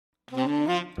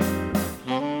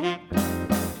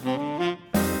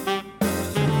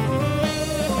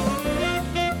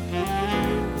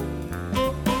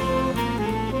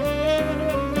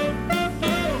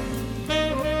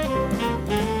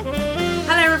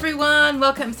everyone,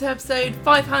 welcome to episode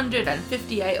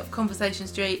 558 of Conversation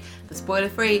Street, the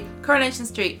spoiler-free Coronation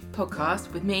Street podcast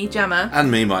with me, Gemma.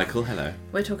 And me, Michael. Hello.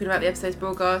 We're talking about the episode's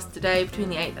broadcast today between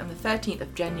the 8th and the 13th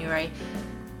of January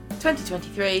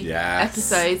 2023. Yes.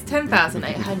 Episodes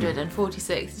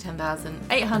 10,846 to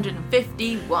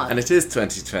 10,851. And it is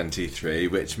 2023,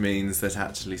 which means that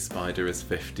actually Spider is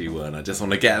 51. I just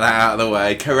want to get that out of the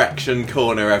way. Correction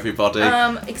corner, everybody.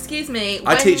 Excuse me.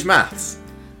 I teach maths.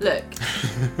 Look.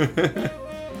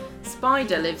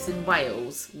 Spider lives in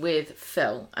Wales with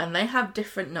Phil, and they have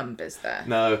different numbers there.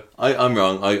 No, I'm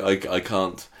wrong. I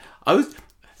can't. I read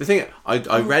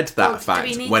that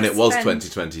fact when it was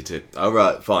 2022. Oh,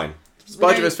 right, fine.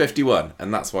 Spider is 51,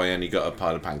 and that's why I only got a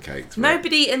pile of pancakes.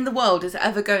 Nobody in the world is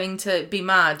ever going to be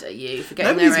mad at you for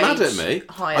getting Nobody's their age mad at me.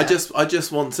 higher. I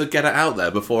just want to get it out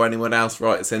there before anyone else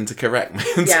writes in to correct me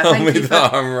and tell me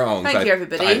that I'm wrong. Thank you,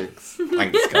 everybody.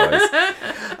 Thanks, guys.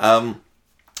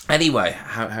 Anyway,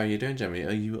 how are you doing, Jamie?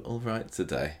 Are you all right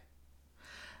today?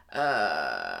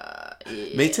 Yeah.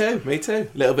 Me too. A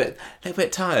little bit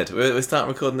tired. We're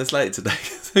starting recording this late today.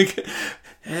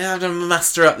 Yeah, I'm going to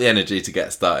muster up the energy to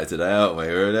get started today, aren't we?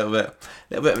 We're a little bit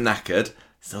knackered.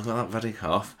 Still got that bloody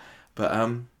cough. But,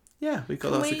 yeah, we've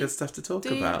got lots of good stuff to talk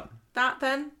about. That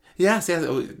then? Yes.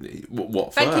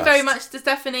 What Thank first? you very much to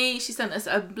Stephanie. She sent us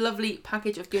a lovely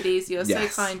package of goodies. You're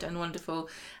Yes. so kind and wonderful,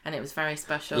 and it was very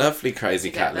special. Lovely crazy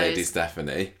to cat get lady those.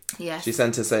 Stephanie. Yes. She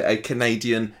sent us a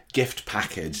Canadian gift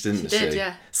package, didn't she? She did,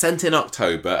 yeah. Sent in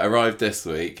October, arrived this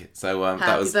week. So that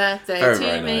Happy was birthday very, to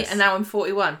very me, nice. and now I'm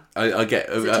 41. I get.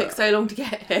 It took so long to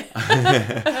get here.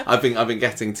 I've been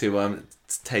getting to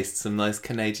taste some nice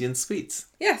Canadian sweets.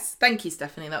 Yes, thank you,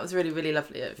 Stephanie. That was really, really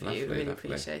lovely of you. Really Lovely.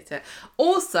 appreciate it.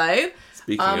 Also,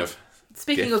 Speaking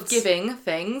of gifts. giving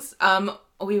things,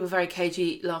 we were very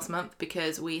cagey last month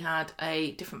because we had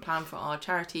a different plan for our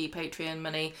charity Patreon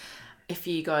money. If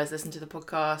you guys listen to the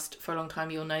podcast for a long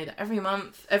time, you'll know that every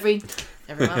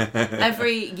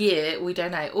year we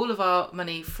donate all of our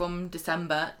money from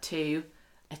December to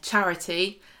a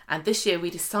charity. And this year we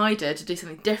decided to do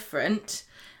something different,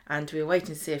 and we were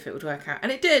waiting to see if it would work out.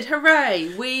 And it did.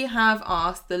 Hooray! We have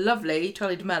asked the lovely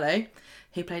Charlie DeMello,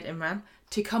 who played Imran,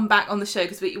 to come back on the show,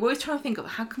 because we're always trying to think of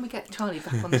how can we get Charlie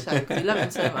back on the show, because we love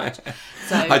him so much.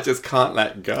 So I just can't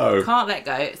let go.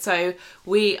 So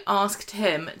we asked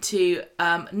him to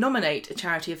nominate a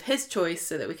charity of his choice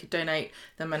so that we could donate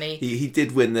the money. He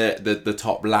did win the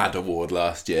top lad award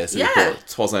last year, so Yeah. we thought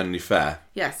 'twas only fair.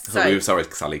 Yes. So we were sorry,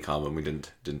 Sally Carmen, we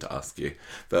didn't ask you,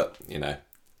 but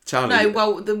Charlie. No,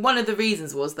 well, one of the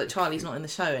reasons was that Charlie's not in the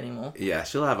show anymore. Yeah,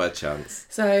 she'll have her chance.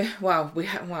 So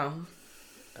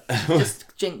just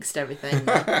jinxed everything.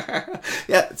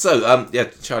 Yeah. So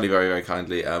Charlie very, very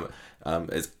kindly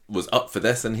was up for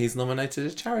this, and he's nominated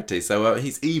a charity. So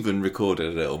he's even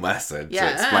recorded a little message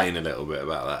to explain a little bit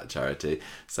about that charity.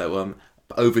 So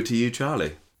over to you,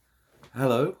 Charlie.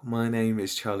 Hello, my name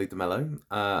is Charlie DeMello.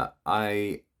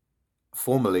 I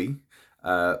formerly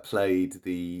played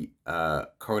the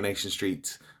Coronation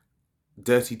Street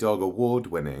Dirty Dog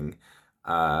Award-winning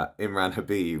Imran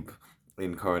Habib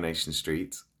in Coronation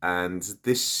Street, and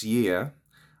this year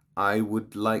I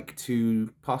would like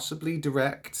to possibly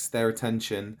direct their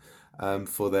attention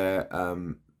for their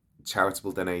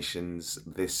charitable donations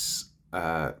this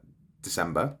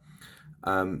December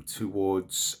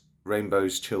towards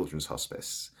Rainbow's Children's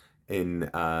Hospice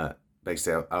based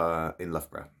out in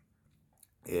Loughborough.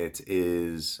 It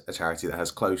is a charity that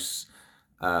has close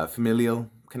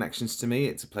familial connections to me.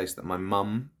 It's a place that my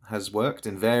mum has worked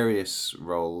in various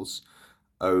roles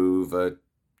over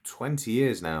 20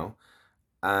 years now,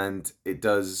 and it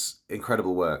does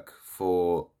incredible work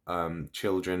for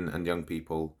children and young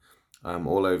people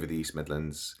all over the East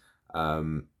Midlands,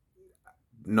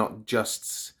 not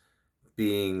just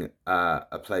being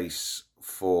a place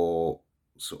for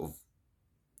sort of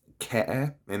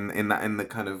care in the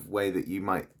kind of way that you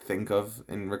might think of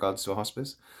in regards to a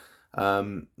hospice,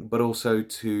 but also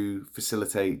to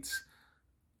facilitate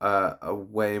a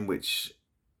way in which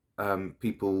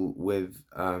people with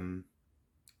who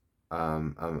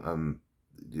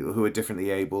are differently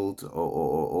abled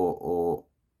or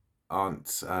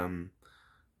aren't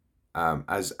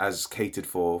as catered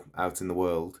for out in the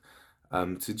world,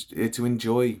 to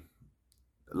enjoy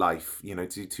life,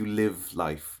 to live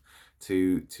life,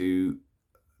 to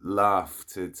laugh,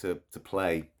 to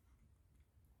play.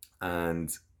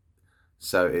 And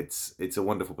so it's a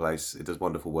wonderful place. It does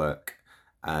wonderful work,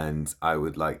 and I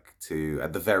would like to,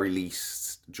 at the very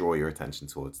least, draw your attention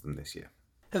towards them this year.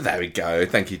 There we go.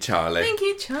 Thank you, Charlie. Thank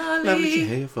you, Charlie. Lovely to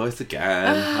hear your voice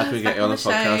again. How can we get you on the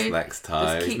podcast next time?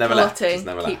 Just keep He's never plotting. left. He's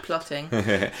never Keep plotting.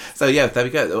 So yeah, there we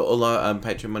go. All our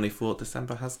Patreon money for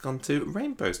December has gone to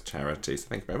Rainbow's charity. So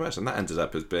thank you very much. And that ended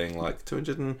up as being like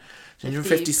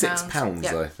 £256,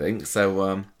 Yep. I think.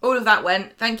 So all of that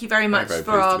went. Thank you very much very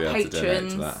for pleased our to be able to donate to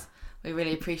patrons. that. We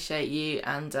really appreciate you,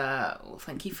 and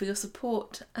thank you for your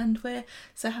support. And we're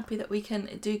so happy that we can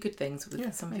do good things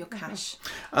with some of your cash.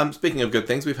 Speaking of good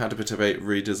things, we've had a bit of a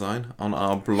redesign on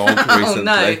our blog Oh recently.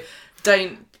 no!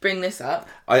 Don't bring this up.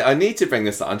 I need to bring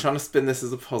this up. I'm trying to spin this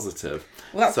as a positive.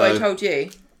 Well, that's what I told you.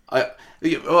 I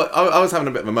was having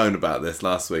a bit of a moan about this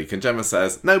last week, and Gemma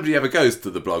says, nobody ever goes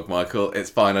to the blog, Michael. It's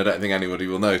fine, I don't think anybody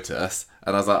will notice.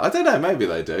 And I was like, I don't know, maybe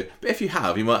they do. But if you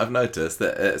have, you might have noticed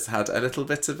that it's had a little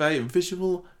bit of a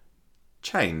visual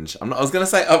change. I was going to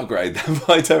say upgrade, but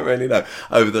I don't really know,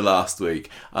 over the last week.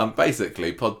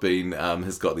 Basically, Podbean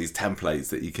has got these templates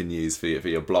that you can use for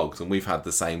your blogs, and we've had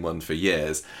the same one for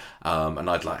years. And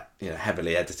I'd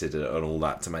heavily edited it and all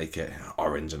that to make it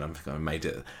orange, and I made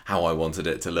it how I wanted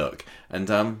it to look. And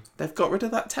they've got rid of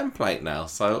that template now.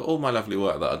 So all my lovely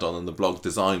work that I'd done on the blog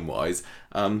design-wise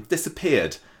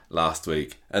disappeared last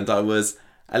week, and I was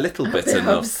a little bit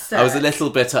upset. I was a little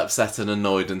bit upset and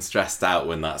annoyed and stressed out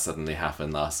when that suddenly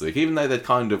happened last week. Even though they'd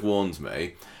kind of warned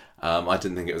me, I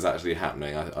didn't think it was actually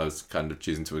happening. I was kind of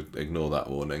choosing to ignore that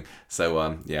warning. So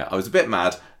I was a bit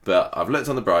mad, but I've looked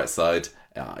on the bright side.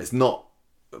 It's not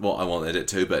what I wanted it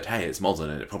to, but hey, it's modern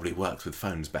and it probably works with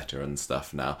phones better and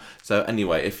stuff now. So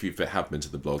anyway, if you have been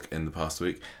to the blog in the past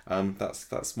week,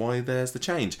 that's why there's the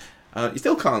change. You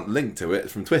still can't link to it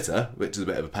from Twitter, which is a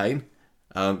bit of a pain,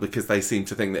 because they seem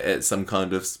to think that it's some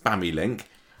kind of spammy link.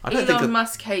 Elon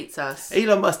Musk hates us.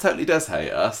 Elon Musk totally does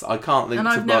hate us. I can't link And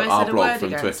to I've never our said a blog word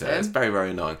from against Twitter. him. It's very,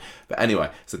 very annoying. But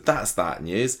anyway, so that's that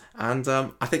news. And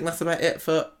I think that's about it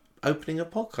for opening of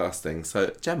podcasting.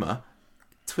 So, Gemma,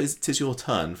 tis your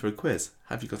turn for a quiz.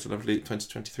 Have you got a lovely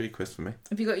 2023 quiz for me?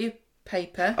 Have you got your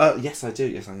paper? Yes, I do.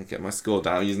 Yes, I'm going to get my score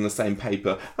down using the same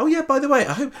paper. Oh, yeah, by the way,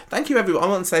 thank you, everyone. I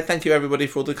want to say thank you, everybody,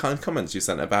 for all the kind comments you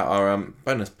sent about our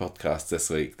bonus podcast this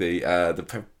week,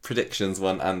 the predictions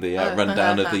one and the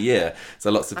rundown of the year.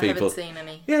 So lots of people... I haven't seen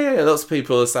any. Yeah, lots of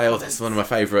people say, oh, this is one of my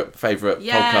favourite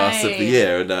podcasts of the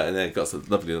year, and they've got some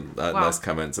lovely, nice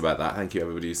comments about that. Thank you,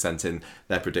 everybody who sent in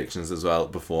their predictions as well,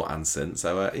 before and since.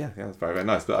 So, yeah, that's very, very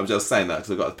nice. But I'm just saying that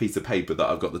because I've got a piece of paper that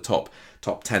I've got the top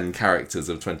 10 characters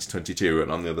of 2022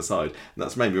 written on the other side, and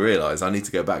that's made me realise I need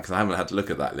to go back, because I haven't had to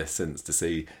look at that list since, to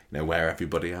see where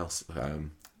everybody else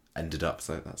ended up.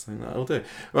 So that's something that I'll do.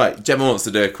 Right, Gemma wants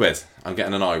to do a quiz. I'm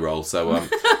getting an eye roll, so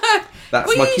that's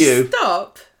Will my you cue.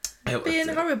 Stop being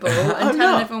horrible and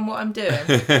telling everyone what I'm doing.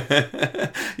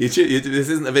 This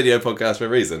isn't a video podcast for a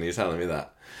reason. You're telling me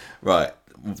that. Right,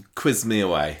 quiz me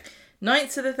away.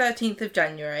 9th to the 13th of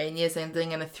January, and years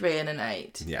ending in a 3 and an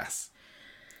 8. Yes.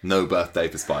 No birthday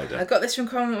for Spider. I got this from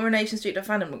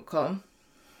coronationstreet.fandom.com.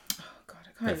 Oh God,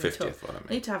 I can't even 50th talk. one, I mean.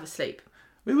 I need to have a sleep.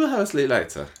 We will have a sleep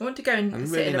later. I want to go and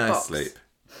sit really in a nice box. sleep.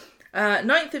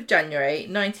 9th of January,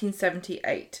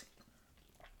 1978.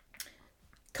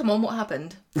 Come on, what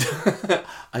happened?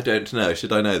 I don't know.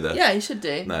 Should I know this? Yeah, you should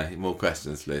do. No, more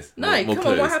questions, please. No, more come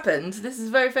clues. on, what happened? This is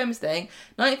a very famous thing.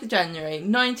 9th of January,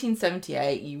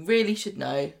 1978. You really should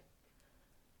know.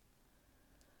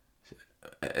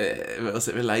 What was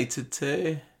it related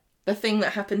to? The thing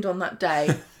that happened on that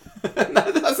day.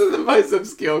 No, that's the most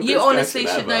obscure You honestly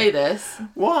question should ever. know this.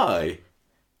 Why?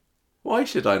 Why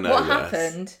should I know What this?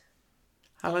 happened?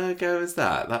 How long ago was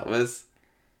that? That was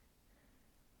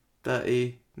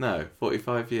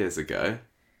 45 years ago.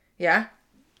 Yeah?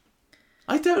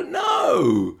 I don't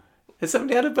know. Has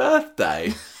somebody had a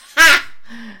birthday?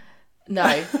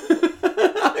 No.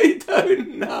 I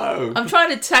don't know. I'm trying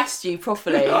to test you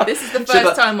properly. This is the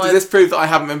first time Does this prove that I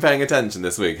haven't been paying attention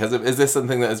this week? Is this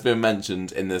something that has been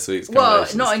mentioned in this week's Well,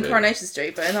 Coronation not in Street? Coronation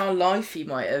Street, but in our life you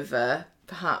might have,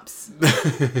 perhaps.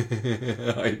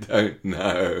 I don't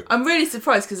know. I'm really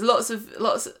surprised because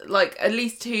lots, like at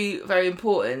least 2 very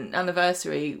important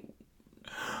anniversary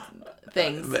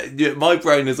things. My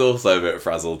brain is also a bit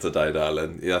frazzled today,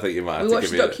 darling. Yeah, I think you might have We to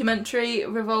watched give a me documentary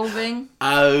revolving.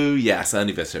 Oh, yes,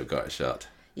 Ernie Bishop got shot.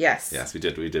 Yes. Yes, we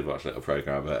did watch a little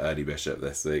programme about Ernie Bishop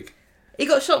this week. He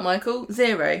got shot, Michael.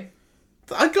 0.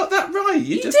 I got that right.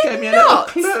 You just did gave me a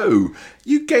not. little clue.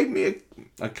 You gave me a...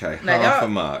 Okay, No, half no. a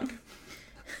mark.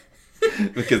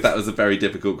 Because that was a very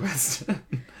difficult question.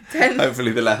 10th.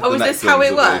 Hopefully the left. Oh, is this how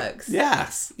it works?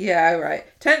 Yes. Yeah, right.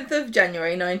 10th of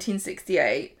January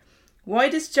 1968. Why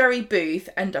does Jerry Booth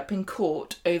end up in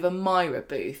court over Myra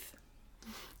Booth?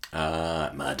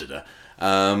 Murdered her.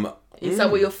 Is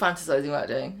that what you're fantasising about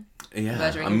doing? Yeah,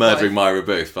 Murdering I'm his murdering wife? Myra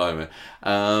Booth, finally.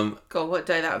 God, what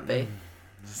day that would be?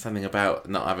 Something about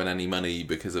not having any money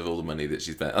because of all the money that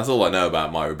she spent. That's all I know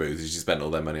about Myra Booth, is she spent all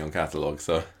their money on catalogues,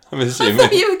 so I'm I assuming...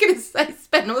 thought you were going to say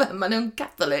spend all that money on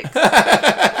Catholics.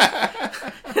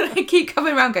 I keep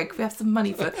coming around going, can we have some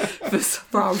money for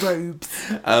our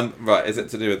robes? Right, is it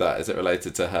to do with that? Is it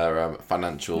related to her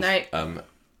financial... No.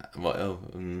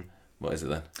 What is it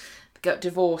then? Got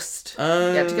divorced. You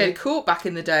had to go to court back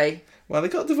in the day. Well, they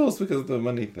got divorced because of the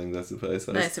money thing, I suppose.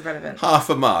 So No, it's irrelevant. half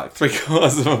a mark,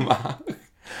 3/4 of a mark.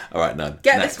 All right, none.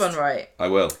 Get Next. this one right. I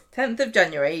will. 10th of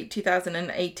January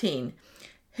 2018.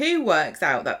 Who works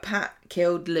out that Pat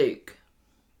killed Luke?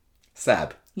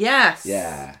 Seb. Yes.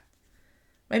 Yeah.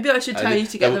 Maybe I should tell you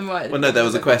to get them right. Well, no, there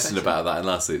was a question about that in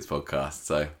last week's podcast,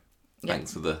 so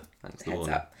thanks for the Heads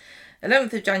warning. up.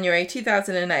 11th of January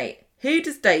 2008. Who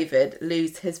does David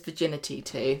lose his virginity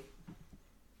to?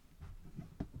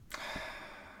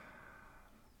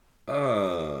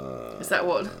 Is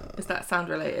that sound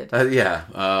related? Yeah.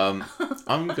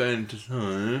 I'm going to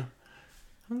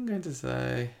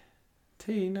say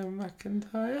Tina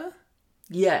McIntyre.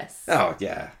 Yes. Oh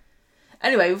yeah.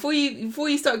 Anyway, before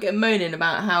you start getting moaning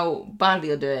about how badly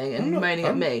you're doing and moaning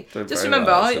at me, doing just very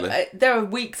remember, well, actually. there are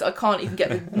weeks I can't even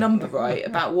get the number right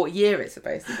about what year it's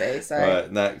supposed to be. So,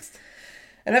 Right, next.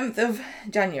 11th of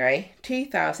January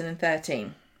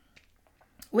 2013.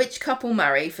 Which couple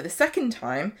marry for the second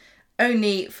time,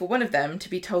 only for one of them to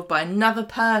be told by another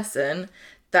person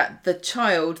that the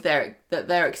child that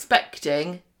they're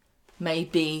expecting may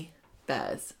be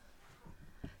theirs?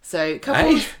 So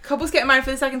couples get married for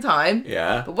the second time.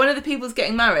 Yeah. But one of the people's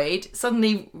getting married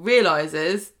suddenly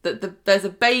realises that there's a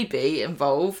baby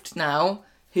involved now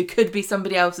who could be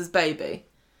somebody else's baby.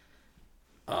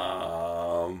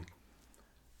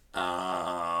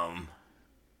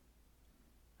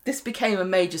 This became a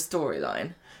major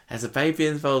storyline. There's a baby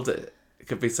involved. It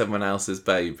could be someone else's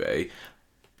baby.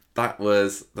 Then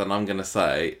I'm going to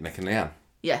say Nick and Leanne.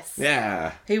 Yes.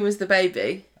 Yeah. Who was the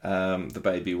baby? The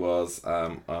baby was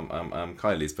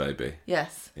Kylie's baby.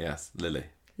 Yes. Yes, Lily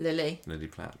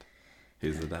Platt.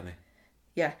 Who's the daddy?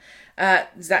 Yeah.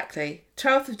 Exactly.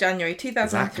 12th of January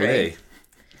 2003. Exactly.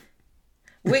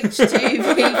 Which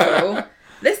two people...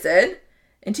 Listen,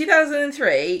 in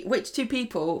 2003, which two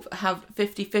people have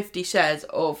 50-50 shares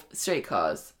of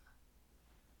streetcars?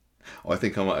 Oh, I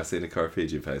think I might have seen a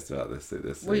Carapigi post about this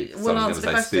week. We'll I'm answer going the to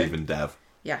say question. Steve and Dev.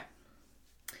 Yeah.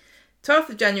 12th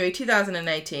of January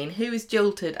 2018. Who was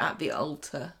jilted at the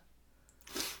altar?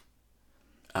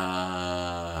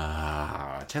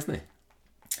 Chesney.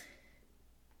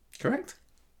 Correct?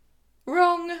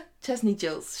 Wrong. Chesney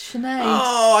jilts Sinead.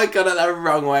 Oh, I got it the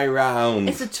wrong way round.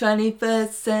 It's the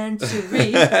 21st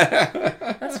century.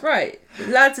 That's right. The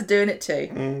lads are doing it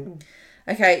too.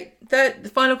 Okay,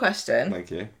 the final question.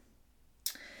 Thank you.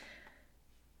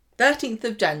 13th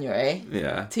of January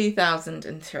Yeah.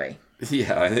 2003.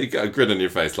 Yeah, you got a grin on your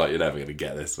face like you're never going to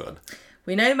get this one.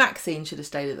 We know Maxine should have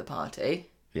stayed at the party,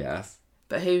 Yes.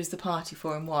 but who's the party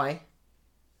for and why?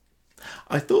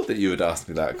 I thought that you would ask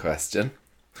me that question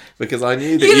because I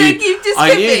knew that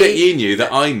you knew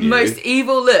that I knew Most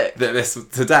evil look. that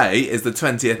today is the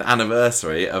 20th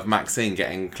anniversary of Maxine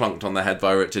getting clonked on the head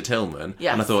by Richard Tillman.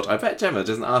 Yes. And I thought, I bet Gemma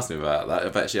doesn't ask me about that. I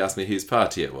bet she asked me whose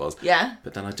party it was. Yeah.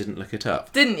 But then I didn't look it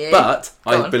up. Didn't you? But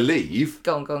Go I on. believe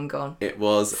Go on. it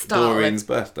was Start Doreen's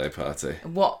birthday party.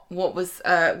 What was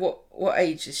what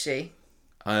age is she?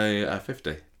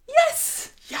 50.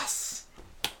 Yes. Yes.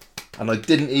 And I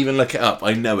didn't even look it up.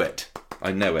 I know it.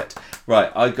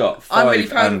 Right, I got 5 I'm really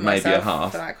proud and of maybe a myself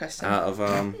half for that question. out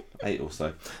of 8 or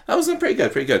so. That was pretty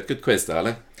good. Good quiz,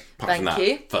 darling. Apart from Thank that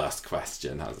you. first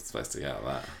question, how was I supposed to get out of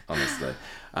that? Honestly,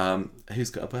 who's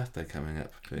got a birthday coming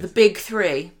up? Please? The big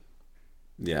three.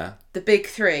 Yeah. The big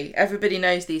three. Everybody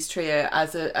knows these trio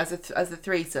as a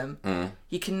threesome.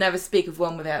 You can never speak of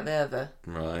one without the other.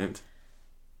 Right.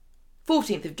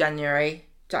 14th of January,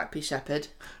 Jack P. Shepherd.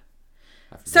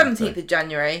 Happy 17th birthday. of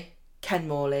January, Ken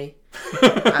Morley.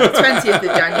 And 20th of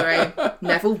January,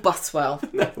 Neville Buswell.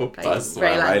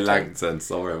 Ray Langton.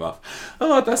 Saw him off.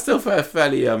 Oh, that's still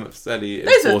fairly Those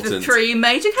important. are the three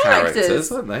major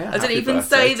characters. Aren't they? I didn't Happy even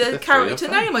birthday say to the three character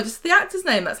of them. name, I just the actor's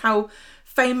name. That's how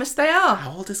famous they are.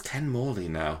 How old is Ken Morley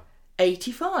now?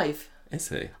 85. Is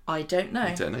he? I don't know.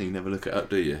 I don't know. You never look it up,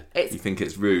 do you? It's- You think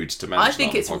it's rude to mention. I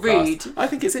think on it's the podcast. rude. I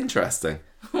think it's interesting.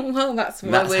 Well, that's why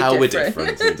And that's we're how different. we're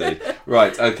different, indeed.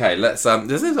 Right, okay, let's I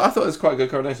thought it was quite a good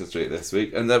Coronation Street this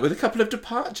week, and with a couple of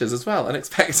departures as well,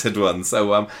 unexpected ones.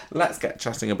 So let's get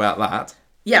chatting about that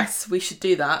Yes, we should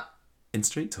do that. in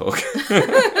Street Talk.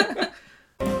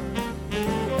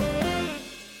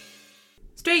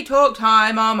 Tea talk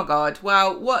time. Oh my god.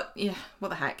 Well, what the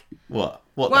heck? What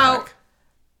Well,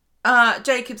 the heck?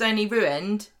 Jacob's only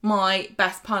ruined my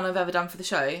best pun I've ever done for the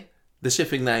show. The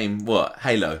shipping name, what?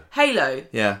 Halo. Halo.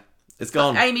 Yeah. It's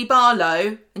gone. Amy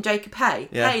Barlow and Jacob Hay.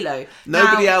 Yeah. Halo.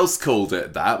 Nobody else called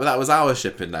it that, but that was our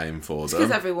shipping name for them.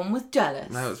 Because everyone was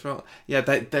jealous. No, it's wrong. Yeah,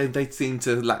 they seemed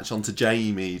to latch onto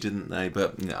Jamie, didn't they?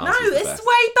 But no, it's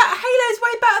way better. Halo's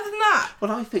way better than that.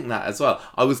 Well, I think that as well.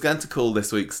 I was going to call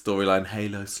this week's storyline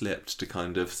 "Halo Slipped" to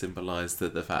kind of symbolise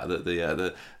the fact that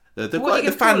the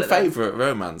fan favourite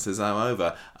romance is now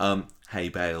over. Hay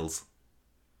Bales.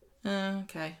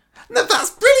 Okay. No,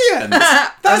 that's brilliant.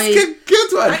 That's a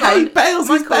good one. Hay Bales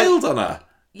has Michael, bailed on her.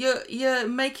 You're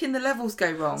making the levels go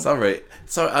wrong. Sorry.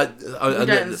 I don't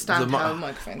understand how a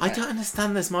microphone. I don't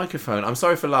understand this microphone. I'm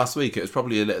sorry for last week. It was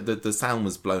probably the sound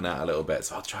was blown out a little bit,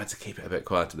 so I'll try to keep it a bit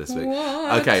quieter this week.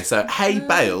 What? Okay, so Hay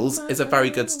Bales is a very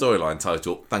good storyline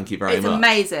title. Thank you very much. It's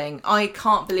amazing. I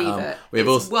can't believe it.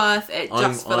 It's worth it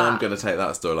just for that. I'm going to take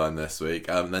that storyline this week.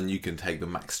 Then you can take the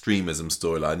Maxtremism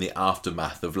storyline, the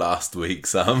aftermath of last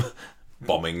week's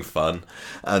bombing fun,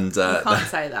 and you can't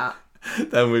say that.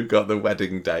 Then we've got the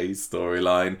wedding day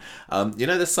storyline.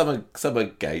 The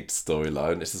Summergate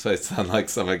storyline. It's supposed to sound like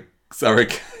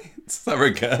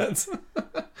surrogate.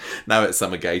 Now it's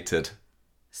Summergated.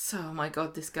 So, oh my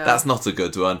god, this girl. That's not a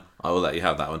good one. I will let you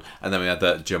have that one. And then we had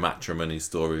the gematrimony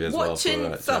story as well.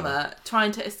 Watching Summer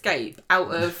trying to escape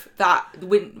out of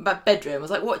that bedroom was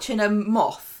like watching a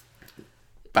moth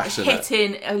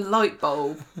hitting a light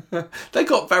bulb. They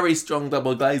got very strong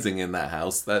double glazing in that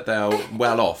house. They're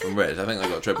well off and rich. I think they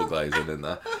got triple glazing in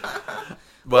there.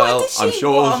 Well, I'm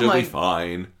sure she'll be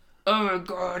fine. Oh my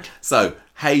god. So,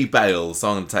 Hay Bales. So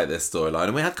I'm going to take this storyline.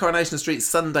 And we had Coronation Street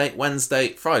Sunday, Wednesday,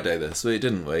 Friday this week,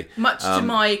 didn't we? Much to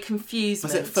my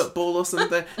confusement. Was it football or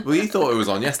something? Well, you thought it was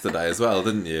on yesterday as well,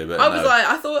 didn't you? But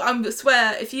I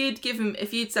swear, if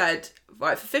you'd said,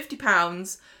 right, for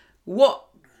 £50,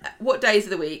 what days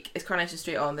of the week is Coronation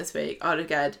Street on this week? I'd have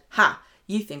gone,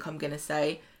 you think I'm going to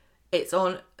say it's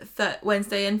on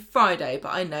Wednesday and Friday, but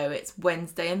I know it's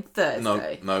Wednesday and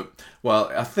Thursday. No.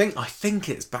 Well, I think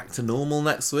it's back to normal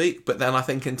next week, but then I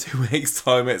think in 2 weeks'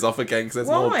 time it's off again because there's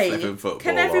more flipping football.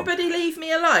 Can everybody leave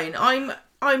me alone?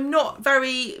 I'm not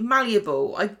very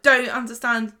malleable. I don't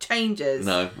understand changes.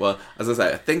 No, well, as I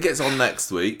say, I think it's on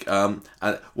next week. And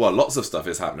lots of stuff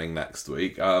is happening next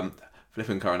week.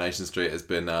 Flipping Coronation Street has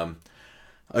been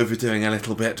overdoing a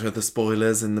little bit with the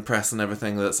spoilers in the press and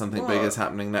everything that something big is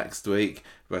happening next week.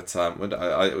 But I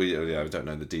don't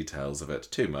know the details of it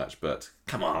too much. But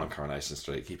come on, Coronation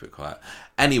Street, keep it quiet.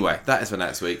 Anyway, that is for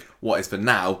next week. What is for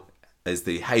now is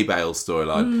the Hay Bales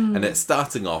storyline, and it's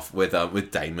starting off with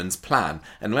Damon's plan.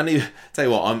 And tell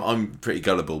you what, I'm pretty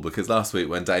gullible because last week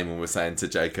when Damon was saying to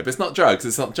Jacob, "It's not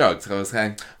drugs," I was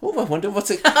saying, "Oh, I wonder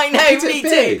what it." I know, me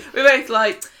too. We're both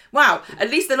like, wow, at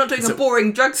least they're not doing a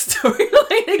boring drug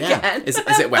storyline again. Yeah. Is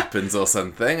it weapons or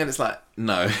something? And it's like,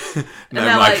 no,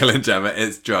 Michael and Gemma,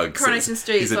 it's drugs. Coronation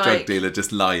Street. He's a drug dealer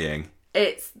just lying.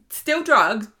 It's still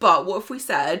drugs, but what if we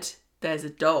said there's a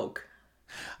dog?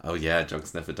 Oh yeah, drug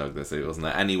sniffer dog this week, wasn't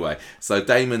it? Anyway, so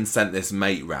Damon sent this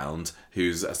mate round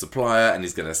who's a supplier and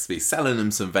he's going to be selling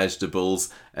them some vegetables,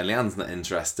 and Leanne's not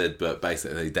interested, but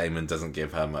basically Damon doesn't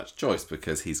give her much choice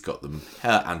because he's got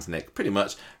her and Nick pretty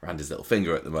much around his little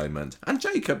finger at the moment, and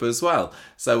Jacob as well.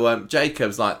 So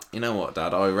Jacob's like, you know what,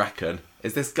 Dad, I reckon,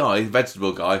 is this guy,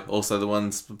 vegetable guy, also the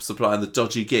one supplying the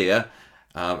dodgy gear?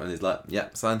 And he's like,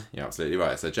 yep, son, you're absolutely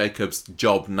right. So Jacob's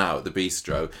job now at the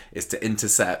bistro is to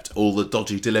intercept all the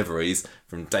dodgy deliveries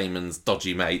from Damon's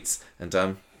dodgy mates and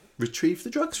retrieve the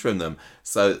drugs from them.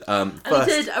 So and he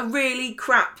did a really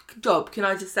crap job, can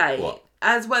I just say? What?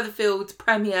 As Weatherfield's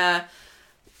premier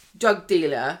drug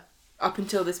dealer up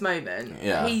until this moment,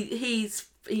 he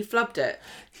flubbed it.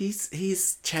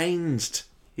 He's changed.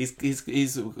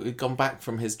 He's gone back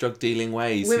from his drug dealing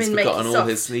ways. Women he's forgotten all soft.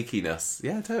 his sneakiness.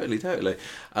 Yeah, totally.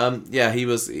 He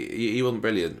wasn't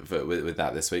brilliant with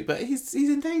that this week, but he's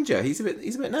in danger. He's a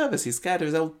bit nervous. He's scared of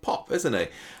his old pop, isn't he?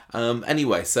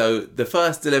 Anyway, so the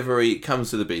first delivery comes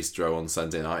to the bistro on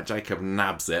Sunday night. Jacob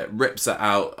nabs it, rips it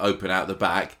open out the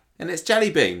back, and it's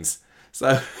jelly beans.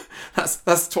 So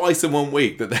that's twice in 1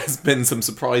 week that there's been some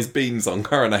surprise beans on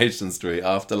Coronation Street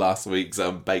after last week's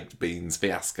baked beans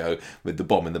fiasco with the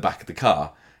bomb in the back of the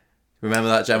car. Remember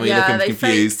that, Gemma? You're looking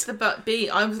confused. That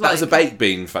was a baked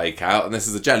bean fake out, and this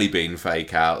is a jelly bean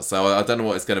fake out. So I don't know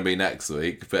what it's going to be next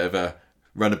week. Bit of a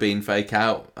runner bean fake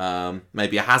out,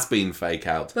 maybe a has been fake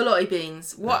out. Bolotti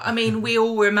beans. We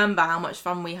all remember how much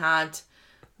fun we had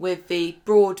with the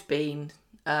broad bean.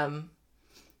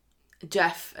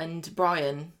 Jeff and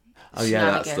Brian Oh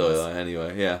yeah, that shenanigans. storyline.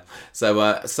 Anyway, yeah.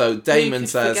 So Damon could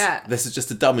says, forget? "This is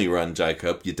just a dummy run,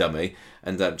 Jacob. You dummy."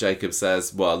 And Jacob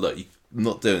says, "Well, look, I'm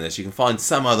not doing this. You can find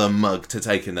some other mug to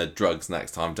take in their drugs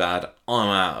next time, Dad.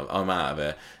 I'm out of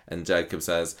here." And Jacob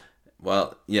says,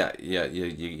 "Well, yeah, you're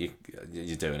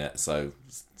doing it. So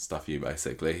stuff you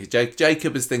basically."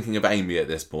 Jacob is thinking of Amy at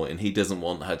this point, and he doesn't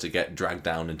want her to get dragged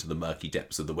down into the murky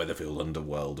depths of the Weatherfield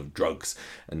underworld of drugs.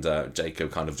 And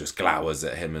Jacob kind of just glowers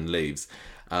at him and leaves.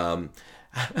 And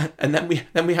then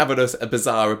we have a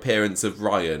bizarre appearance of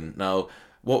Ryan. Now,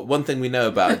 one thing we know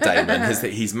about Damon is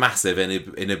that he's massive in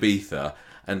Ibiza.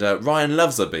 And Ryan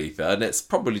loves Ibiza, and it's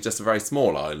probably just a very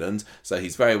small island, so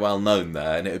he's very well known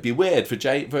there. And it would be weird for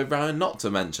Ryan not to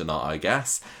mention it, I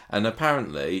guess. And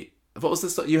apparently, what was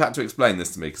this? You had to explain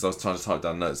this to me because I was trying to type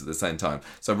down notes at the same time.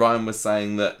 So Ryan was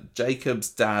saying that Jacob's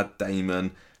dad,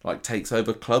 Damon, takes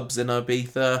over clubs in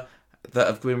Ibiza that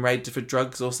have been raided for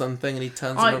drugs or something, and he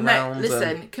turns them around.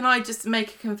 Listen, can I just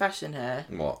make a confession here?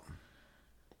 What?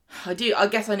 I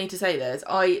guess I need to say this.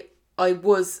 I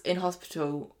was in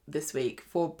hospital this week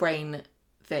for brain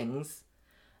things.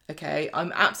 Okay,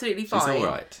 I'm absolutely fine. She's all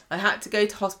right. I had to go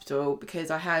to hospital because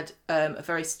I had a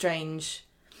very strange,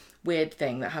 weird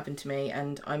thing that happened to me,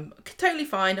 and I'm totally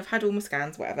fine. I've had all my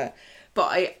scans, whatever.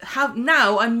 But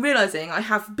I'm realising I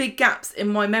have big gaps in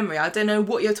my memory. I don't know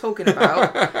what you're talking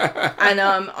about. And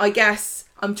I guess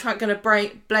I'm going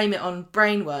to blame it on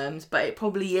brainworms, but it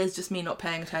probably is just me not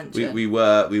paying attention. We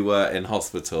were in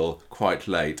hospital quite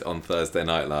late on Thursday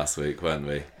night last week, weren't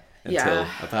we? Until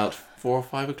about 4 or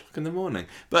 5 o'clock in the morning.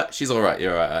 But she's all right.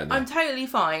 You're all right. I'm totally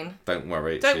fine. Don't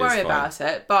worry. Don't worry about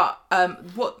it. But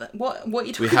what are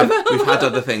you talking about? We've had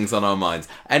other things on our minds.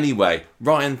 Anyway,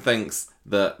 Ryan thinks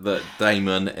that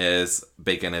Damon is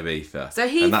big in Ibiza.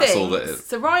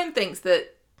 So Ryan thinks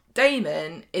that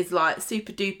Damon is like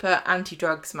super duper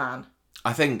anti-drugs man.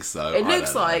 I think so. It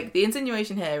looks like the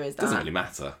insinuation here is that doesn't really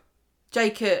matter.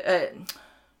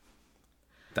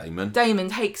 Damon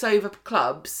takes over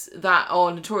clubs that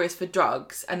are notorious for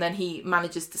drugs, and then he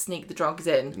manages to sneak the drugs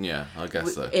in. Yeah, I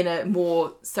guess so. In a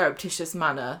more surreptitious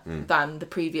manner than the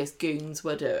previous goons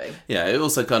were doing. Yeah, it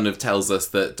also kind of tells us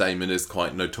that Damon is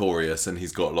quite notorious, and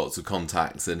he's got lots of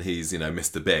contacts, and he's,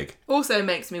 Mr. Big. Also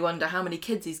makes me wonder how many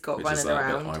kids he's got running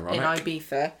around in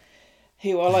Ibiza,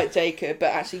 who are like Jacob,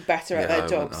 but actually better at their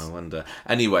jobs. I wonder.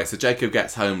 Anyway, so Jacob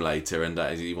gets home later and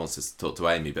he wants to talk to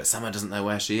Amy, but Summer doesn't know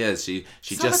where she is. She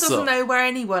doesn't know where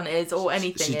anyone is or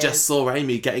anything. She just saw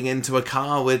Amy getting into a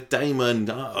car with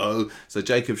Damon. Uh-oh. So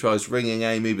Jacob tries ringing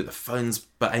Amy, but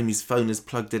Amy's phone is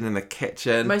plugged in the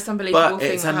kitchen. Most unbelievable thing.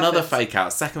 But it's another fake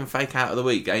out. Second fake out of the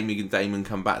week. Amy and Damon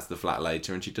come back to the flat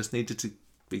later, and she just needed to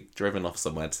be driven off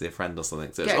somewhere to see a friend or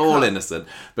something. So it's all innocent,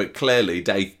 but clearly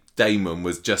Damon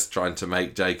was just trying to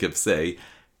make Jacob see,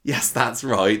 yes, that's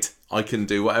right, I can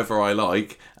do whatever I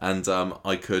like, and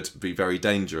I could be very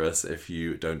dangerous if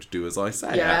you don't do as I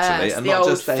say, actually. And not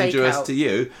just dangerous to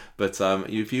you, but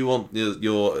if you want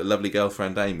your lovely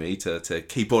girlfriend Amy to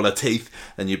keep all her teeth,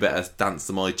 then you better dance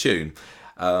to my tune.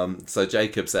 So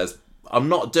Jacob says, I'm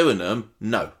not doing them,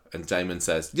 no. And Damon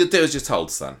says, you'll do as you're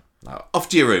told, son. Now, off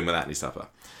to your room without any supper.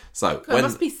 So it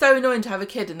must be so annoying to have a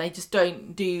kid and they just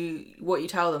don't do what you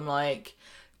tell them, like,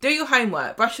 do your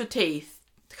homework, brush your teeth,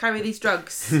 carry these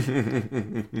drugs.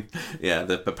 Yeah,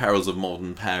 the perils of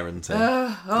modern parenting.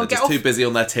 They're just too busy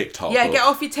on their TikTok. Yeah, get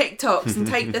off your TikToks and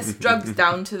take this drugs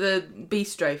down to the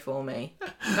bistro for me.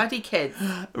 Bloody kids.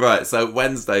 Right, so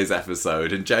Wednesday's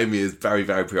episode, and Jamie is very,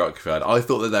 very preoccupied. I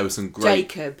thought that there was some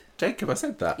great... Jacob, I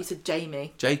said that. You said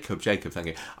Jamie. Jacob, thank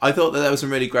you. I thought that there was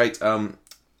some really great...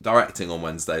 directing on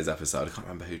Wednesday's episode. I can't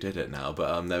remember who did it now,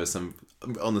 but there was some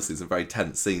very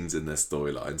tense scenes in this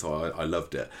storyline, so I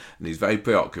loved it. And he's very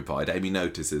preoccupied. Amy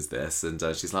notices this, and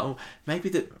she's like, oh, maybe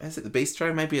is it the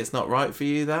bistro? Maybe it's not right for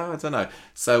you there? I don't know.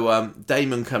 So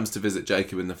Damon comes to visit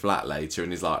Jacob in the flat later,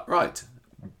 and he's like, right,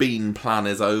 bean plan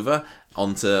is over.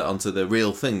 Onto the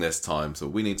real thing this time. So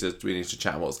we need to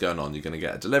chat what's going on. You're going to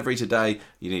get a delivery today.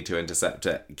 You need to intercept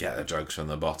it. Get the drugs from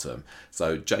the bottom.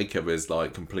 So Jacob is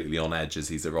like completely on edge as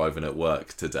he's arriving at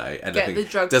work today. And get the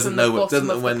drugs from the bottom doesn't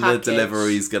know when the the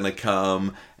delivery's going to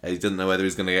come. He doesn't know whether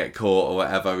he's going to get caught or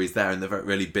whatever. He's there in the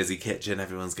really busy kitchen.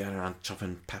 Everyone's going around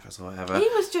chopping peppers or whatever. He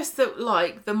was just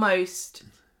the most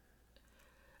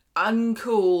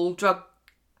uncool drug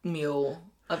mule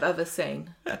I've ever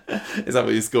seen. Is that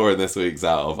what you're scoring this week's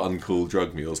out of uncool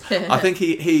drug mules? I think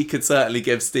he could certainly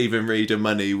give Stephen Reader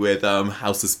money with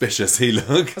how suspicious he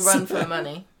looks. A run for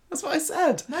money. That's what I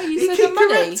said. No, you You said keep a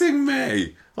money. correcting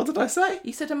me. What did I say?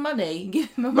 You said a money. Give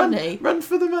him a money. Run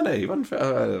for the money. One for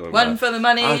the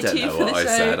money, I don't two know for what the I show.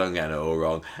 said. I'm getting it all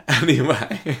wrong.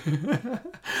 Anyway,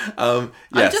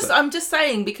 yes. I'm just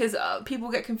saying because people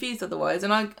get confused otherwise,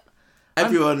 and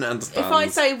Everyone understands. if I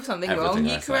say something wrong, everything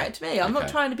you I say. correct me. I'm not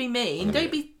Okay. trying to be mean.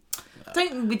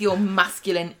 Don't with your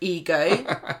masculine ego.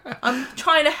 I'm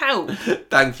trying to help.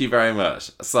 Thank you very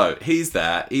much. So he's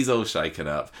there. He's all shaken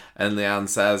up, and Leanne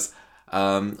says,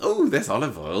 "Oh, this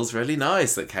olive oil's really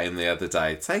nice that came the other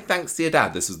day. Say thanks to your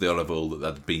dad. This was the olive oil that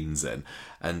had beans in."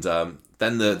 And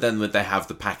then they have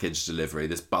the package delivery,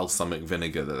 this balsamic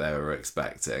vinegar that they were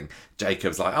expecting.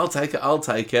 Jacob's like, "I'll take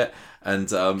it," and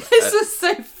This was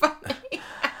so funny.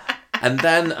 and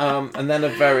then a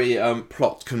very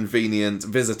plot convenient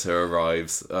visitor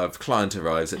arrives. Client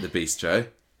arrives at the bistro.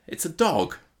 It's a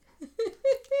dog.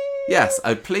 Yes,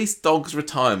 a police dog's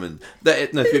retirement. No,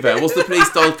 to be fair, what's the police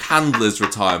dog handler's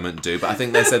retirement do? But I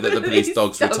think they said that the police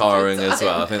dog's retiring as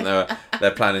well. I think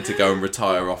they're planning to go and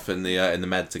retire off in the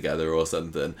Med together or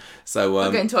something. So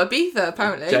I'm going to Ibiza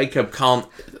apparently. Jacob can't.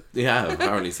 Yeah,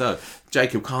 apparently so.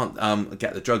 Jacob can't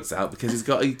get the drugs out because he's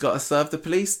got to serve the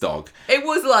police dog. It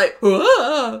was like,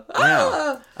 ah,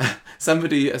 ah. Yeah.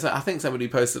 I think somebody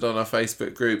posted on our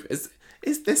Facebook group, is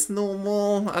this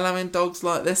normal, allowing dogs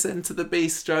like this into the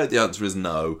bistro? The answer is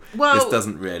no. Well, this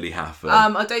doesn't really happen.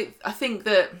 I think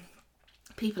that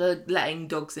people are letting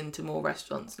dogs into more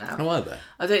restaurants now. Oh, are they?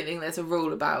 I don't think there's a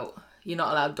rule about you're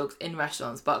not allowed dogs in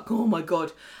restaurants, but oh my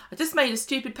god, I just made a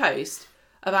stupid post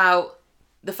about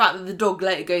the fact that the dog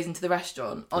later goes into the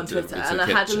restaurant on Twitter, and I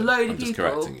had a load of people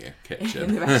correcting you. Kitchen.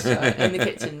 in the restaurant, in the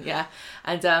kitchen, yeah,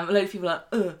 and a load of people are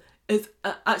like, it's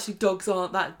actually dogs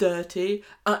aren't that dirty.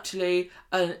 Actually,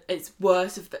 it's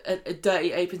worse if a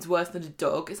dirty apron's worse than a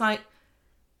dog. It's like,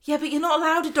 yeah, but you're not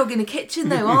allowed a dog in a kitchen,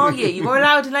 though, are you? You are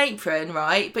allowed an apron,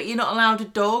 right? But you're not allowed a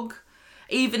dog,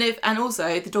 and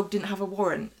also the dog didn't have a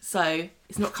warrant, so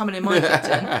it's not coming in my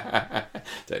kitchen.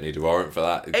 Don't need a warrant for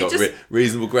that. You've got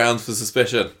reasonable grounds for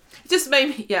suspicion. It just made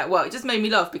me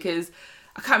laugh because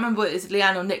I can't remember what it is.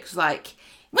 Leanne or Nick was like,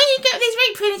 when you get this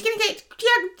apron, it's going to get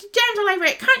germs all over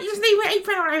it. Can't you just leave an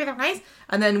apron all over the place?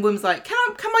 And then woman's like, can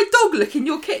my dog lick in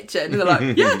your kitchen? And they're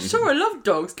like, yeah, sure, I love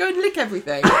dogs. Go and lick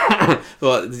everything.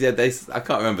 Well, yeah, I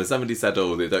can't remember. Somebody said,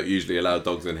 they don't usually allow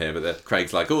dogs in here, but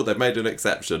Craig's like, they've made an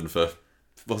exception for,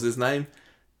 what's his name?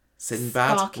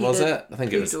 Sinbad, Sparky was the it? I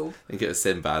think it was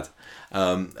Sinbad.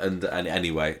 And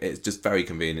anyway, it's just very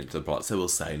convenient to the plot, so we'll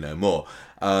say no more.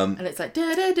 And it's like,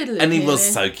 and he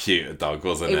was so cute, a dog,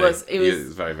 wasn't he? He was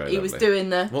very, very lovely. He was doing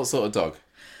the... What sort of dog?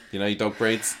 You know your dog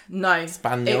breeds? No.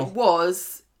 Spaniel? It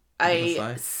was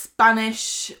a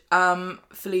Spanish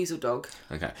Felizel dog.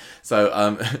 Okay.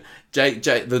 So Jake,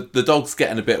 the dog's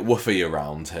getting a bit woofy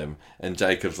around him, and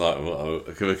Jacob's like, "Uh-oh,"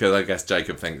 because I guess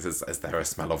Jacob thinks, is there a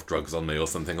smell of drugs on me or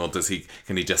something, or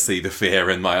can he just see the fear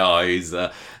in my eyes?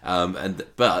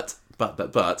 But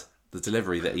the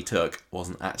delivery that he took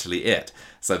wasn't actually it.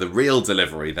 So the real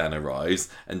delivery then arrives,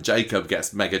 and Jacob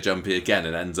gets mega jumpy again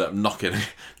and ends up knocking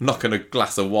a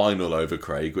glass of wine all over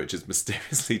Craig, which has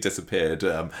mysteriously disappeared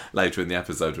later in the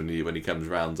episode when he comes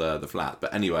round the flat.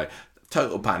 But anyway,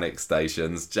 total panic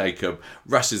stations. Jacob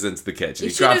rushes into the kitchen.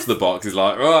 He grabs the box. He's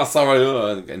like, "Oh, sorry,"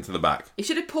 into the back. He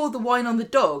should have poured the wine on the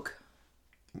dog.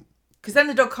 Because then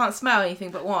the dog can't smell anything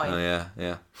but wine. Oh,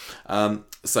 yeah.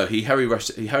 So he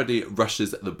hurriedly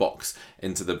rushes the box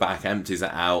into the back, empties it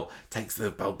out, takes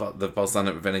the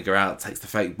balsamic vinegar out, takes the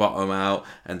fake bottom out,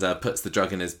 and puts the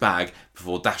drug in his bag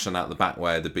before dashing out the back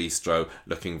way of the bistro,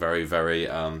 looking very, very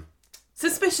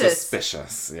suspicious.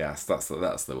 Suspicious, yes, that's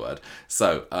the word.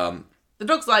 So the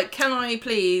dog's like, "Can I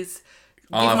please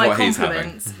give my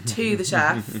compliments to the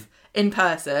chef?" in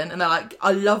person, and they're like,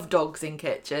 "I love dogs in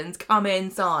kitchens, come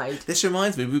inside." This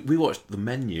reminds me, we watched The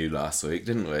Menu last week,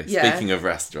 didn't we? Yeah. Speaking of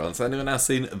restaurants, has anyone else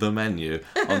seen The Menu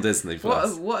on Disney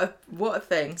Plus? What a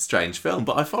thing. Strange film,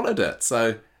 but I followed it,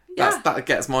 so that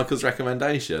gets Michael's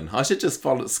recommendation. I should just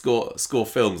score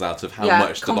films out of how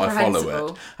much did I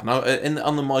follow it. And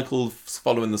on the Michael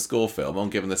following the score film, I'm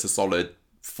giving this a solid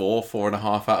 4.5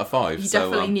 out of 5. You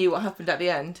definitely knew what happened at the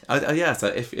end. Yeah, so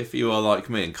if you are like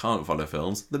me and can't follow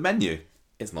films, The Menu,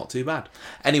 it's not too bad.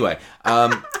 Anyway,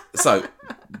 so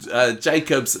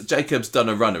Jacob's done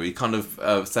a runner. He kind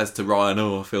of says to Ryan,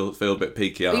 "Oh, I feel a bit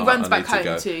peaky." He runs back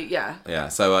home to yeah. Yeah,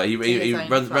 so he his own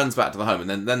flat. runs back to the home,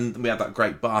 and then we have that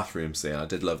great bathroom scene. I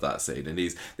did love that scene, and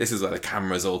this is where the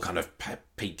camera's all kind of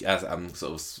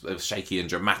sort of shaky and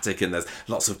dramatic, and there's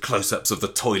lots of close-ups of the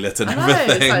toilet and I know,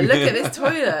 everything. it's like, look at this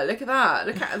toilet, look at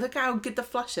that, look how good the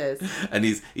flush is. And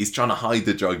he's trying to hide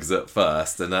the drugs at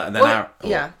first, and then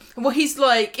yeah. Well, he's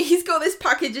got this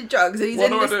package of drugs, and he's What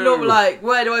in do I this do? normal like,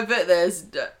 where do I put this?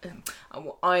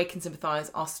 I can sympathise.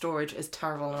 Our storage is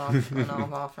terrible in our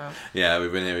bathroom. Yeah,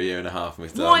 we've been here a year and a half, and we've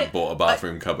still Why- haven't bought a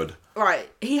bathroom cupboard. Right,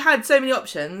 he had so many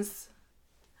options.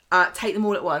 Take them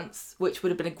all at once, which would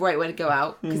have been a great way to go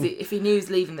out, because if he knew he was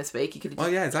leaving this week, he could have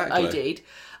just exactly.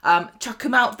 OD'd. Chuck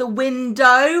him out the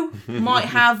window might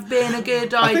have been a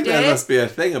good I think there idea. must be a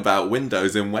thing about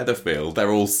windows in Weatherfield.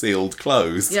 They're all sealed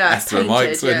closed. Yeah, Esther and painted,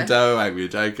 Mike's yeah. window, Amy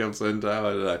Jacobs' window,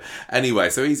 I don't know. Anyway,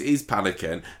 so he's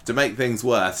panicking. To make things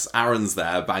worse, Aaron's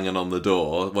there banging on the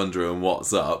door, wondering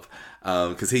what's up.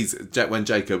 Because when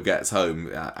Jacob gets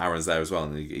home, Aaron's there as well,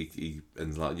 and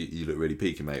he's like, you look really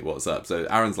peaky, mate. What's up? So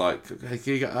Aaron's like, hey,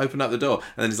 can you open up the door?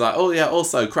 And then he's like, oh yeah,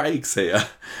 also Craig's here.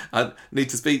 I need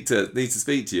to speak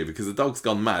to you because the dog's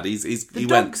gone mad. The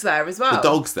dog's there as well. The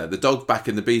dog's there. The dog back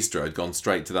in the bistro had gone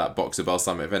straight to that box of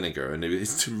balsamic vinegar, and he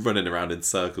was running around in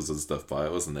circles and stuff by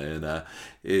it, wasn't he? And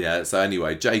yeah. So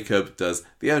anyway, Jacob does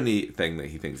the only thing that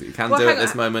he thinks that he can do at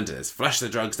this moment is flush the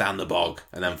drugs down the bog,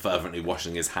 and then fervently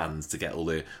washing his hands to get all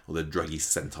the druggy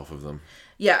scent off of them.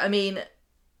 Yeah, I mean,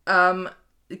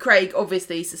 Craig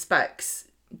obviously suspects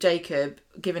Jacob,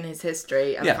 given his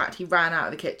history and the fact he ran out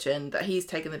of the kitchen, that he's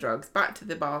taken the drugs back to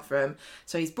the bathroom.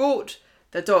 So he's brought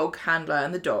the dog handler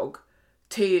and the dog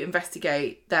to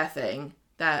investigate their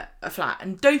flat.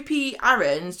 And dopey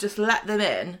Aaron's just let them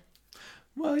in.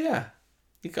 Well, yeah.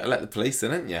 You've got to let the police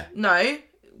in, haven't you? No,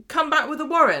 come back with a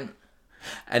warrant.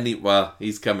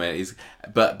 He's coming.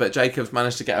 But Jacob's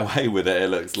managed to get away with it. It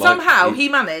looks like Somehow he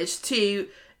managed to,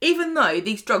 even though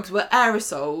these drugs were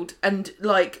aerosoled and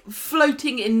like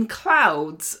floating in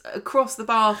clouds across the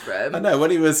bathroom. I know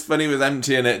when he was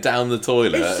emptying it down the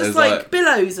toilet. It's just like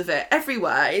billows of it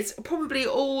everywhere. It's probably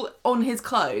all on his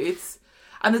clothes,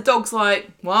 and the dog's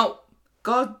like, "Well,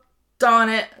 God darn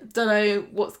it, don't know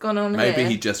what's gone on here." Maybe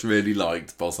he just really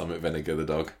liked balsamic vinegar, the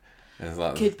dog. It's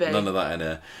like, Could be. None of that in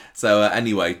here. So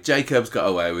anyway, Jacob's got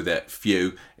away with it.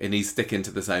 Phew. And he's sticking to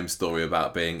the same story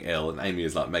about being ill. And Amy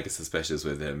is like mega suspicious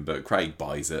with him. But Craig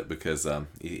buys it because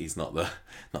he's not the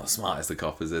smartest of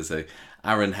coppers, is he?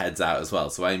 Aaron heads out as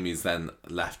well. So Amy's then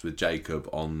left with Jacob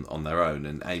on their own.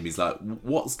 And Amy's like,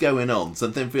 what's going on?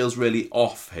 Something feels really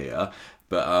off here.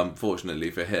 But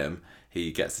fortunately for him,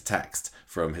 he gets a text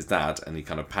from his dad and he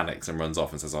kind of panics and runs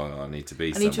off and says, I need to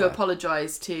be somewhere. I need to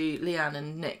apologise to Leanne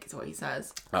and Nick, is what he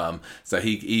says. So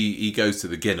he goes to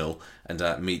the Ginnel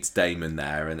and meets Damon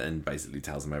there and basically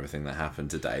tells him everything that happened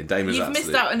today. And Damon's You've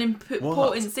missed out an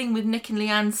important scene with Nick and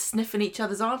Leanne sniffing each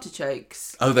other's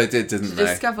artichokes. Oh, they did, didn't they? To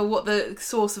discover what the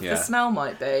source of the smell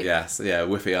might be. Yes, yeah,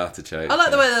 whiffy artichoke. I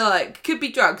like the way they're like, could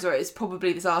be drugs or it's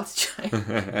probably this artichoke.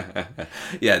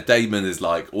 Yeah, Damon is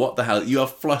like, what the hell? You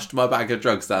have flushed my bag of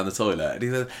drugs down the toilet. And he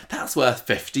says, that's worth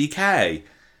 50k.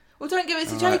 Well, don't give it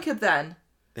to Jacob then.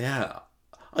 Yeah.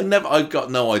 I've got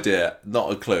no idea,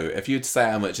 not a clue. If you'd say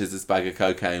how much is this bag of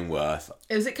cocaine worth?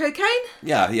 Was it cocaine?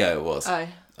 Yeah, it was. Oh.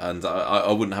 And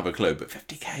I wouldn't have a clue, but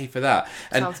 50k for that.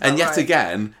 And yet right.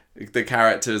 again, the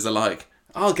characters are like,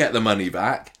 I'll get the money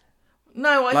back.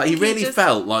 No, I think he really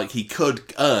felt like he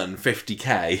could earn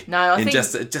 50k. No, I think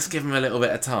just give him a little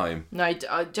bit of time. No,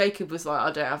 Jacob was like,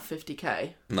 I don't have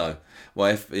 50k. No,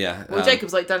 well,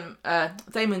 Jacob's like,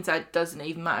 Damon said, doesn't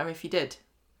even matter if you did.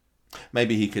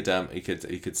 Maybe he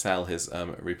could sell his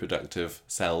reproductive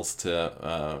cells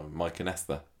to Mike and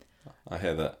Esther. I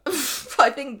hear that. I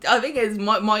think it's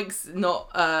Mike's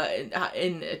not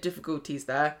in difficulties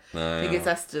there. No, I think it's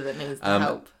Esther that needs the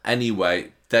help.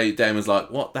 Anyway, Damon's like,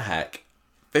 what the heck?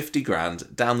 50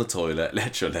 grand down the toilet,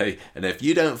 literally. And if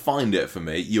you don't find it for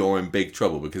me, you're in big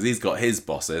trouble because he's got his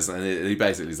bosses, and he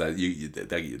basically says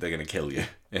they're going to kill you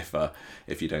if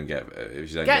you don't get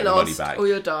the money back, or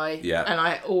you'll die. Yeah, and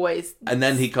I always. And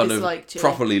then he kind of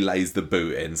properly lays the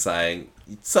boot in, saying,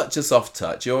 "Such a soft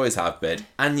touch, you always have been,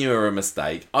 and you were a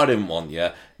mistake. I didn't want you.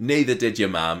 Neither did your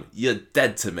mum. You're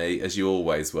dead to me as you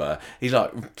always were." He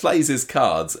plays his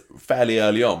cards fairly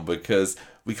early on because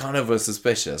we kind of were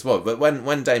suspicious. Well, but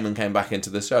when Damon came back into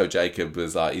the show, Jacob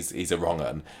was like, he's a wrong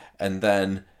un. And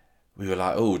then we were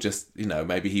like, oh, just,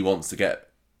 maybe he wants to get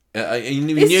He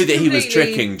knew that he was completely-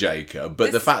 tricking Jacob, but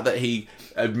the This- fact that he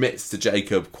admits to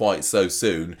Jacob quite so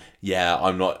soon, yeah,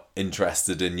 I'm not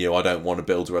interested in you, I don't want to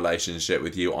build a relationship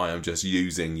with you, I am just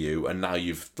using you, and now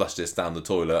you've flushed this down the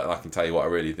toilet, and I can tell you what I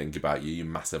really think about you, you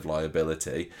massive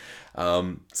liability.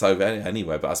 So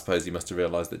anyway, but I suppose he must have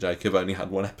realised that Jacob only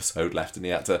had one episode left, and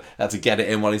he had to get it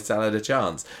in while he still had a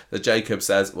chance. So Jacob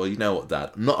says, well, you know what,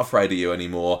 Dad, I'm not afraid of you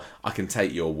anymore, I can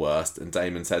take your worst. And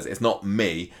Damon says, it's not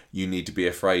me you need to be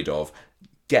afraid of.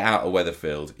 Get out of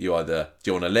Weatherfield. You either, do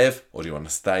you want to live or do you want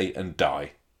to stay and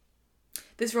die?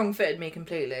 This wrong fitted me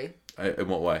completely. In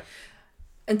what way?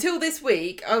 Until this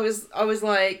week, I was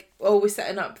like, oh, we're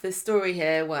setting up this story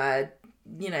here where,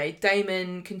 you know,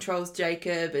 Damon controls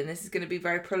Jacob and this is going to be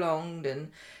very prolonged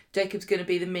and Jacob's going to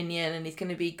be the minion and he's going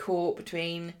to be caught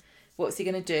between what's he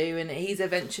going to do, and he's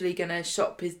eventually going to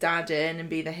shop his dad in and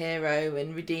be the hero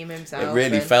and redeem himself. It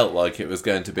really and, felt like it was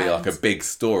going to be like a and- big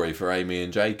story for Amy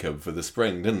and Jacob for the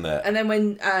spring, didn't it? And then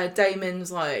when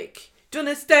Damon's like, do you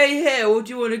want to stay here or do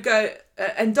you want to go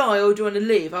and die or do you want to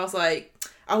leave? I was like,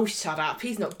 oh, shut up,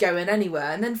 he's not going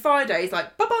anywhere. And then Friday, he's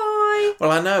like, bye-bye.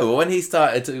 Well, I know. When he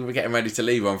started getting ready to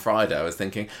leave on Friday, I was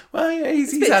thinking, well, yeah,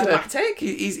 he's a bit had dramatic.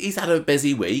 he's had a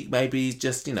busy week. Maybe he's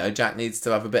just, you know, Jack needs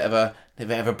to have a bit of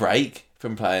a break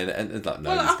from playing. And it's like, no,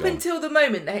 Well, he's up gone. until the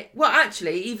moment,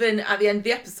 actually, even at the end of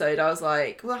the episode, I was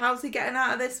like, well, how's he getting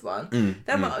out of this one?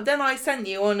 Then I sent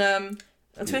you on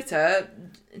Twitter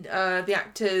the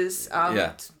actor's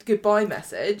goodbye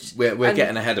message. We're And-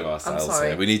 getting ahead of ourselves sorry.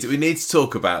 here. We need to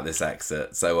talk about this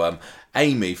exit. So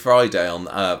Amy, Friday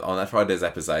on Friday's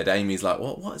episode, Amy's like,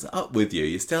 what is up with you?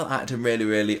 You're still acting really,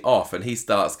 really off. And he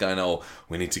starts going, oh,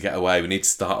 we need to get away. We need to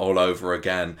start all over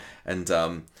again.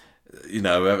 And you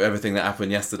know, everything that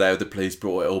happened yesterday with the police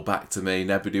brought it all back to me.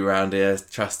 Nobody around here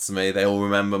trusts me. They all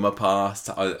remember my past.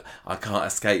 I can't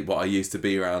escape what I used to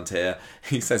be around here.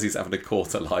 He says he's having a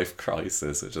quarter-life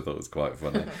crisis, which I thought was quite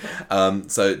funny.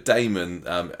 So Damon,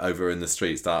 over in the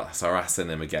street, starts harassing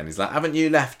him again. He's like, haven't you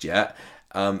left yet?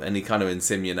 And he kind of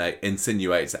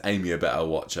insinuates that Amy had better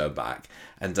watch her back.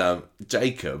 And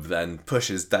Jacob then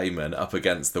pushes Damon up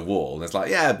against the wall. And it's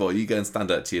like, yeah, boy, you go and stand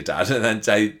up to your dad. And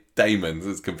then Damon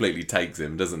just completely takes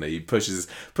him, doesn't he? He pushes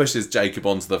Jacob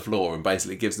onto the floor and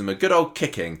basically gives him a good old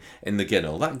kicking in the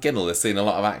ginnel. That ginnel has seen a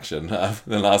lot of action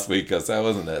the last week or so,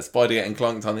 hasn't it? Spider getting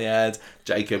clonked on the head,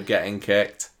 Jacob getting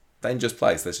kicked. Dangerous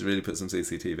place. They should really put some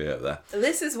CCTV up there.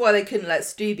 This is why they couldn't let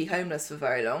Stu be homeless for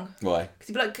very long. Why? Because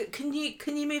he'd be like,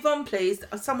 can you move on, please?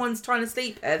 Someone's trying to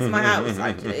sleep here. It's my house,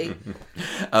 actually.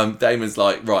 Damon's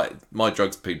like, right, my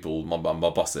drugs people, my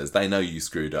bosses, they know you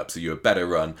screwed up, so you had better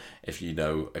run if you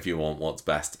want what's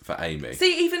best for Amy.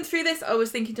 See, even through this, I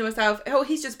was thinking to myself, oh,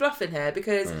 he's just bluffing here,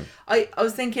 because I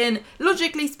was thinking,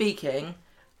 logically speaking,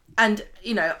 and,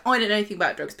 you know, I don't know anything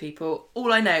about drugs people.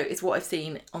 All I know is what I've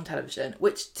seen on television,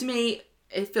 which to me,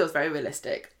 it feels very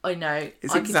realistic. I know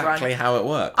It's exactly how it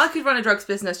works. I could run a drugs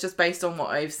business just based on what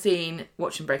I've seen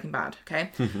watching Breaking Bad,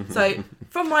 okay? So,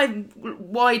 from my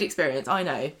wide experience, I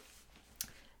know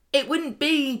it wouldn't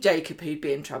be Jacob who'd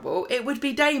be in trouble. It would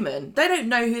be Damon. They don't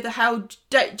know who the hell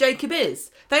Jacob is.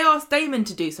 They asked Damon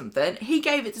to do something. He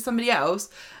gave it to somebody else.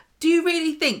 Do you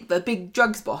really think the big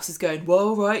drugs boss is going,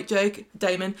 well, right,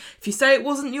 Damon, if you say it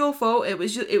wasn't your fault, it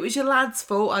was your lad's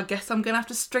fault, I guess I'm going to have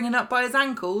to string him up by his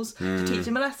ankles to teach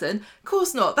him a lesson? Of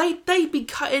course not. They'd be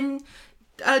cutting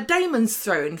Damon's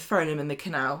throat and throwing him in the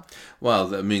canal.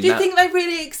 Well, I mean... Do you think they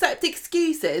really accept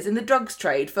excuses in the drugs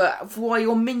trade for why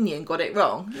your minion got it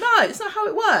wrong? No, it's not how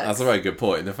it works. That's a very good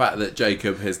point. The fact that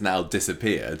Jacob has now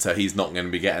disappeared, so he's not going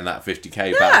to be getting that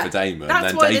 50k back for Damon. that's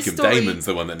Then why this story- Damon's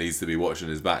the one that needs to be watching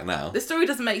his back now. The story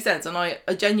doesn't make sense, and I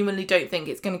genuinely don't think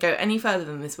it's going to go any further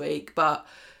than this week. But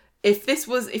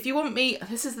if you want me,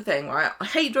 this is the thing, right? I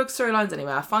hate drug storylines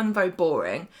anyway. I find them very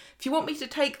boring. If you want me to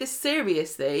take this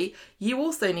seriously, you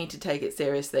also need to take it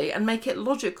seriously and make it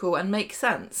logical and make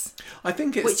sense. I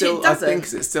think it's Which still. it I doesn't.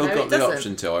 think it's still No, got it the doesn't.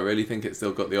 option to. I really think it's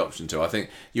still got the option to. I think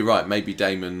you're right. Maybe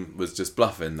Damon was just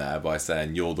bluffing there by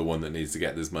saying you're the one that needs to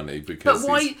get this money because. But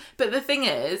why? But the thing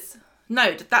is,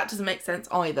 no, that doesn't make sense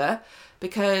either,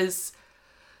 because,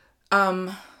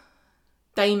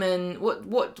 Damon,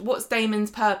 what's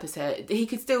Damon's purpose here? He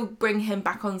could still bring him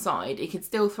back on side. He could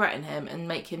still threaten him and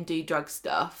make him do drug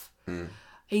stuff.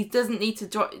 He doesn't need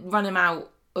to run him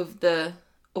out of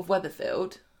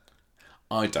Weatherfield.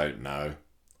 I don't know.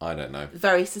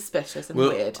 Very suspicious and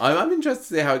weird. I'm interested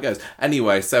to see how it goes.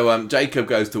 Anyway, so Jacob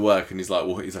goes to work and he's like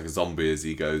a zombie as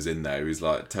he goes in there. He's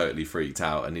like totally freaked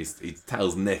out and he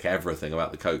tells Nick everything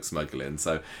about the coke smuggling.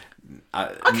 So I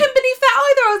couldn't believe that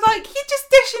either. I was like, you're just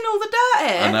dishing all the dirt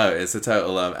here. I know, it's a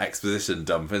total exposition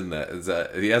dump, isn't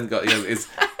it? He hasn't got.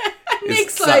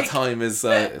 that time is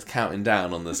counting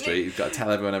down on the street. You've got to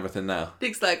tell everyone everything now.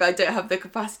 Nick's like, I don't have the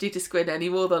capacity to squint any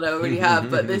more than I already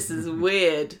have, but this is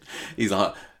weird. He's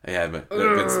like, yeah, but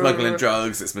been smuggling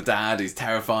drugs, it's my dad, he's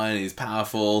terrifying, he's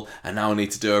powerful, and now I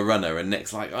need to do a runner. And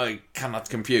Nick's like, I cannot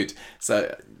compute.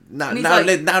 So now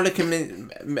look at me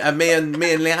and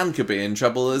Leanne could be in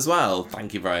trouble as well.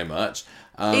 Thank you very much.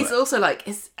 He's also like,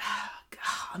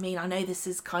 I mean, I know this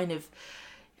is kind of,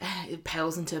 it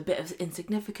pales into a bit of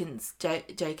insignificance,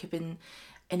 Jacob, in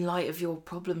light of your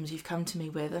problems you've come to me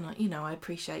with, and I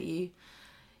appreciate you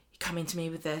coming to me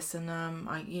with this, and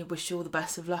I wish you all the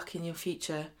best of luck in your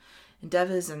future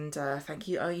endeavours, and thank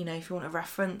you. If you want a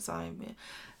reference,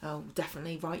 I'll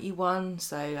definitely write you one.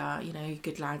 So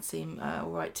good lads seem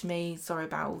all right to me. Sorry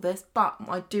about all this, but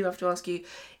I do have to ask you: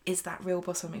 is that real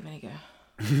balsamic vinegar?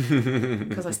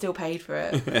 Because I still paid for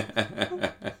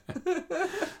it.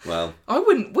 Well, I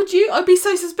wouldn't. Would you? I'd be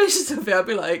so suspicious of it. I'd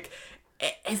be like,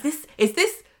 is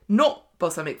this not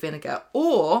balsamic vinegar,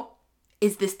 or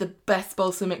is this the best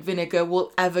balsamic vinegar we're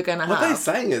ever going to have? Well, they're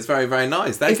saying it's very, very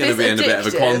nice. They're going to be in a bit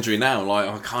of a quandary now. Like,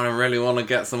 I kind of really want to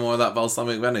get some more of that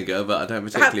balsamic vinegar, but I don't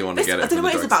particularly want to get it from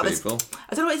the drugs people.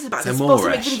 I don't know what it's about. This Moorish.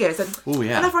 Balsamic vinegar. It's oh,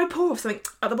 yeah. Whenever I pour something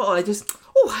at the bottle, I just...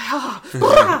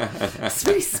 it's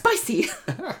very spicy.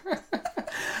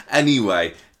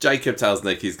 Anyway, Jacob tells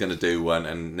Nick he's going to do one,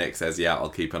 and Nick says, yeah, I'll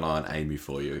keep an eye on Amy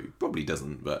for you. He probably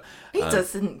doesn't, but... He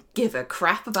doesn't give a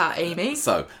crap about Amy.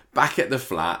 So, back at the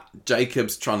flat,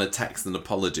 Jacob's trying to text an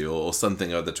apology or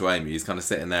something or other to Amy. He's kind of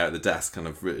sitting there at the desk, kind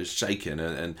of shaking,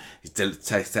 and he's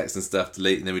texting stuff,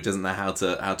 deleting them. He doesn't know how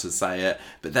to say it.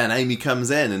 But then Amy comes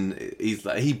in, and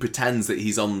he pretends that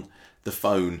he's on the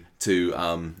phone to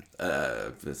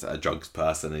a drugs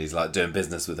person, and he's like doing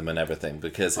business with him and everything,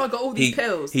 because I got all these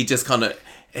pills. He just kind of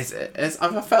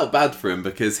I felt bad for him,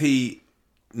 because he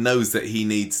knows that he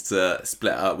needs to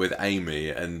split up with Amy,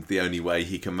 and the only way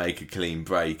he can make a clean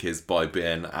break is by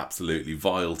being absolutely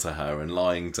vile to her and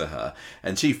lying to her,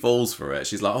 and she falls for it.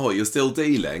 She's like, oh, you're still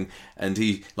dealing? And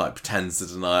he like pretends to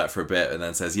deny it for a bit, and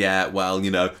then says, yeah, well,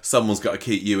 someone's got to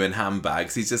keep you in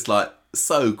handbags. He's just like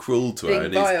so cruel to her,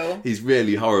 and he's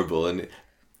really horrible, and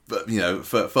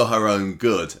but for her own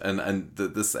good, and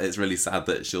it's really sad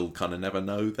that she'll kind of never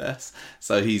know this.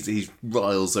 So he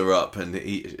riles her up, and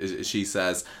she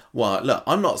says, well, look,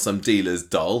 I'm not some dealer's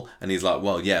doll. And he's like,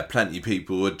 well, yeah, plenty of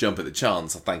people would jump at the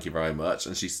chance, thank you very much.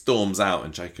 And she storms out,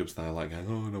 and Jacob's there like going,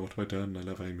 oh no, what have I done? I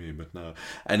love Amy, but no.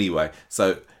 Anyway,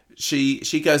 so she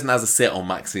goes and has a sit on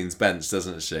Maxine's bench,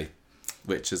 doesn't she?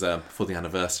 Which is for the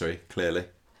anniversary, clearly.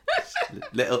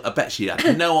 I bet she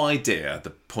had no idea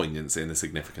the poignancy and the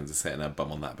significance of sitting her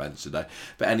bum on that bench today.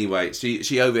 But anyway,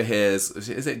 she overhears,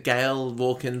 is it Gail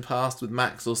walking past with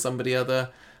Max or somebody other?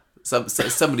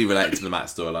 Somebody related to the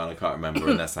Max storyline, I can't remember,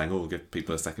 and they're saying, oh, we'll give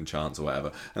people a second chance or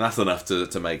whatever. And that's enough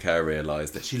to make her realise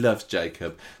that she loves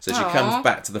Jacob. So she comes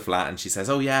back to the flat and she says,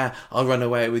 oh yeah, I'll run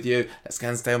away with you. Let's go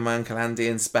and stay with my Uncle Andy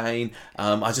in Spain.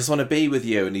 I just want to be with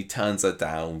you. And he turns her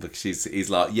down because he's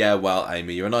like, yeah, well,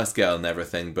 Amy, you're a nice girl and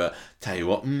everything, but tell you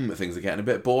what, things are getting a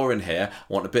bit boring here.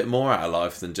 I want a bit more out of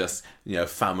life than just,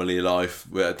 family life.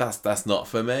 That's not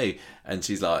for me. And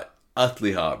she's like,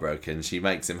 utterly heartbroken. She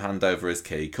makes him hand over his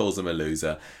key, calls him a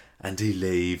loser, and he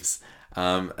leaves.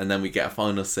 And then we get a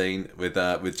final scene with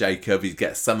Jacob. He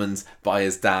gets summoned by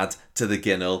his dad to the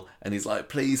Ginnel, and he's like,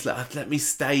 please let me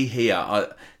stay here.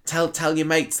 Tell your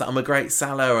mates that I'm a great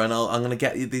seller, and I'm going to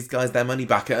get these guys their money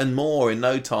back and more in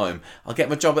no time. I'll get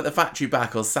my job at the factory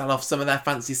back. I'll sell off some of their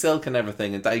fancy silk and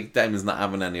everything. And Damon's not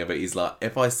having any of it. He's like,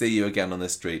 if I see you again on the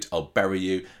street, I'll bury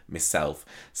you myself.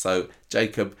 So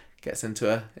Jacob gets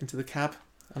into the cab,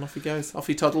 and off he goes. Off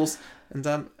he toddles, and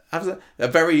has a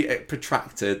very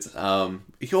protracted.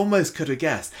 You almost could have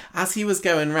guessed as he was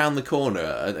going round the corner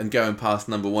and going past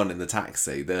number one in the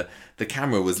taxi. The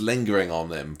camera was lingering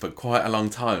on him for quite a long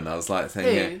time. And I was like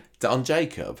thinking, on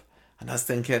Jacob, and I was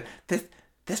thinking,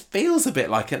 this feels a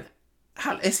bit like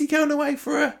is he going away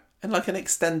for an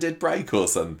extended break or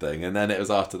something? And then it was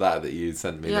after that you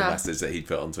sent me the message that he'd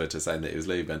put on Twitter saying that he was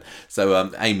leaving.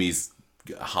 So Amy's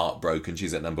heartbroken.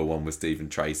 She's at number one with Stephen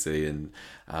Tracy and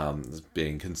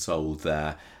being consoled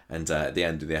there. And at the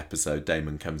end of the episode,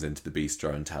 Damon comes into the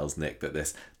bistro and tells Nick that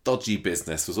this dodgy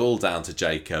business was all down to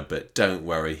Jacob, but don't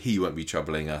worry, he won't be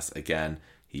troubling us again.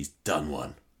 He's done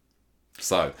one.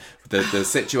 So the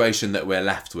situation that we're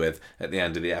left with at the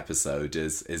end of the episode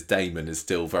is Damon is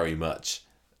still very much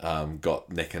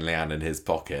got Nick and Leanne in his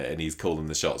pocket, and he's calling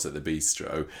the shots at the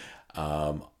bistro.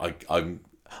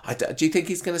 Do you think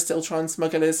he's going to still try and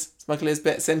smuggle his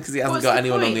bits in, because he hasn't got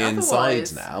anyone on the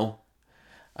inside now?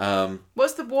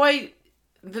 What's the point?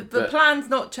 The plan's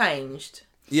not changed.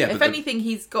 Yeah, If anything,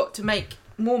 he's got to make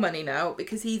more money now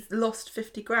because he's lost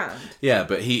 50 grand. Yeah,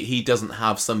 but he doesn't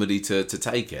have somebody to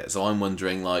take it. So I'm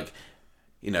wondering, like,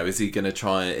 you know, is he going to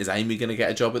try? Is Amy going to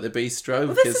get a job at the bistro?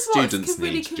 Well, Because this is what's students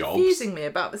really need confusing jobs. me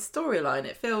about the storyline.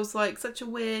 It feels like such a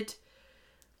weird.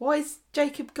 Why is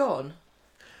Jacob gone?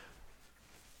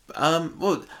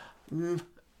 Well,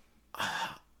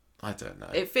 I don't know.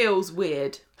 It feels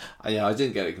weird. Yeah, I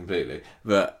didn't get it completely,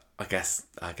 but I guess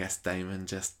Damon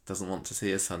just doesn't want to see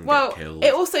his son Well, get killed.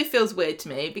 it also feels weird to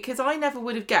me because I never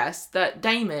would have guessed that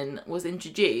Damon was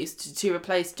introduced to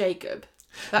replace Jacob.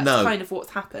 That's kind of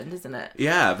what's happened, isn't it?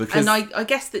 Yeah, because... And I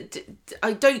guess that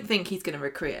I don't think he's going to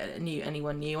recruit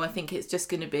anyone new. I think it's just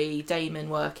going to be Damon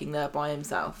working there by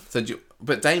himself.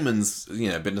 But Damon's,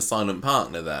 been a silent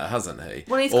partner there, hasn't he?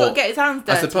 Well, he's got to get his hands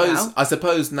dirty now. I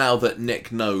suppose now that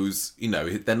Nick knows,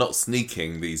 they're not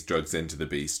sneaking these drugs into the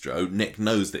bistro. Nick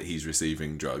knows that he's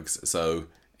receiving drugs, so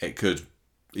it could...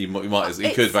 He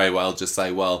could very well just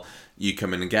say, well, you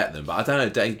come in and get them. But I don't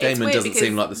know, Damon doesn't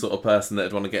seem like the sort of person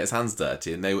that'd want to get his hands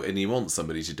dirty, and he wants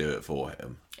somebody to do it for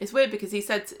him. It's weird because he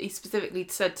specifically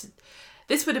said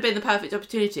this would have been the perfect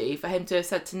opportunity for him to have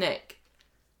said to Nick,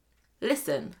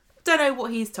 listen, don't know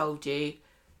what he's told you,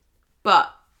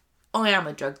 but I am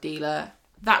a drug dealer.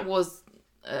 That was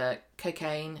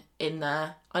cocaine in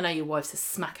there. I know your wife's a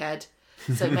smackhead,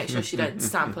 so make sure she don't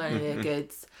sample any of your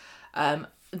goods.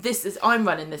 I'm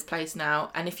running this place now,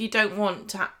 and if you don't want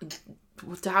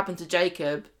to happen to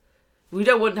Jacob, we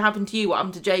don't want to happen to you what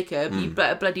happened to Jacob, you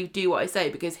better bloody do what I say,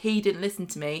 because he didn't listen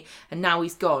to me, and now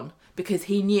he's gone, because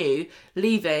he knew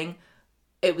leaving,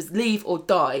 it was leave or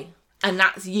die, and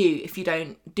that's you if you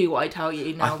don't do what I tell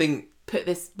you. Now, I think put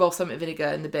this balsamic vinegar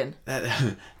in the bin.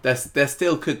 There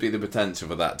still could be the potential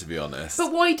for that, to be honest.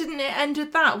 But why didn't it end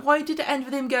with that? Why did it end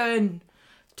with him going,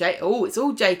 it's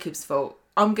all Jacob's fault.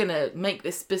 I'm going to make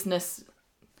this business...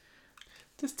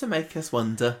 Just to make us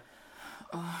wonder.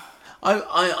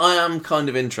 I am kind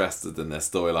of interested in this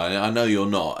storyline. I know you're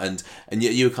not. And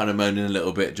yet you were kind of moaning a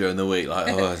little bit during the week,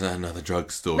 like, it's another drug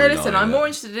storyline. No, listen, I'm more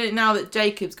interested in it now that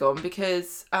Jacob's gone,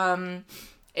 because I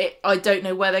don't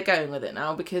know where they're going with it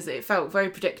now, because it felt very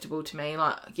predictable to me.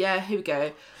 Like, yeah, here we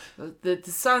go. The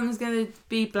son's going to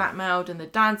be blackmailed, and the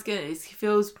dad's he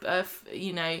feels,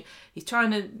 he's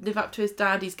trying to live up to his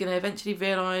dad. He's going to eventually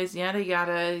realise, yada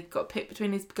yada, he got picked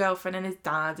between his girlfriend and his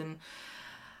dad, and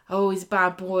he's a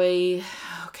bad boy.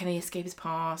 Can he escape his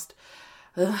past?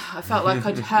 I felt like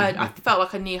I felt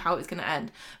like I knew how it was going to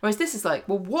end. Whereas this is like,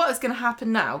 well, what is going to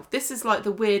happen now? This is like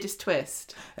the weirdest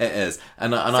twist. It is,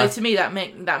 to me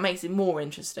that makes it more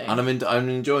interesting. And I'm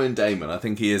enjoying Damon. I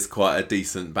think he is quite a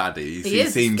decent baddie. He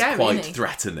seems scary, quite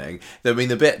threatening. I mean,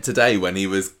 the bit today when he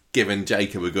was giving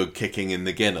Jacob a good kicking in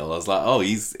the ginnel, I was like, oh,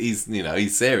 he's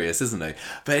serious, isn't he?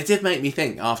 But it did make me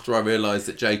think after I realised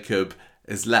that Jacob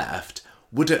is left.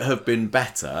 Would it have been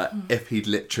better if he'd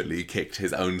literally kicked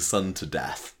his own son to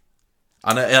death?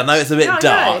 I know it's a bit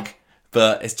dark,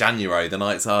 but it's January. The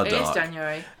nights are dark. It is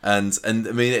January, and I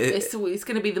mean it's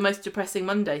going to be the most depressing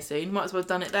Monday soon. Might as well have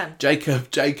done it then.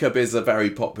 Jacob is a very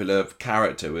popular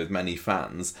character with many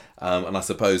fans, and I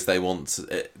suppose they wanted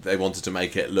to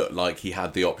make it look like he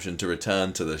had the option to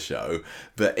return to the show.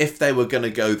 But if they were going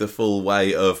to go the full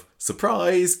way of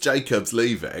surprise, Jacob's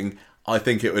leaving, I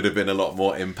think it would have been a lot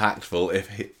more impactful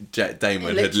if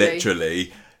Damon had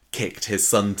literally kicked his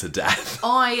son to death.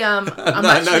 I'm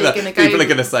actually going to go... People are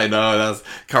going to say, no,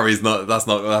 that's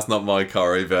not my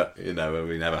curry, but, we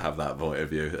never have that point of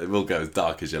view. It will go as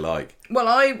dark as you like. Well,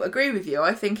 I agree with you.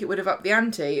 I think it would have upped the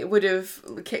ante. It would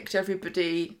have kicked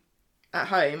everybody at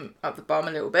home up the bum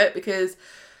a little bit, because...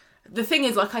 The thing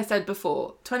is, like I said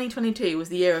before, 2022 was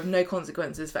the year of no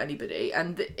consequences for anybody.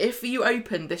 And if you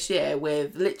opened this year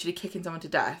with literally kicking someone to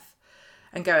death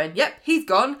and going, yep, he's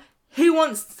gone, who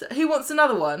wants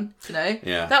another one?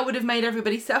 Yeah. That would have made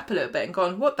everybody sit up a little bit and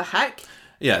gone, what the heck?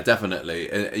 Yeah, definitely.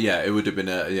 It would have been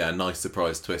a nice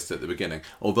surprise twist at the beginning.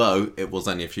 Although it was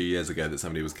only a few years ago that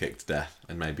somebody was kicked to death,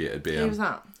 and maybe it'd be... Who was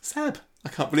that? Seb. I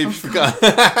can't believe you forgot.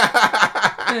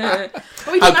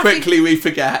 How quickly we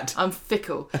forget. I'm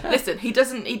fickle. Listen, he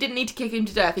didn't need to kick him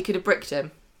to death. He could have bricked him.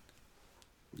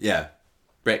 Yeah.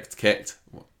 Bricked, kicked,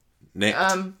 nicked.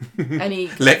 And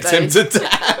he licked him to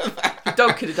death. The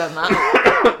dog could have done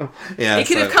that. Yeah, he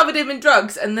could have covered him in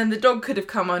drugs, and then the dog could have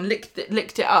come on, licked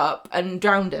it up, and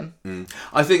drowned him.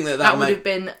 I think that would have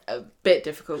been a bit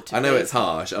difficult to I know it's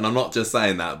harsh, and I'm not just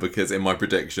saying that because in my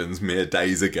predictions mere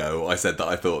days ago I said that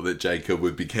I thought that Jacob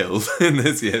would be killed in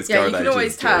this year's Coronation you can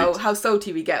always Street. tell how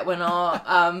salty we get when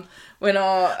our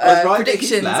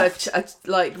predictions are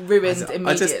like ruined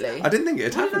immediately. I didn't think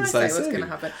it had happened so soon. What's going to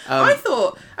happen? I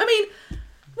thought.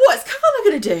 What's Carla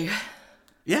going to do?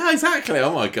 Yeah, exactly.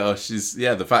 Oh my gosh,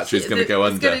 the factory's going to go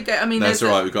It's under. gonna go- I mean, that's there's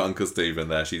all a- right. We've got Uncle Stephen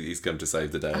there. He's come to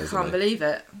save the day. I can't believe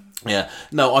it. Yeah,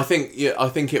 no, I think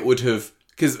it would have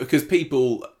because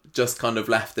people just kind of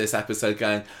left this episode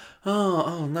going,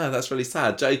 oh no, that's really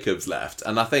sad. Jacob's left,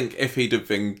 and I think if he'd have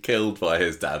been killed by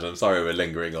his dad, I'm sorry we're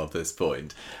lingering on this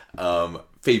point.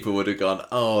 People would have gone,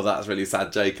 oh, that's really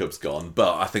sad. Jacob's gone,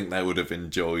 but I think they would have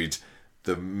enjoyed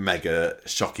the mega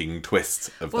shocking twist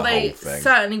of the whole They thing.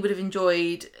 certainly would have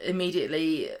enjoyed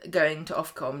immediately going to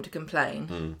Ofcom to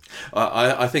complain.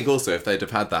 I think also if they'd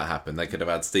have had that happen, they could have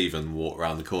had Stephen walk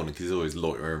around the corner because he's always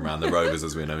loitering around the Rovers,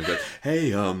 as we know. And go,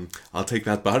 hey, I'll take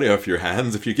that body off your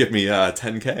hands if you give me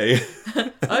 10k.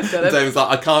 I've got it. David's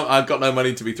like, I've got no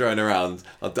money to be thrown around.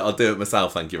 I'll do it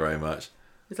myself. Thank you very much.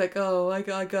 It's like, oh, I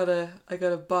got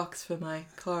a box for my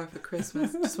car for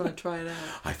Christmas. Just want to try it out.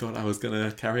 I thought I was gonna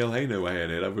carry Elaine away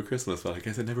in it over Christmas, but I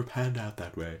guess it never panned out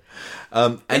that way.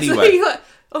 It's Anyway. like,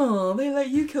 oh, they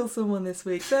let you kill someone this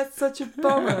week. That's such a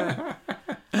bummer.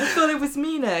 I thought it was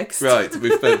me next. Right,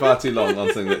 we've spent far too long on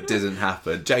something that didn't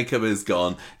happen. Jacob is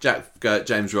gone.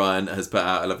 James Ryan has put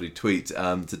out a lovely tweet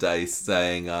today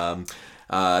saying,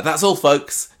 that's all,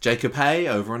 folks. Jacob Hay,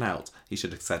 over and out. He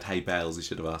should have said, hey, Bales, he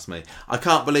should have asked me. I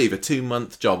can't believe a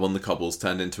 2-month job on the cobbles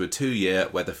turned into a 2-year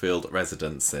Weatherfield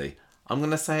residency. I'm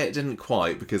going to say it didn't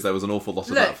quite because there was an awful lot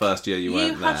of that first year you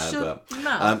weren't hush there. your But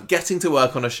mouth. getting to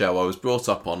work on a show I was brought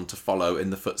up on to follow in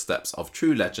the footsteps of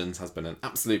true legends has been an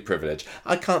absolute privilege.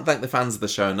 I can't thank the fans of the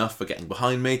show enough for getting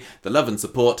behind me. The love and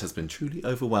support has been truly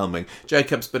overwhelming.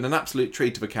 Jacob's been an absolute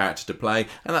treat of a character to play,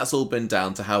 and that's all been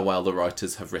down to how well the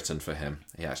writers have written for him.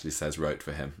 He actually says wrote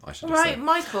for him, I should have Right, said.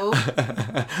 Michael.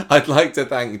 I'd like to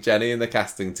thank Jenny and the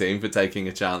casting team for taking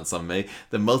a chance on me,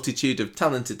 the multitude of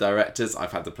talented directors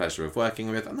I've had the pleasure of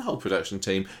working with, and the whole production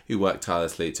team who worked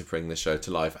tirelessly to bring the show to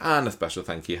life. And a special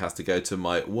thank you has to go to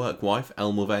my work wife,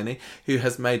 Elle Mulvaney, who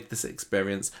has made this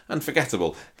experience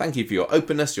unforgettable. Thank you for your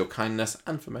openness, your kindness,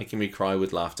 and for making me cry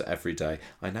with laughter every day.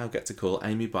 I now get to call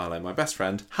Amy Barlow my best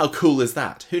friend. How cool is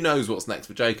that? Who knows what's next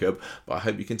for Jacob, but I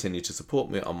hope you continue to support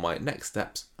me on my next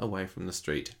steps away from the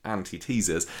street. And he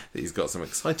teases that he's got some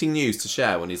exciting news to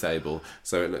share when he's able,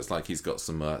 so it looks like he's got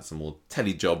some more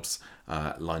telly jobs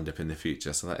lined up in the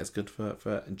future, so that is good for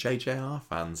JJR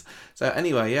fans. So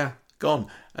anyway, yeah, gone.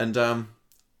 And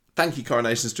thank you,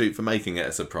 Coronation Street, for making it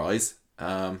a surprise.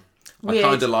 I Weird.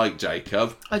 kind of like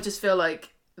Jacob. I just feel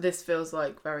like this feels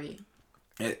like very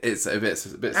It's a bit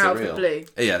out surreal. of the blue.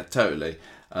 Yeah, totally.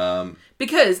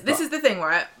 Because this is the thing,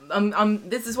 right?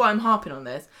 This is why I'm harping on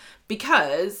this,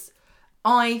 because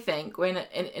I think we're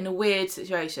in a weird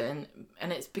situation,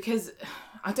 and it's because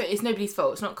it's nobody's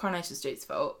fault. It's not Coronation Street's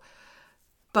fault,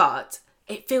 but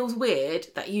it feels weird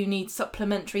that you need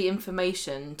supplementary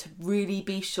information to really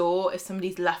be sure if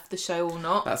somebody's left the show or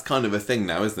not. That's kind of a thing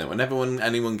now, isn't it? Whenever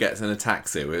anyone gets in a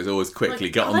taxi, it's always quickly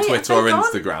Like, get are on they- Twitter are or they gone?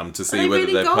 Instagram to Are see they whether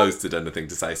really they've gone? posted anything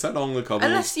to say, so long the cobbles.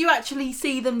 Unless you actually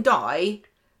see them die,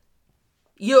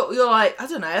 you're like, I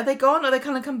don't know, are they gone? Are they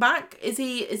kind of come back? Is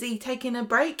he taking a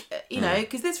break? You know,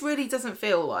 because this really doesn't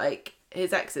feel like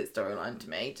his exit storyline to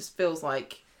me. It just feels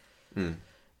like.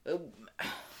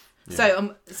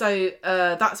 So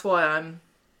that's why I'm.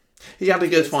 He had a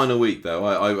good final week though.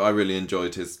 I really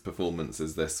enjoyed his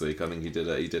performances this week. I think he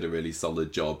did a really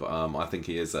solid job. I think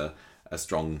he is a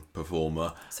strong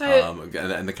performer. So-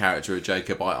 and the character of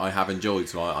Jacob, I have enjoyed.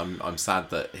 So I'm sad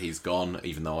that he's gone,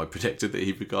 even though I predicted that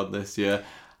he'd be gone this year.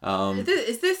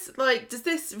 Is this like? Does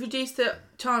this reduce the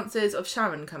chances of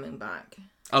Sharon coming back?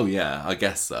 Oh yeah, I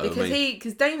guess so. Because I mean,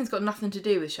 because Damon's got nothing to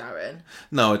do with Sharon.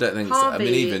 no, I don't think so. I mean, Harvey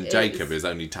even Jacob is- is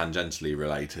only tangentially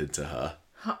related to her.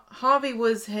 Harvey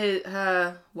was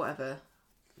her whatever.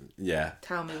 Yeah.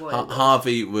 Tell me what. it was.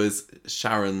 Harvey was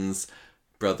Sharon's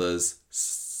brother's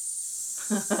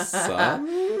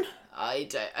son. I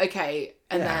don't. Okay,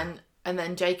 and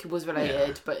then Jacob was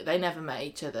related, but they never met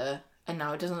each other, and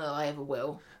now it doesn't look like they ever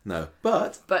will. No,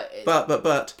 but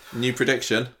But new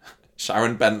prediction: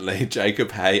 Sharon Bentley,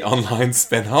 Jacob Hay online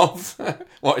spin-off.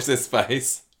 Watch this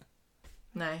space.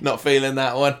 no, Not feeling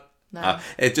that one. no.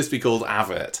 It'd just be called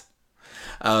Avert.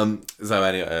 So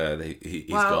anyway,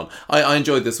 he's Well- gone. I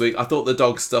enjoyed this week. I thought the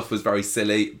dog stuff was very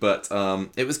silly, but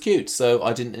it was cute, so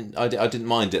I didn't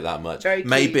mind it that much. Very cute,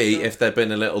 Maybe yeah. if there'd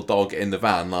been a little dog in the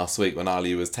van last week when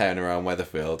Ali was tearing around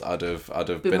Weatherfield, I'd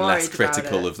have been less worried about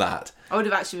critical it. of that. I would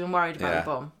have actually been worried about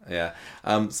the bomb. Yeah.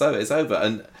 So it's over,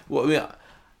 and what we.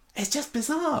 It's just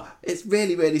bizarre. It's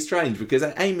really, really strange because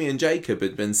Amy and Jacob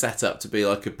had been set up to be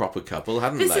like a proper couple,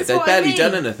 hadn't This they? is They'd what I barely mean.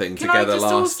 done anything Can together I just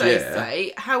last also year.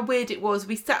 say how weird it was?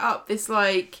 We set up this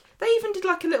They even did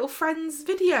like a little Friends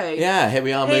video. Yeah, here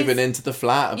we are moving into the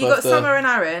flat. You got Summer and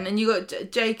Aaron, and you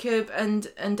got Jacob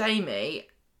and Amy.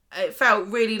 It felt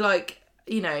really like,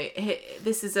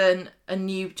 this is a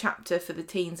new chapter for the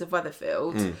teens of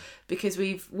Weatherfield, because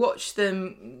we've watched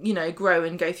them, grow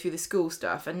and go through the school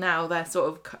stuff, and now they're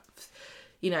sort of,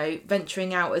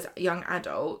 venturing out as young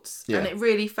adults. Yeah. And it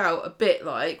really felt a bit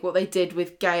like what they did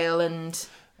with Gail and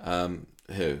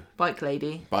who? Bike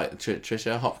Lady.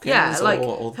 Trisha Hopkins? Yeah, like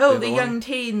or the other young one?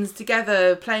 teens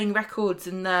together playing records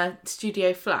in their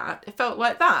studio flat. It felt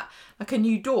like that, like a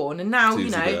new dawn. And now,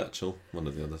 Susie Birchall, one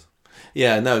of the others.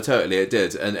 Yeah, no, totally, it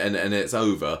did, and it's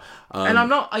over. And I'm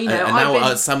not, and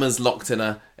now Summer's locked in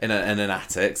an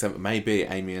attic. So maybe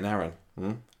Amy and Aaron.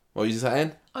 What were you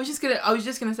saying? I was just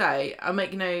gonna say, I'm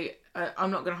not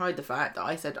gonna hide the fact that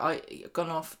I said I gone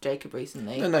off Jacob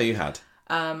recently. No, you had.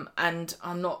 And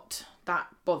I'm not that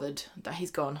bothered that he's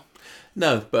gone.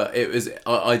 No, but it was.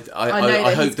 I know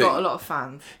that hope he's got a lot of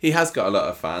fans. He has got a lot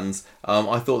of fans.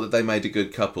 I thought that they made a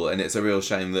good couple, and it's a real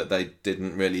shame that they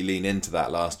didn't really lean into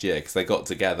that last year, because they got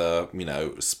together,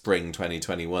 spring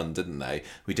 2021, didn't they?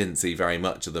 We didn't see very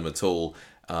much of them at all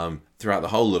throughout the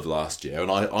whole of last year,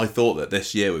 and I thought that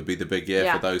this year would be the big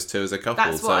year for those two as a couple.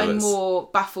 That's what I'm more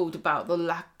baffled about,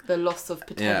 the loss of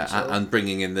potential. Yeah, and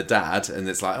bringing in the dad, and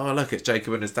it's like, oh look, it's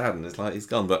Jacob and his dad, and it's like he's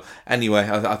gone. But anyway,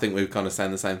 I think we've kind of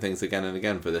saying the same things again and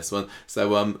again for this one.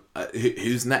 So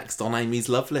who's next on Amy's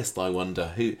love list, I wonder?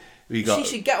 Who we got?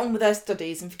 She should get on with her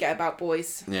studies and forget about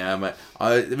boys. Yeah, mate.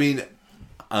 I mean,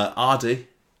 Ardy,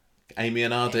 Amy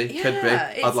and Ardy could be.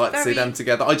 I'd like to see them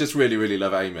together. I just really, really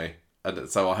love Amy. And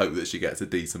so I hope that she gets a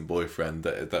decent boyfriend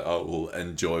that I will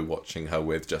enjoy watching her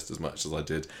with just as much as I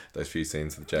did those few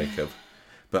scenes with Jacob.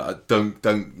 But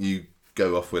don't you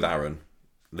go off with Aaron.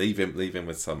 Leave him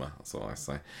with Summer. That's what I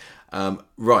say.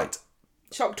 Right.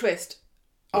 Shock twist.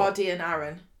 Ardy and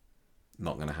Aaron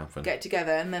Not going to happen. get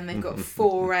together, and then they've got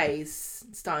 4 A's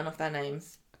starting off their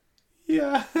names.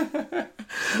 Yeah.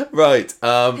 Right.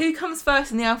 Who comes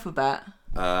first in the alphabet?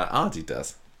 Ardy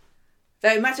does.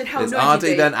 So imagine how It's annoyed Ardy,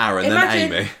 you'd be. then Aaron,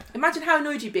 then Amy. Imagine how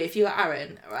annoyed you'd be if you were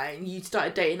Aaron, right, and you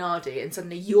started dating Ardy, and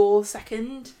suddenly you're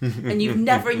second, and you've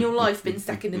never in your life been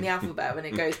second in the alphabet when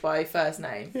it goes by first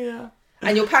name. Yeah.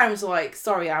 And your parents are like,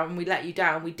 sorry, Aaron, we let you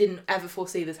down. We didn't ever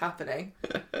foresee this happening.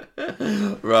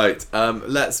 Right.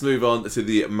 Let's move on to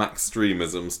the Max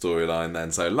Streamism storyline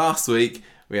then. So last week,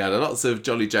 we had lots of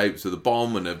jolly japes with a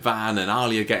bomb and a van and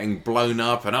Alia getting blown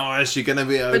up and, is she going to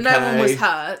be okay? But no one was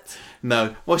hurt.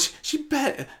 No. Well, she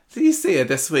bet. Do you see her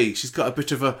this week? She's got a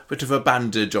bit of a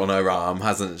bandage on her arm,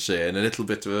 hasn't she? And a little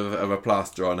bit of a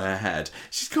plaster on her head.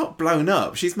 She's got blown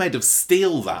up. She's made of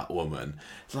steel, that woman.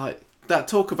 Like, that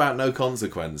talk about no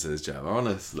consequences, Gemma,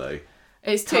 honestly.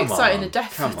 It's too exciting a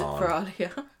death for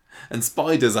Alia. And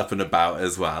Spider's up and about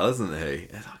as well, isn't he?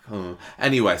 It's like, oh.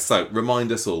 Anyway, so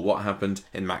remind us all what happened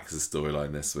in Max's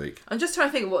storyline this week. I'm just trying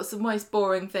to think of what's the most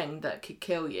boring thing that could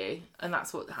kill you, and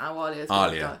that's how Alia's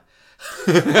going to die.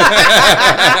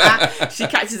 She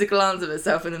catches a glance of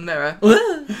herself in the mirror.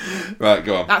 Right,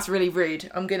 go on. That's really rude.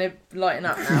 I'm going to lighten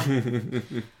up now.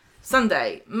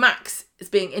 Sunday, Max is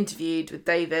being interviewed with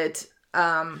David for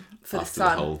After the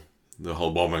Sun. The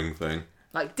whole bombing thing.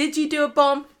 Like, did you do a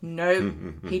bomb? No.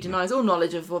 He denies all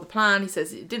knowledge of all the plan. He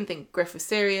says he didn't think Griff was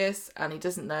serious, and he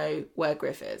doesn't know where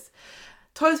Griff is.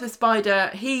 Toys with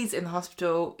Spider. He's in the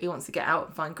hospital. He wants to get out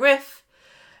and find Griff.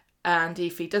 And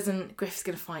if he doesn't, Griff's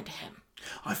going to find him.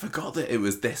 I forgot that it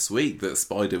was this week that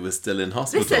Spider was still in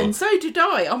hospital. Listen, so did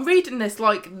I. I'm reading this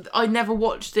like I never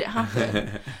watched it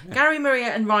happen. Gary, Maria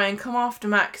and Ryan come after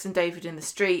Max and David in the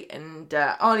street, and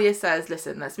Alia says,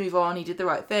 listen, let's move on. He did the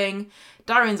right thing.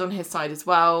 Darren's on his side as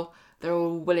well. They're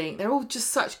all willing. They're all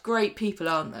just such great people,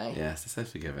 aren't they? Yes, they're so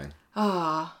forgiving.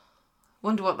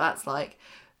 Wonder what that's like.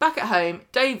 Back at home,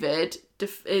 David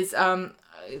is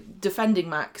defending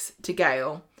Max to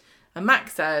Gail. And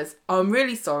Max says, I'm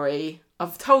really sorry.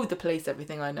 I've told the police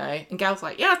everything I know. And Gail's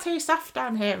like, you're too soft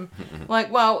on him.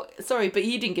 Like, well, sorry, but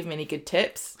you didn't give me any good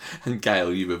tips. And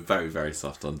Gail, you were very, very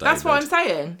soft on David. That's what I'm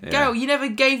saying. Yeah. Gail, you never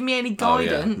gave me any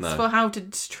guidance for how to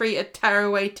treat a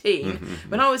tearaway teen.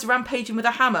 When I was rampaging with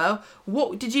a hammer,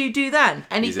 what did you do then?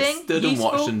 Anything? You just stood useful?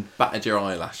 and watched and battered your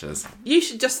eyelashes. You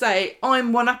should just say,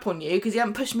 I'm one up on you because you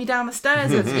haven't pushed me down the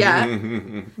stairs as yet.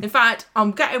 In fact,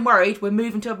 I'm getting worried we're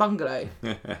moving to a bungalow.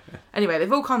 Anyway,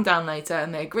 they've all come down later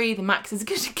and they agree that Max is a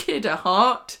good kid at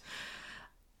heart.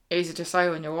 Easy to say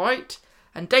when you're right.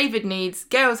 And David needs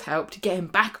Gail's help to get him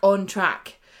back on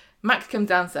track. Max comes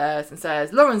downstairs and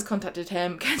says, Lauren's contacted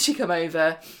him. Can she come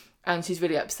over? And she's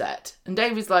really upset. And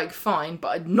David's like, fine, but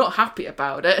I'm not happy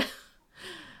about it.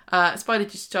 Spider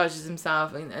discharges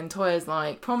himself, and Toya's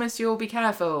like, promise you'll be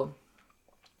careful.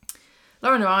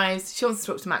 Lauren arrives, she wants to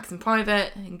talk to Max in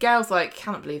private, and Gail's like,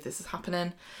 cannot believe this is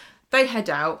happening. They head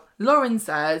out. Lauren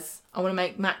says, I want to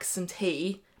make Max some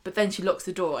tea, but then she locks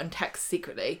the door and texts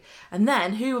secretly. And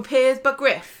then who appears but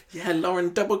Griff? Yeah,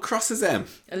 Lauren double crosses him.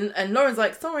 And Lauren's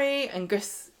like, sorry, and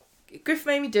Griff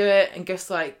made me do it, and Griff's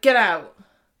like, get out.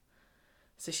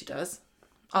 So she does.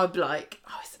 I'd be like,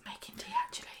 oh, is it making tea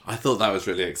actually? I thought that was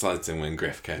really exciting when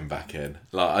Griff came back in.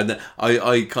 Like,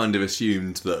 I kind of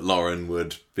assumed that Lauren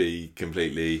would be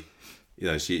completely,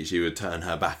 she would turn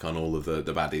her back on all of the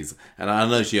baddies. And I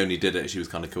know she only did it, she was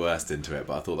kind of coerced into it,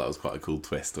 but I thought that was quite a cool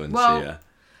twist when she...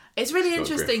 It's really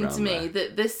interesting Griff to me round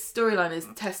that this storyline is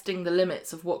testing the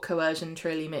limits of what coercion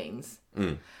truly means.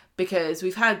 Because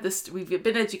we've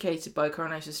been educated by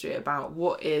Coronation Street about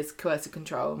what is coercive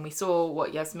control, and we saw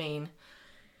what Yasmin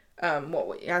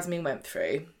went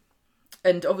through.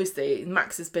 And obviously,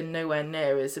 Max has been nowhere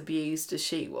near as abused as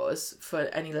she was for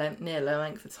any near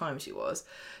length of time she was.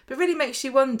 But it really makes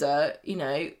you wonder,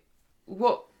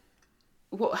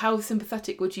 how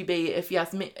sympathetic would you be if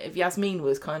Yasmin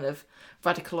was kind of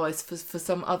radicalised for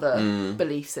some other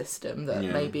belief system that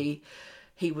maybe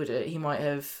he might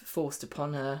have forced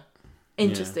upon her.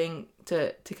 Interesting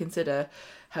to consider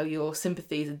how your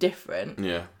sympathies are different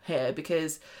here,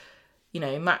 because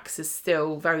Max is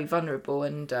still very vulnerable,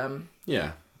 and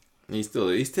he's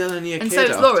still only a kid, and so is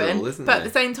after Lauren. all, isn't but he? at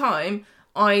the same time,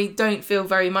 I don't feel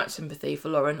very much sympathy for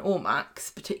Lauren or Max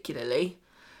particularly.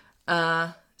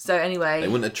 So anyway, They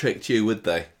wouldn't have tricked you, would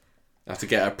they? Have to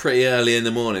get her pretty early in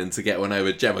the morning to get one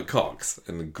over Gemma Cox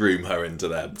and groom her into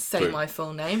their my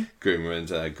full name. Groom her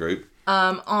into their group.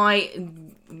 I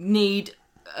need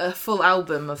a full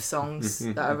album of songs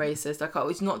that are racist.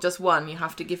 It's not just one. You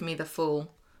have to give me the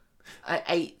full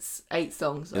 8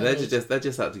 songs. Yeah, they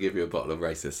just had to give you a bottle of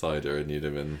racist cider and you'd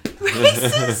have been...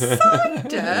 Racist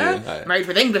cider? Made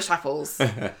with English apples.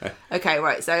 Okay,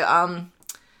 right. So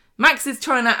Max is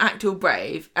trying to act all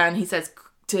brave, and he says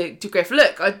to Griff,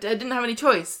 look, I didn't have any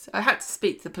choice. I had to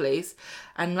speak to the police.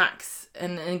 And Max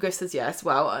and Griff says, yes,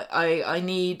 well, I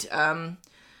need...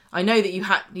 I know that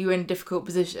you were in a difficult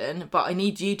position, but I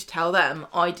need you to tell them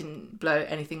I didn't blow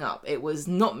anything up. It was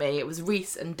not me. It was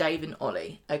Reese and Dave and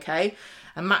Ollie, okay?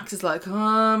 And Max is like,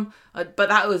 but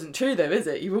that wasn't true though, is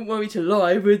it? You wouldn't want me to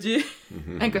lie, would you?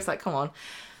 And Griff's like, come on.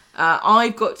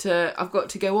 I've got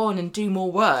to go on and do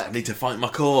more work. I need to fight my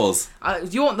cause. Do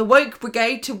you want the woke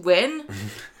brigade to win?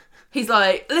 He's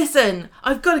like, listen,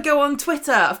 I've got to go on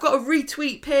Twitter. I've got to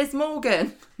retweet Piers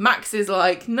Morgan. Max is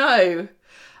like, no.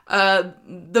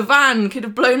 The van could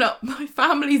have blown up my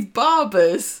family's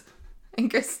barbers. And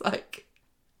Griff's like,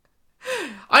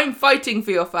 I'm fighting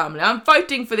for your family. I'm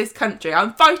fighting for this country.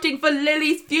 I'm fighting for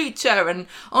Lily's future, and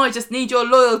I just need your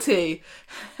loyalty.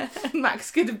 And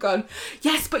Max could have gone,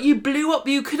 yes, but you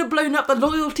could have blown up the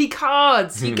loyalty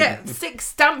cards. You get 6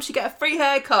 stamps, you get a free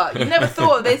haircut. You never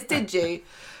thought of this, did you?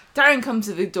 Darren comes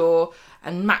to the door,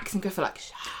 and Max and Griff are like,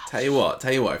 shh. Tell you what,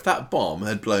 if that bomb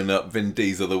had blown up Vin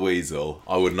Diesel the Weasel,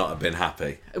 I would not have been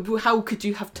happy. How could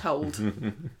you have told?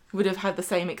 Would have had the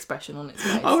same expression on its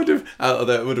face. I would have,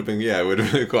 although it would have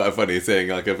been quite a funny seeing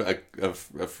like a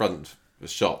front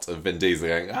shot of Vin Diesel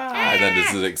going, and then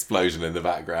there's an explosion in the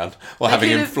background, or having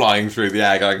him flying through the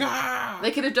air going,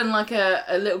 They could have done like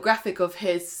a little graphic of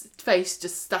his face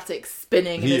just static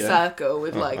spinning in a circle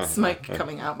with like smoke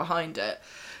coming out behind it.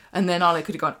 And then Arlo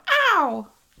could have gone, ow!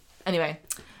 Anyway,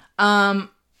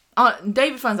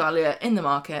 David finds Alia in the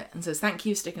market and says, thank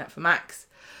you for sticking up for Max.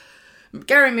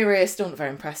 Gary and Maria are still not very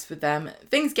impressed with them.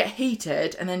 Things get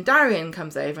heated, and then Darian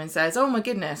comes over and says, oh my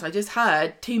goodness, I just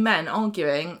heard 2 men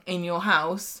arguing in your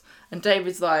house. And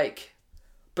David's like,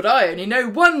 but I only know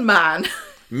one man.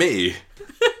 Me?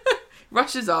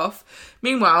 Rushes off.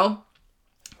 Meanwhile,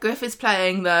 Griff is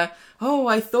playing I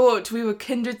thought we were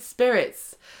kindred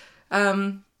spirits.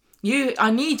 I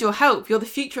need your help. You're the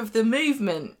future of the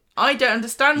movement. I don't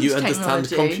understand technology. You understand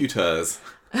computers.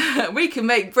 We can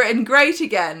make Britain great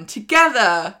again,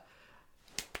 together.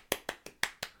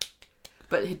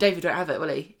 But David won't have it, will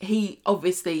he? He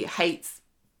obviously hates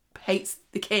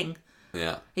the king.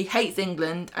 Yeah. He hates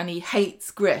England, and he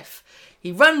hates Griff.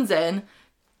 He runs in.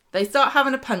 They start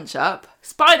having a punch up.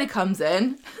 Spider comes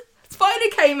in. Spider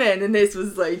came in, and this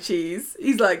was so cheese.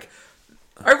 He's like,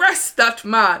 arrest that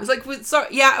man. It's like, sorry,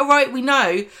 yeah, all right, we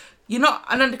know. You're not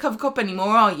an undercover cop anymore,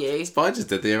 are you? Spider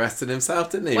did the arresting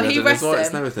himself, didn't he? Well, he arrested him.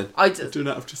 And everything. I do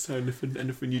not have to say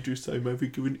anything you do say may be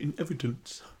given in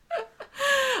evidence.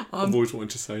 I've always wanted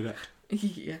to say that.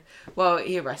 Yeah. Well,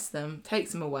 he arrests them,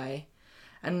 takes them away,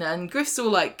 and Griff's all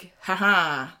like,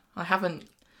 haha, I haven't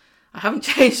I haven't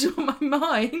changed my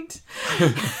mind.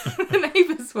 The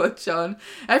Neighbours watch on.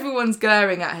 Everyone's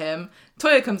glaring at him.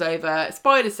 Toya comes over.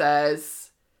 Spider says,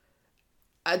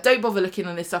 don't bother looking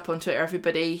on this up on Twitter,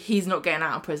 everybody. He's not getting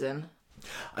out of prison.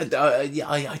 I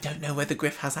don't know whether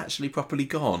Griff has actually properly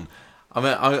gone. I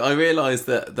mean, I realise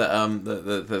that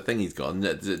the thing he's gone,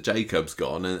 that Jacob's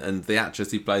gone, and the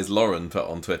actress who plays Lauren put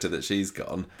on Twitter that she's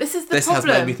gone. This is the this problem.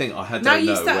 Has made me think, I don't now know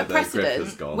you set whether a precedent Griff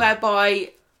has gone.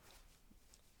 whereby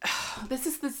this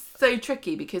is so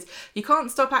tricky because you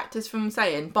can't stop actors from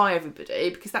saying bye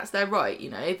everybody because that's their right. You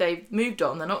know, they've moved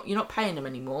on. You're not paying them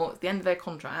anymore. It's the end of their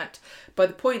contract. By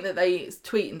the point that they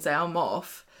tweet and say I'm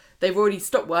off, they've already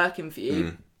stopped working for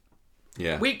you.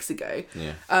 Yeah. Weeks ago.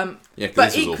 Yeah. But this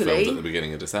was all equally, filmed at the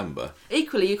beginning of December.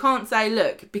 Equally, you can't say,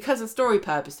 look, because of story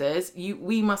purposes,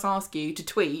 we must ask you to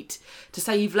tweet to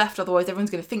say you've left, otherwise everyone's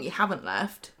going to think you haven't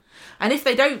left. And if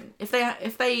they don't, if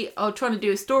they are trying to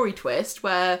do a story twist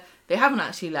where they haven't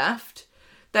actually left,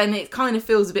 then it kind of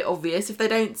feels a bit obvious if they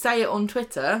don't say it on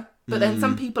Twitter. But then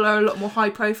some people are a lot more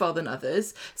high profile than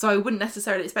others, so I wouldn't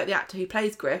necessarily expect the actor who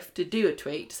plays Griff to do a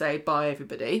tweet to say bye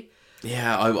everybody.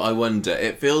 Yeah, I wonder.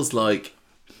 It feels like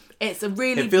it's a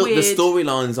really weird... The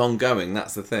storyline's ongoing,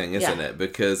 that's the thing, isn't Yeah. it?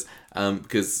 Because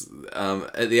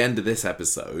at the end of this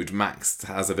episode, Max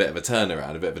has a bit of a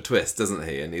turnaround, a bit of a twist, doesn't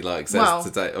he? And he says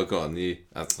today, oh, go on, you...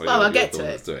 I'll get to it.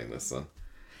 That's doing this, son.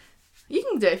 You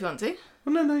can do it if you want to.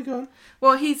 Well, no, go on.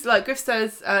 Well, he's like, Griff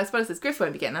says, Spider says, Griff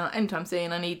won't be getting out anytime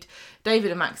soon. I need David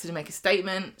and Max to make a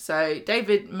statement. So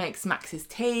David makes Max's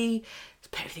tea,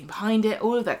 put everything behind it,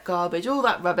 all of that garbage, all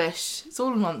that rubbish. It's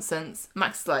all nonsense.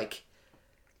 Max is like,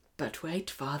 but wait,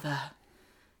 father,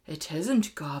 it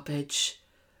isn't garbage.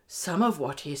 Some of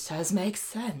what he says makes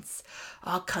sense.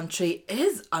 Our country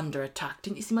is under attack.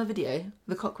 Didn't you see my video?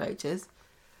 The cockroaches.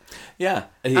 Yeah,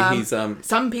 he's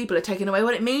Some people are taking away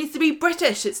what it means to be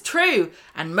British. It's true,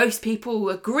 and most people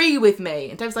agree with me.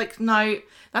 And Dave's like, no,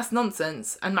 that's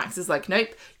nonsense. And Max is like, nope,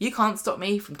 you can't stop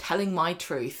me from telling my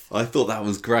truth. I thought that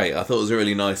was great. I thought it was a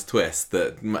really nice twist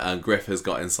that Griff has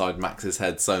got inside Max's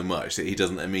head so much that he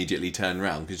doesn't immediately turn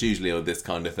around. Because usually with this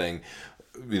kind of thing,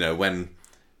 you know, when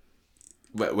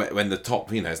the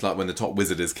top, you know, it's like when the top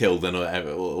wizard is killed and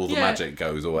all the magic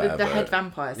goes or whatever. The head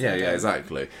vampire. Yeah,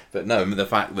 exactly. But no, the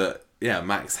fact that,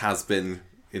 Max has been,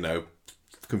 you know,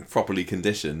 properly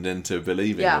conditioned into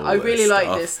believing all I really like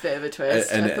stuff. this bit of a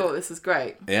twist. I thought this was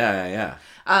great. Yeah.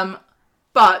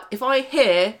 But if I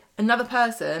hear another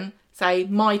person say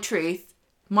my truth,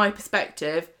 my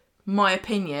perspective, my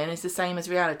opinion is the same as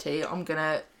reality, I'm going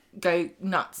to go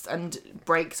nuts and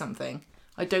break something.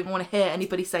 I don't want to hear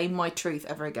anybody say my truth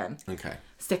ever again. Okay.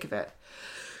 Sick of it.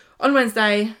 On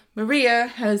Wednesday, Maria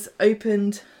has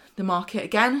opened the market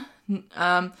again.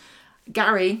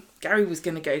 Gary was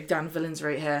going to go down the villain's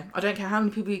route here. I don't care how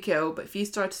many people you kill, but if you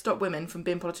try to stop women from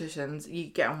being politicians, you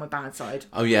get on my bad side.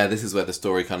 Oh yeah, this is where the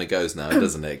story kind of goes now,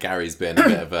 doesn't it? Gary's been a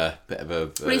bit of a.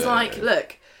 But he's like,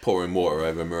 look, pouring water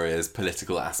over Maria's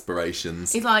political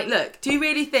aspirations. He's like, look, do you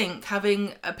really think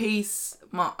having a peace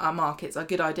market's a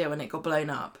good idea when it got blown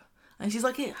up? And she's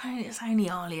like, it's only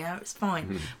Alia, it's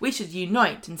fine. We should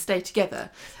unite and stay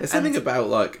together. There's something about,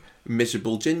 like,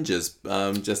 miserable gingers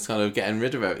just kind of getting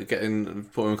rid of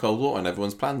it, pouring cold water on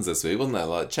everyone's plans this week, wasn't there?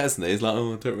 Like, Chesney's like, I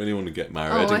don't really want to get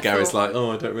married. And Gary's like, I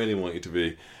don't really want you to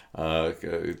be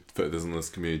put this on this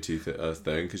community thing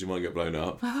because you might get blown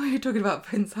up. I thought you were talking about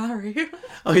Prince Harry.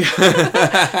 Oh,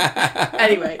 yeah.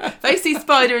 Anyway, they see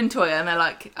Spider and Toya and they're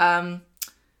like,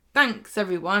 thanks,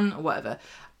 everyone, or whatever.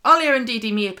 Alia and Dee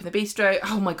Dee meet up in the bistro.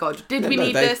 Oh my god, we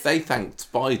need this? They thanked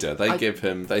Spider.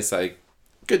 They say,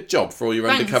 good job for all your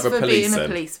Thanks undercover for policing. being a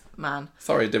policeman.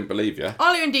 Sorry, I didn't believe you.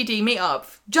 Alia and Dee Dee meet up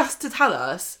just to tell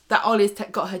us that Alia's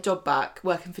got her job back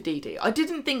working for Dee Dee. I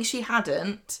didn't think she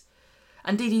hadn't.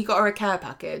 And Dee Dee got her a care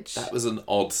package. That was an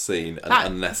odd scene and that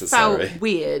unnecessary. Felt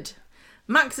weird.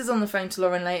 Max is on the phone to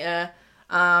Lauren later.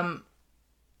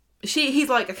 He's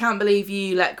like, I can't believe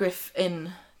you let Griff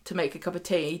in to make a cup of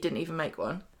tea. He didn't even make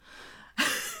one.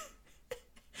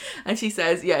 And she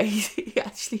says, yeah, he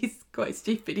actually is quite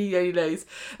stupid. He only knows.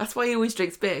 That's why he always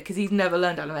drinks beer, because he's never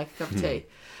learned how to make a cup of tea.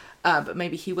 But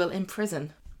maybe he will in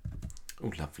prison.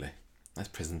 Oh, lovely. That's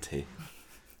prison tea.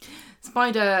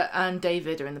 Spider and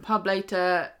David are in the pub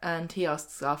later, and he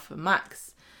asks after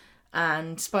Max.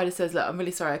 And Spider says, look, I'm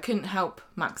really sorry. I couldn't help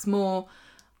Max more.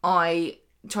 I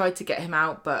tried to get him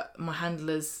out, but my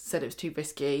handlers said it was too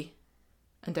risky.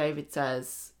 And David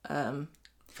says...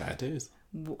 fair dues.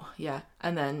 Yeah,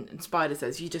 and then Spider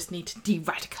says, you just need to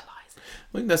de-radicalise.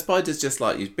 Well, the Spider's just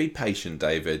like, you be patient,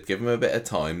 David. Give him a bit of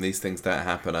time. These things don't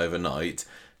happen overnight.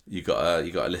 You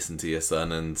gotta listen to your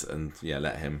son and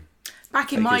let him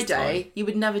Back in Take my his day, time. you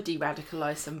would never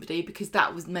de-radicalise somebody because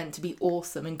that was meant to be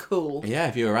awesome and cool. Yeah,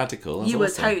 if you were radical, that's You were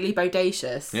awesome. totally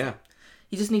bodacious. Yeah.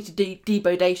 You just need to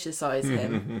de-bodaciousise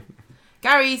him.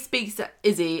 Gary speaks to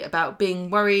Izzy about being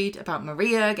worried about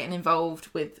Maria getting involved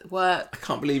with work. I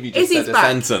can't believe you just Izzy's said a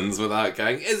back. sentence without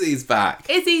going, Izzy's back.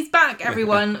 Izzy's back,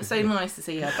 everyone. So nice to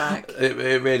see her back.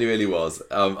 It really, really was.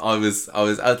 I was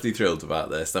utterly thrilled about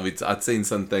this. I mean, I'd seen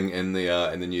something in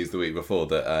the news the week before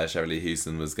that Shirley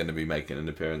Houston was going to be making an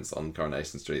appearance on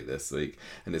Coronation Street this week,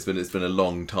 and it's been a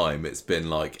long time. It's been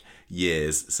like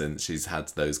years since she's had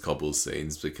those cobbles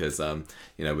scenes because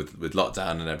with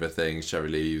lockdown and everything,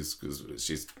 Shirley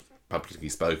she's publicly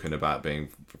spoken about being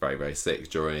very, very sick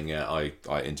during it.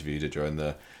 I interviewed her during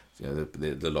the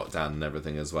lockdown and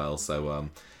everything as well. So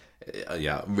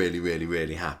yeah, really, really,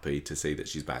 really happy to see that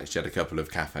she's back. She had a couple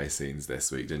of cafe scenes this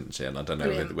week, didn't she? And I don't know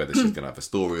Brilliant. whether she's going to have a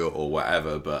story or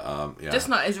whatever, but yeah.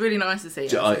 It's really nice to see her.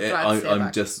 Glad to see her I'm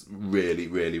back. just really,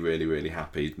 really, really, really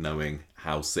happy knowing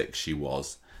how sick she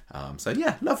was. So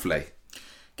yeah, lovely.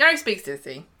 Gary speaks to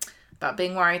Izzy about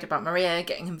being worried about Maria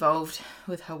getting involved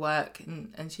with her work,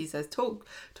 and she says, talk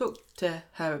to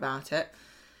her about it.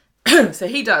 So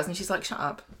he does, and she's like, shut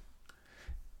up.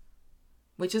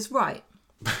 Which is right.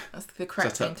 That's the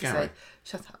correct Shut thing up, to Gary. say.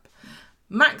 Shut up.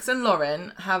 Max and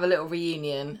Lauren have a little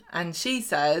reunion, and she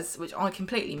says, which I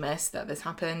completely missed that this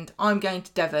happened, I'm going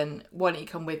to Devon, why don't you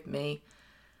come with me?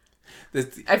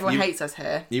 Everyone hates us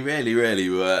here. You really, really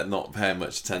were not paying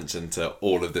much attention to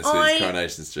all of this week's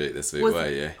Coronation Street this week, were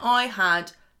you? I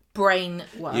had brain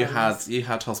worms. You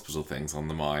had hospital things on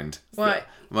the mind. Right.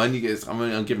 I'm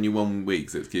giving you 1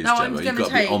 week's excuse, No, Gemma. I'm You've gonna got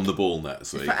to be take on the ball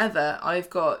next week. Forever, I'm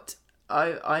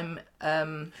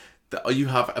You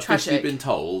have officially tragic. been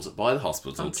told by the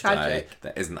hospital I'm today tragic.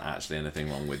 there isn't actually anything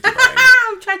wrong with your brain.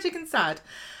 I'm tragic and sad.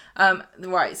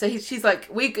 Right, so she's like,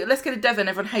 let's go to Devon,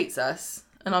 everyone hates us.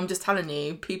 And I'm just telling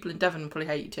you, people in Devon probably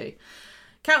hate you too.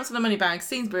 Councillor Moneybags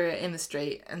sees Maria in the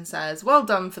street and says, well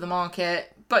done for the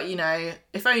market, but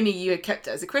if only you had kept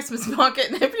it as a Christmas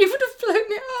market, nobody would have blown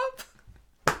it up.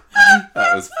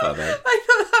 That was funny. I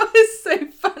thought that was so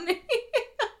funny.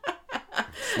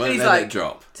 Won't he's let like, it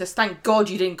drop. Just thank God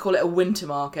you didn't call it a winter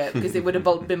market, because it would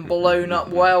have been blown up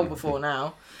well before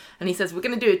now. And he says, we're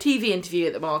going to do a TV interview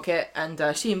at the market, and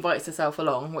she invites herself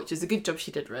along, which is a good job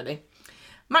she did, really.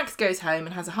 Max goes home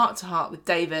and has a heart-to-heart with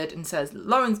David and says,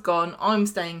 Lauren's gone, I'm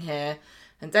staying here.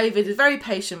 And David is very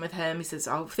patient with him. He says,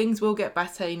 things will get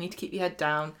better, you need to keep your head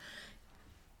down.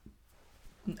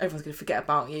 Everyone's going to forget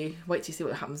about you. Wait till you see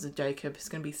what happens with Jacob. It's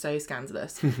going to be so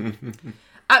scandalous.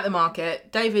 At the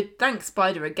market, David thanks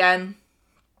Spider again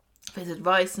for his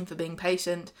advice and for being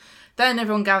patient. Then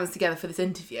everyone gathers together for this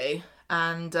interview.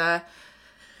 And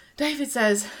David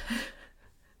says,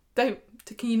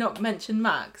 can you not mention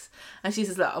Max? And she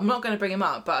says, look, I'm not going to bring him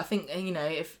up, but I think,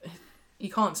 if you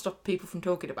can't stop people from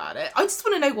talking about it. I just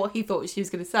want to know what he thought she was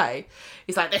going to say.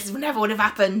 He's like, this never would have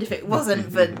happened if it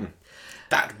wasn't for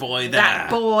that boy there. that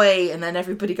boy. And then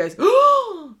everybody goes,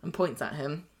 oh, and points at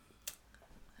him.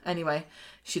 Anyway,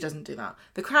 she doesn't do that.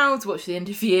 The crowds watch the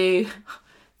interview.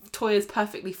 Toya's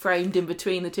perfectly framed in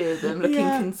between the two of them, looking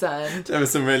concerned. There were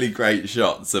some really great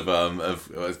shots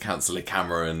of Councillor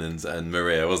Cameron and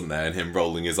Maria, wasn't there? And him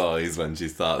rolling his eyes when she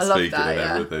starts speaking and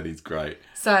everything. He's great.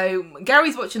 So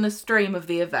Gary's watching a stream of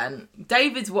the event.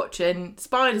 David's watching.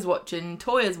 Spider's watching.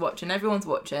 Toya's watching. Everyone's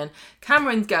watching.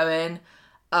 Cameron's going,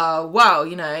 well,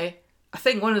 I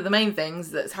think one of the main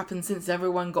things that's happened since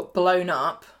everyone got blown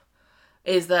up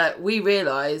is that we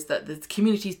realise that the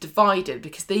community's divided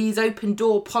because these open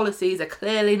door policies are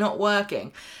clearly not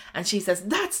working. And she says,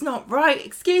 that's not right.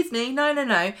 Excuse me. No.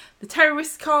 The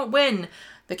terrorists can't win.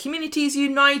 The community's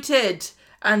united.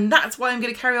 And that's why I'm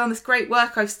going to carry on this great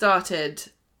work I've started,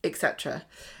 etc.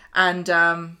 And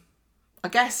I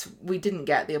guess we didn't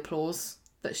get the applause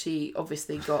that she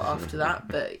obviously got after that.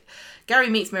 But Gary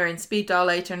meets Maria in speed dial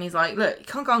later and he's like, look, you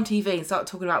can't go on TV and start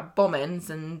talking about bombings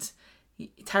and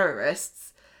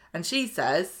terrorists. And she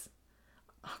says,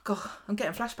 oh God, I'm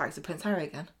getting flashbacks of Prince Harry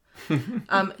again.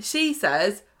 She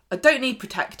says, I don't need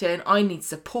protecting, I need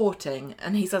supporting.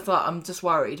 And he says, like, I'm just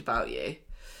worried about you.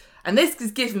 And this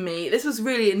was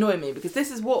really annoying me because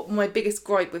this is what my biggest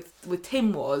gripe with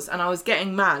Tim was. And I was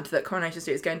getting mad that Coronation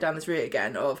Street is going down this route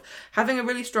again of having a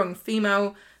really strong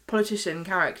female politician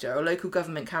character or local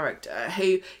government character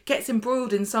who gets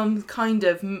embroiled in some kind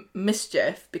of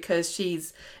mischief because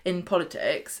she's in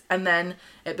politics, and then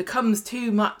it becomes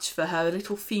too much for her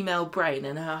little female brain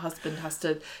and her husband has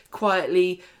to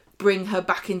quietly bring her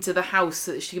back into the house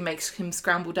so that she can make him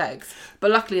scrambled eggs.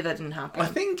 But luckily that didn't happen. I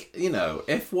think,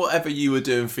 if whatever you were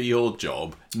doing for your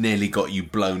job nearly got you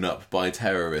blown up by a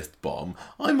terrorist bomb,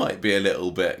 I might be a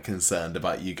little bit concerned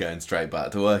about you going straight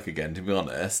back to work again, to be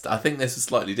honest. I think this was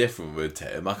slightly different with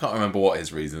Tim. I can't remember what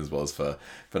his reasons was for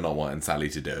not wanting Sally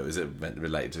to do it. Was it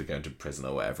related to going to prison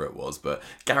or whatever it was? But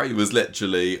Gary was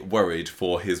literally worried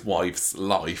for his wife's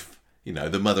life.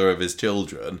 The mother of his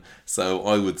children. So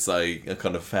I would say a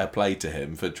kind of fair play to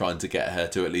him for trying to get her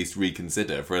to at least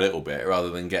reconsider for a little bit rather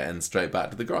than getting straight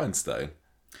back to the grindstone.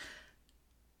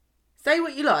 Say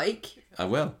what you like. I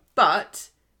will. But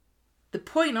the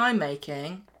point I'm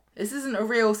making, this isn't a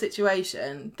real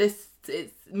situation.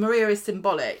 Maria is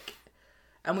symbolic.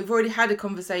 And we've already had a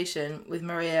conversation with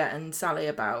Maria and Sally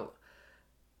about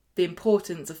the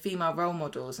importance of female role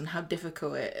models and how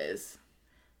difficult it is.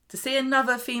 To see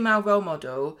another female role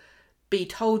model be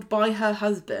told by her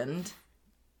husband,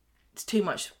 it's too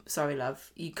much, sorry love,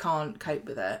 you can't cope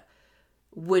with it,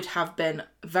 would have been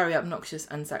very obnoxious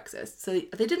and sexist. So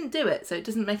they didn't do it, so it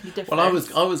doesn't make any difference.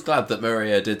 Well, I was glad that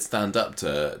Maria did stand up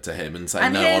to him and say,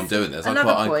 and no, I'm doing this. I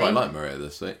quite like Maria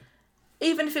this week.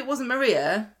 Even if it wasn't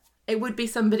Maria, it would be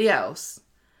somebody else.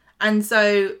 And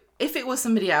so if it was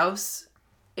somebody else,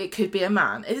 it could be a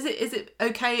man. Is it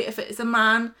okay if it's a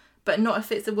man, but not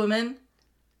if it's a woman?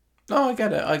 No, I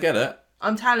get it.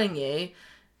 I'm telling you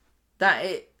that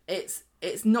it's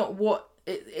not what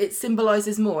it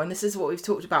symbolises more, and this is what we've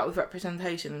talked about with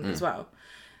representation as well.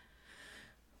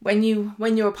 When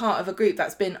you're a part of a group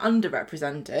that's been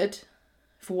underrepresented,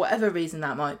 for whatever reason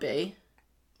that might be,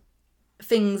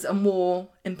 things are more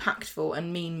impactful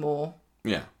and mean more.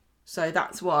 Yeah. So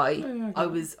that's why I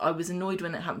was annoyed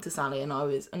when it happened to Sally, and I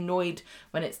was annoyed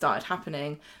when it started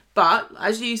happening. But,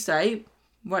 as you say,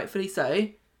 rightfully so,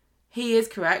 he is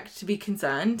correct to be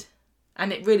concerned.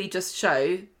 And it really just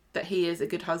shows that he is a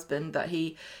good husband, that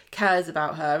he cares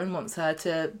about her and wants her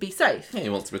to be safe. Yeah, he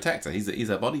wants to protect her. He's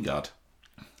her bodyguard.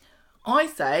 I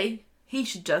say he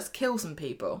should just kill some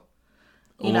people.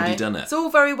 Already done it. It's all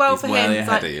very well for him. Way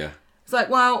ahead of you. It's like,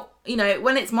 well,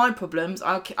 when it's my problems,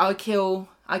 I'll kill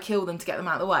them to get them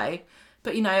out of the way.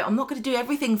 But, I'm not going to do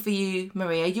everything for you,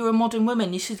 Maria. You're a modern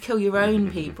woman. You should kill your own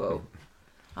people.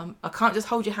 I can't just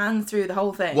hold your hand through the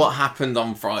whole thing. What happened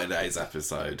on Friday's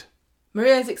episode?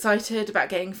 Maria's excited about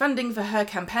getting funding for her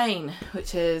campaign,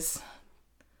 which is...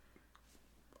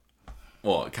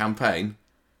 What, campaign?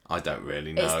 I don't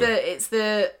really know. It's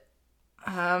the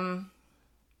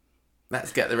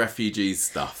Let's get the refugees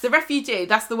stuff. The refugee,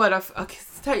 that's the word. I'm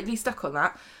totally stuck on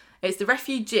that. It's the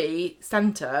refugee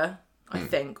centre, I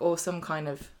think, or some kind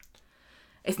of...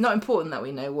 It's not important that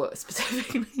we know what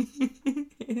specifically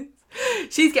is.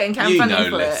 She's getting camp funding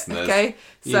for listeners. it. Okay,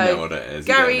 so you know what it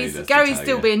is. Gary's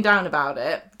still being down about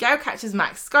it. Gary catches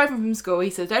Max driving from school. He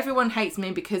says, "Everyone hates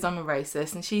me because I'm a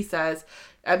racist," and she says,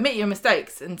 "Admit your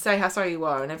mistakes and say how sorry you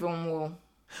are, and everyone will."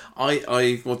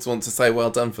 I want to say well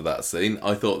done for that scene.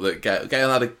 I thought that Gail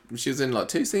had she was in like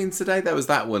 2 scenes today. There was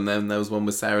that one, then there was one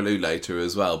with Sarah Lou later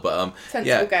as well. But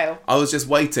Sensible Gail. I was just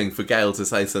waiting for Gail to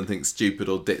say something stupid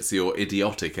or ditzy or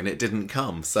idiotic, and it didn't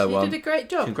come. So she did a great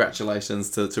job. Congratulations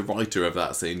to writer of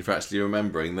that scene for actually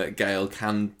remembering that Gail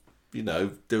can,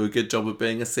 do a good job of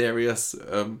being a serious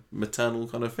maternal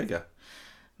kind of figure.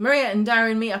 Maria and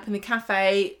Darren meet up in the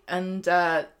cafe, and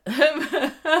I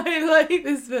like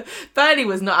this. Bernie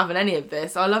was not having any of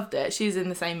this. I loved it. She's in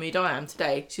the same mood I am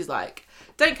today. She's like,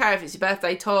 "Don't care if it's your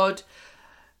birthday, Todd.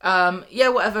 Yeah,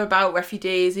 whatever about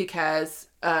refugees. Who cares?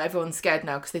 Everyone's scared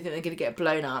now because they think they're going to get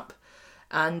blown up."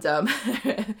 And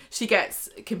she gets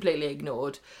completely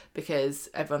ignored because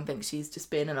everyone thinks she's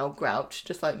just being an old grouch,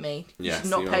 just like me. Yes,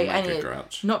 not pay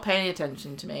any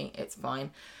attention to me. It's fine.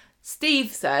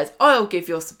 Steve says, "I'll give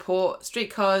your support.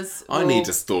 Streetcars." I need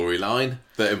a storyline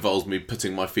that involves me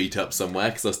putting my feet up somewhere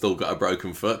because I've still got a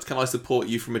broken foot. Can I support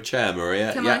you from a chair,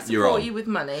 Maria? Can I support you with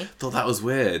money? Thought that was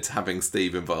weird having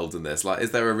Steve involved in this. Like,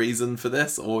 is there a reason for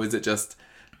this, or is it just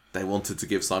they wanted to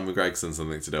give Simon Gregson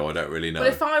something to do? I don't really know.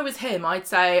 But if I was him, I'd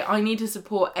say I need to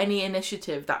support any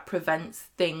initiative that prevents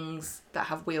things that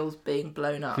have wheels being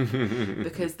blown up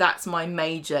because that's my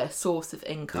major source of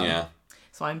income. Yeah.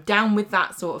 So I'm down with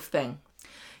that sort of thing.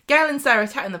 Gail and Sarah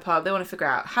chat in the pub. They want to figure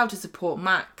out how to support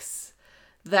Max.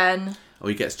 Then...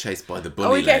 he gets chased by the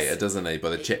bully later, doesn't he? By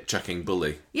the chip-chucking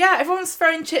bully. Yeah, everyone's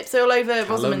throwing chips all over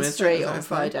Rosamond Street on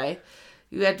Friday.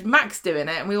 We had Max doing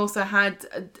it, and we also had...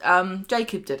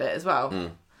 Jacob did it as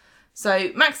well.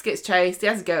 So Max gets chased. He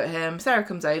has a go at him. Sarah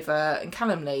comes over, and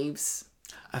Callum leaves.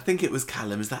 I think it was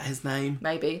Callum. Is that his name?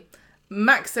 Maybe.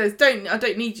 Max says, I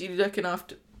don't need you looking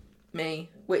after me,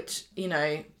 which,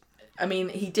 I mean,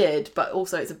 he did, but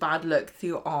also it's a bad look that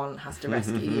your aunt has to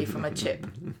rescue you from a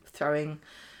chip-throwing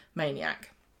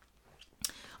maniac.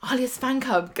 Alia's fan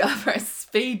club gave her a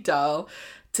speed dial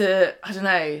to, I don't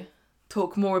know,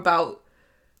 talk more about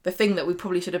the thing that we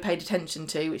probably should have paid attention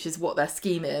to, which is what their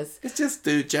scheme is. It's just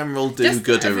general Just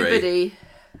do-goodery.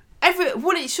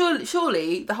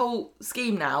 Surely the whole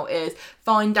scheme now is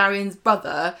find Darian's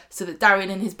brother so that Darian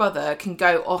and his brother can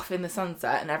go off in the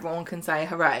sunset and everyone can say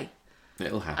hooray.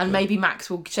 It'll happen. And maybe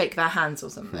Max will shake their hands or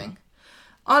something.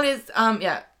 Alia's,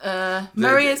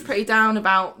 Maria's pretty down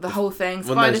about the whole thing.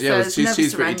 Spider says never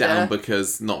she's surrender. pretty down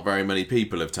because not very many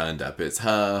people have turned up. It's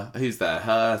her, who's there?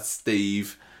 Her,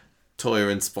 Steve,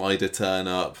 Toya and Spider turn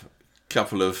up,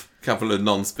 couple of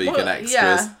non-speaking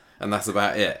extras, and that's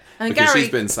about it. And because Gary,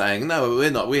 she's been saying, no,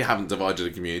 we haven't divided a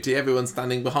community, everyone's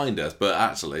standing behind us, but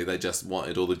actually they just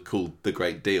wanted all the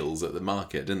great deals at the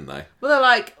market, didn't they? well, they're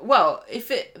like, well,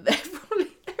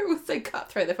 they're all so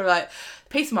cutthroat. They're probably like, the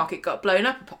pizza market got blown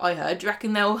up, I heard. Do you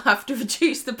reckon they'll have to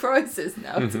reduce the prices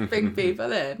now to bring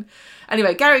people in?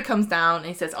 Anyway, Gary comes down and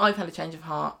he says, I've had a change of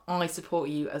heart. I support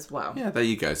you as well. Yeah, there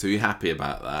you go. So you're happy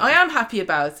about that? I am happy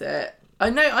about it. I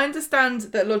understand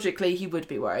that logically he would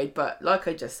be worried, but like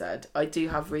I just said, I do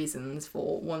have reasons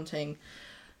for wanting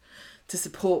to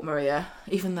support Maria,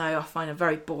 even though I find her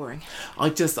very boring.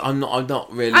 I'm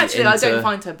not really. Actually, I don't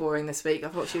find her boring this week. I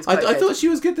thought she was quite good. I thought she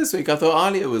was good this week. I thought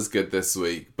Alia was good this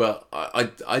week, but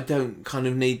I don't kind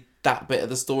of need that bit of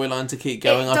the storyline to keep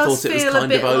going. I thought it was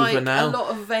kind of over now. A lot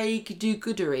of vague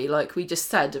do-goodery, like we just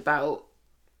said about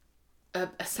a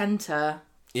centre.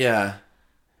 Yeah.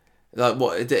 Like,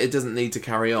 what, it doesn't need to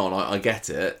carry on. I get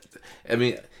it. I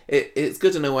mean, it's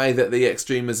good in a way that the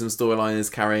extremism storyline is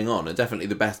carrying on. And definitely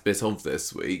the best bit of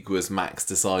this week was Max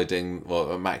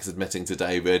Max admitting to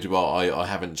David, well, I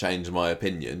haven't changed my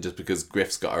opinion just because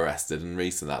Griff's got arrested and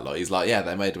Reese and that lot. He's like, yeah,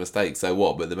 they made a mistake, so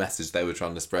what? But the message they were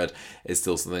trying to spread is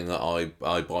still something that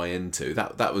I buy into.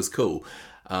 That was cool.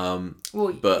 From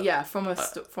a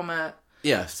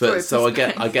yeah. So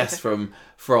I guess from.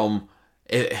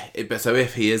 So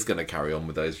if he is going to carry on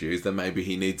with those views, then maybe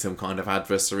he needs some kind of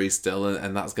adversary still,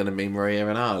 and that's going to be Maria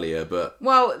and Alia. But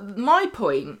my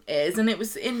point is, and it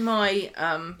was in my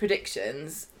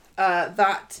predictions,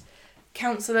 that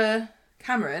Councillor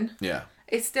Cameron,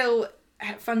 is still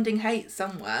funding hate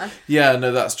somewhere. Yeah,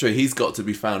 no, that's true. He's got to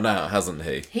be found out, hasn't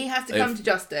he? He has to come to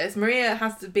justice. Maria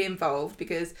has to be involved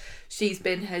because she's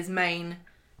been his main.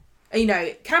 You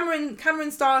know,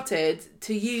 Cameron started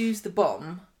to use the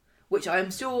bomb, which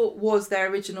I'm sure was their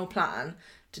original plan,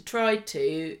 to try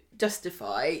to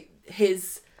justify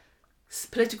his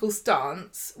political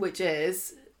stance, which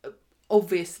is,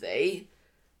 obviously,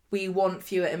 we want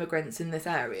fewer immigrants in this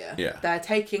area. Yeah. They're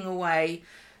taking away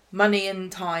money and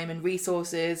time and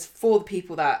resources for the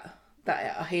people that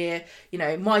are here. You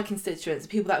know, my constituents,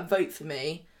 the people that vote for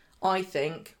me, I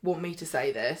think, want me to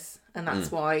say this. And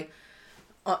that's why,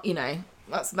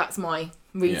 that's my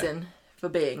reason for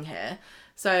being here.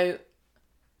 So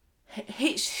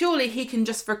surely he can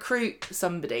just recruit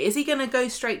somebody. Is he going to go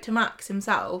straight to Max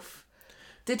himself?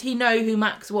 Did he know who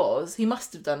Max was? He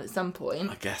must have done at some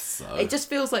point. I guess so. It just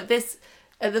feels like this.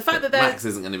 The fact that Max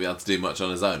isn't going to be able to do much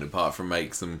on his own apart from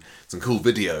make some cool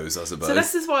videos, I suppose. So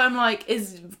this is why I'm like,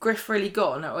 is Griff really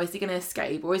gone, or is he going to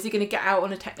escape, or is he going to get out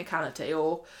on a technicality,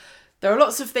 or there are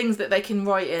lots of things that they can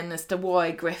write in as to why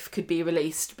Griff could be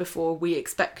released before we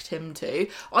expect him to.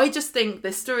 I just think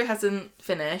this story hasn't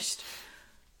finished.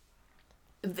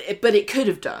 But it could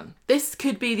have done. This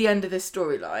could be the end of this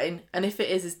storyline, and if it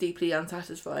is deeply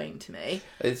unsatisfying to me.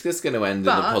 It's just going to end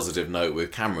on a positive note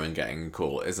with Cameron getting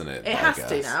caught, isn't it? It has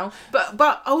to now. But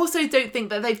I also don't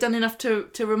think that they've done enough to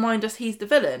remind us he's the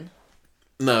villain.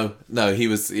 No, he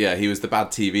was the bad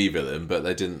TV villain, but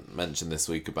they didn't mention this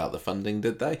week about the funding,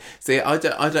 did they? See, I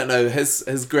don't know.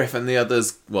 Has Griff and the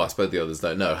others? Well, I suppose the others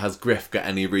don't know. Has Griff got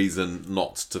any reason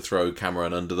not to throw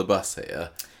Cameron under the bus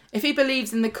here? If he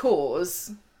believes in the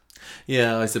cause...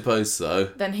 Yeah, I suppose so.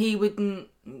 Then he wouldn't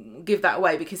give that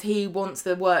away because he wants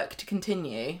the work to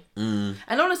continue. And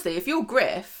honestly, if you're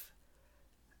Griff,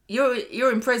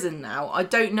 you're in prison now. I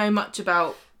don't know much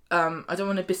about... I don't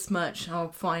want to besmirch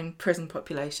our fine prison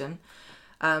population.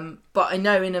 But I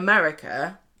know in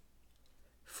America,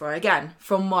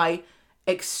 from my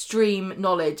extreme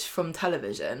knowledge from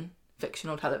television,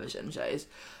 fictional television shows,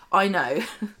 I know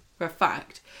for a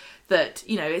fact... that,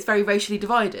 you know, it's very racially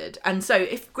divided. And so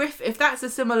if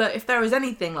there is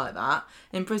anything like that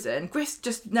in prison, Griff's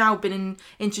just now been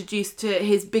introduced to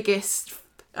his biggest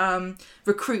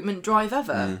recruitment drive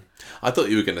ever. I thought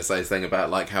you were going to say something about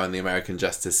like how in the American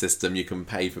justice system you can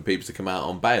pay for people to come out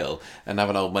on bail and have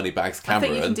an old moneybags Cameron.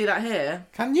 I think you can do that here.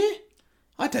 Can you?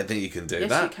 I don't think you can do Yes,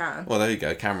 that. you can. Well, there you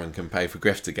go. Cameron can pay for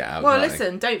Griff to get out. Well, can't he?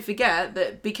 listen, don't forget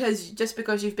that just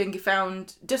because you've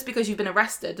been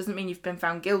arrested doesn't mean you've been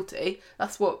found guilty.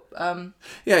 That's what.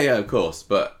 Yeah, of course.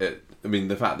 But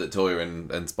the fact that Toya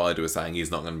and Spider were saying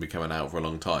he's not going to be coming out for a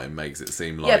long time makes it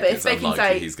seem like but it's if they can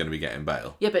unlikely say- he's going to be getting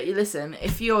bail. Yeah, but you listen.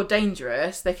 If you're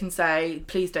dangerous, they can say,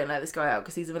 "Please don't let this guy out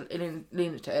because he's a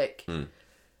lunatic."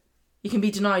 You can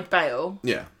be denied bail.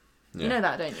 Yeah. You know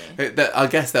that, don't you? I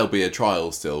guess there'll be a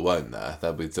trial still, won't there?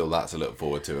 There'll be still that to look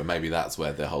forward to, and maybe that's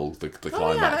where the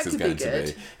climax that is could going be to be.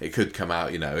 good. It could come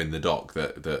out, in the doc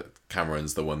that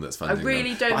Cameron's the one that's funding I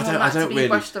really them. don't But want that to be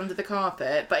brushed under the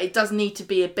carpet, but it does need to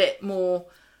be a bit more.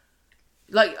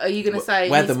 Like, are you going to say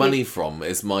where the money from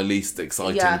is my least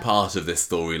exciting part of this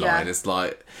storyline? Yeah. It's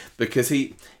like because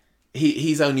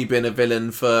he's only been a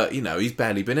villain for he's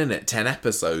barely been in it 10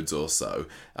 episodes or so.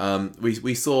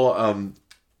 We saw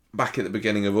back at the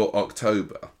beginning of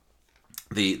October.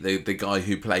 The guy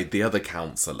who played the other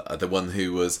counsellor, the one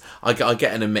who was I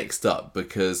get them mixed up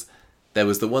because there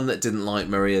was the one that didn't like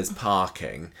Maria's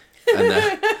parking,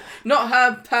 and not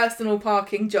her personal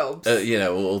parking jobs.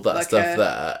 all that Like stuff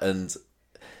there, and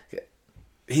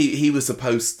he was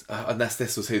supposed, unless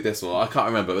this was who this was, I can't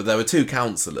remember, but there were two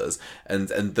counsellors, and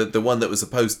the one that was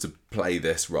supposed to play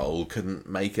this role couldn't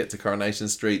make it to Coronation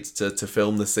Street to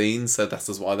film the scene, so that's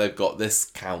just why they've got this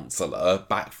counsellor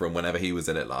back from whenever he was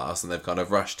in it last, and they've kind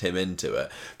of rushed him into it.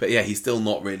 But yeah, he's still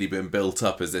not really been built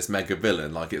up as this mega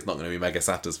villain. Like, it's not going to be mega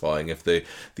satisfying if the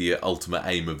ultimate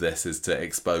aim of this is to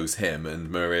expose him, and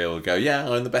Maria will go, yeah,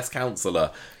 I'm the best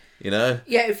counsellor. Yeah,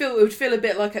 it would feel a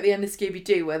bit like at the end of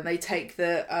Scooby-Doo when they take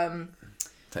the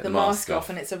mask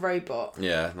off and it's a robot.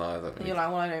 Yeah, no, I don't. And you're like,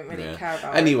 well, I don't really care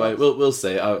about. Anyway, robots. we'll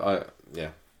see.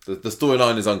 The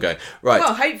storyline is ongoing, right?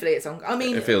 Well, hopefully it's on. I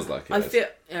mean, it feels like it. I feel.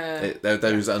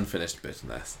 There was unfinished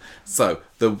business. So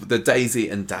the Daisy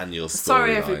and Daniel storyline.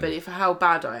 Sorry, everybody, for how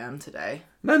bad I am today.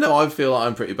 No, I feel like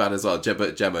I'm pretty bad as well.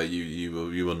 But Gemma,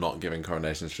 you were not giving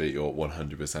Coronation Street your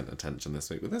 100% attention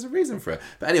this week, but there's a reason for it.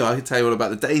 But anyway, I can tell you all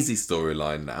about the Daisy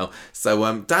storyline now.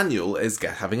 So Daniel is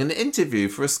having an interview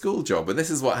for a school job, and this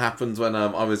is what happens when I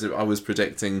was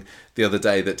predicting the other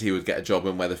day that he would get a job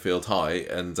in Weatherfield High,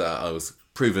 and I was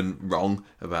proven wrong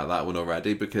about that one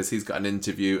already because he's got an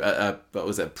interview at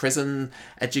a prison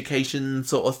education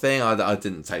sort of thing. I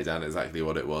didn't take down exactly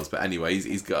what it was, but anyway,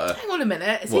 he's got a... Hang on a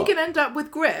minute, is What? he going to end up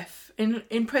with Griff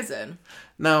in prison?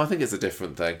 No, I think it's a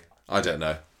different thing. I don't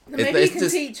know. Maybe you can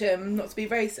teach him not to be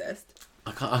racist.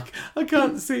 I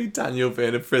can't see Daniel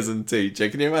being a prison teacher.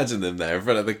 Can you imagine them there in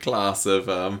front of the class of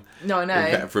No, I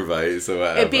know. reprobates or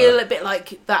whatever? It'd be a little bit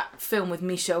like that film with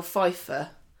Michelle Pfeiffer,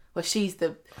 where she's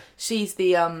the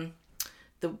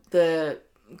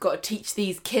got to teach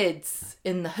these kids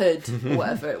in the hood or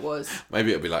whatever it was.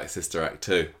 Maybe it'll be like Sister Act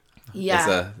 2.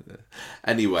 Yeah.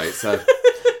 Anyway, so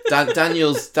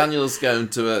Daniel's going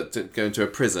to a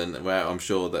prison where I'm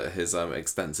sure that his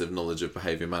extensive knowledge of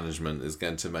behaviour management is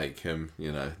going to make him,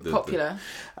 Popular.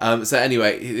 So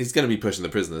anyway, he's going to be pushing the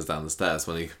prisoners down the stairs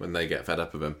when they get fed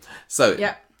up of him. So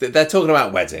Yeah. they're talking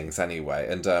about weddings anyway,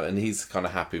 and he's kind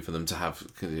of happy for them to have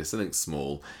something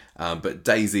small. But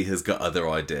Daisy has got other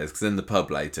ideas because in the pub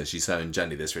later she's showing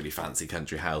Jenny this really fancy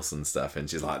country house and stuff, and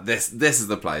she's like, "This is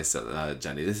the place,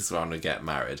 Jenny. This is where I'm gonna get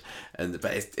married."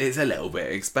 But it's a little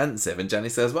bit expensive, and Jenny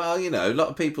says, "Well, a lot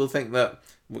of people think that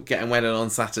getting wedded on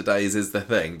Saturdays is the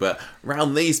thing, but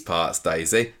round these parts,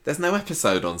 Daisy, there's no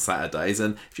episode on Saturdays,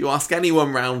 and if you ask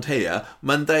anyone round here,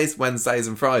 Mondays, Wednesdays,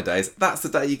 and Fridays, that's the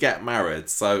day you get married.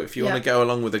 So if you want to go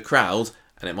along with the crowd."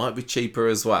 And it might be cheaper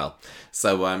as well.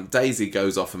 So Daisy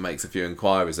goes off and makes a few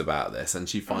inquiries about this, and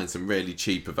she finds some really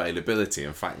cheap availability.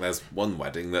 In fact, there's one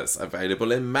wedding that's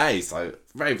available in May, so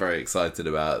very, very excited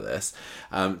about this.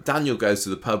 Daniel goes to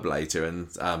the pub later, and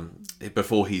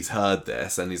before he's heard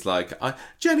this, and he's like,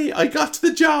 "Jenny, I got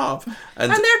the job,"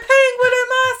 and they're paying what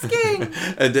I'm asking.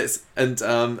 and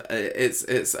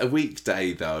it's a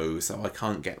weekday though, so I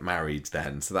can't get married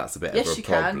then. So that's a bit of a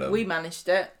problem. Can. We managed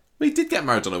it. We did get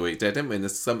married on a weekday, didn't we? In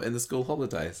the school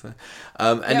holiday. So,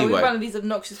 Yeah, anyway, we were one of these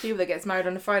obnoxious people that gets married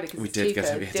on a Friday because it's cheaper.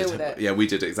 Deal with it. Yeah, we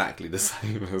did exactly the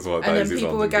same as what. And then Daisy's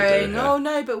people were wanting to going, do, yeah. "Oh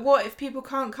no, but what if people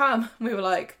can't come?" We were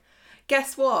like,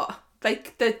 "Guess what? They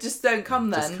just don't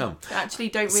come then. Just come. They actually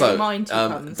don't really mind who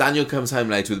comes." Daniel comes home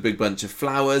later with a big bunch of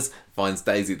flowers. finds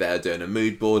Daisy there doing a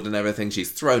mood board and everything.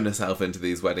 She's thrown herself into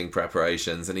these wedding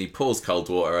preparations, and he pours cold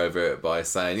water over it by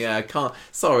saying, yeah,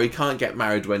 can't get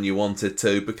married when you wanted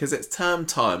to because it's term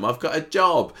time. I've got a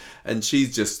job. And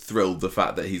she's just thrilled the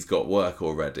fact that he's got work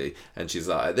already. And she's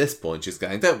like, at this point, she's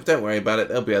going, don't worry about it.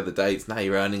 There'll be other dates. Now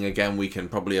you're earning again. We can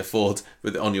probably afford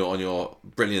on your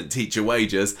brilliant teacher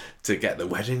wages to get the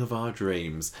wedding of our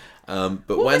dreams. But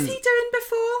what was he doing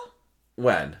before?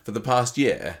 When? For the past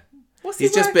year?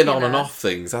 He's just been on and off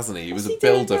things, hasn't he? He was a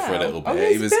builder for a little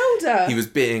bit. He was a builder. He was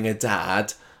being a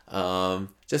dad,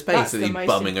 just basically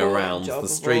bumming around the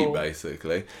street,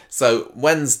 basically. So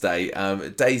Wednesday,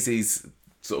 Daisy's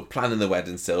sort of planning the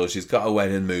wedding still. She's got a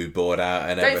wedding mood board out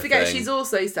and everything. Don't forget, she's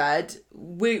also said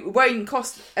we won't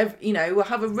cost. We'll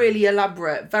have a really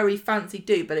elaborate, very fancy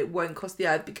do, but it won't cost the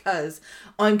earth because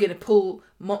I'm going to pull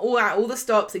all the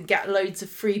stops and get loads of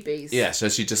freebies. Yeah, so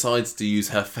she decides to use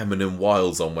her feminine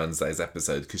wiles on Wednesday's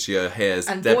episode because she hears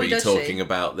Debbie talking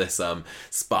about this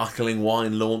sparkling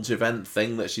wine launch event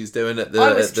thing that she's doing at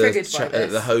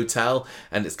the hotel,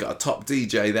 and it's got a top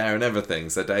DJ there and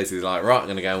everything. So Daisy's like, right, I'm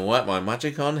going to go and work my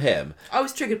magic on him. I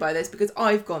was triggered by this because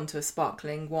I've gone to a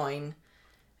sparkling wine,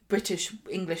 British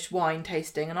English wine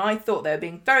tasting, and I thought they were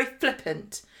being very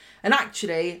flippant. And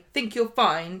actually, I think you'll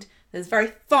find there's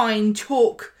very fine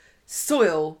chalk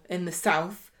soil in the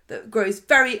south that grows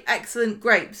very excellent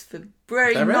grapes for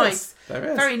very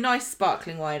nice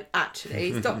sparkling wine,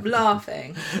 actually. Stop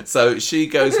laughing. So she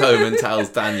goes home and tells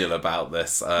Daniel about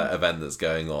this event that's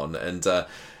going on, and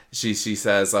she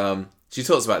says, she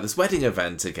talks about this wedding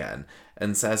event again,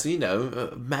 and says,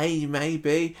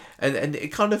 maybe. And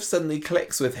it kind of suddenly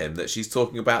clicks with him that she's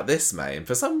talking about this May. And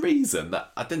for some reason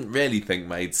that I didn't really think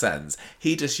made sense,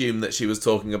 he'd assumed that she was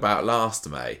talking about last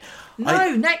May.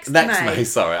 Next May.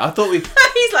 Sorry. I thought we...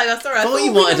 He's like, sorry. I thought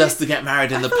you wanted us to get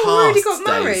married in the past, already got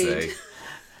married. Daisy.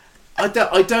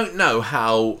 I don't know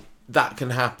how that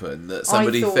can happen, that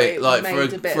somebody think like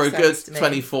for a good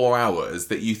 24 hours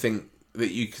that you're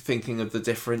thinking of the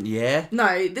different year.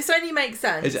 No, this only makes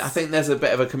sense. I think there's a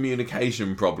bit of a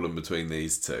communication problem between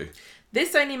these two.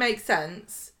 This only makes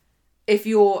sense if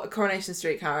you're a Coronation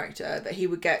Street character, that he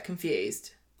would get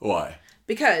confused. Why?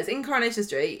 Because in Coronation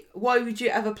Street, why would you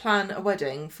ever plan a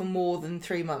wedding for more than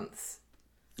 3 months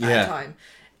at a time?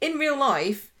 In real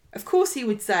life, of course he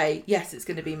would say, yes, it's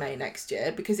going to be May next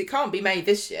year, because it can't be May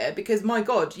this year, because, my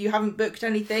God, you haven't booked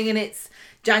anything and it's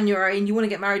January and you want to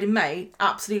get married in May.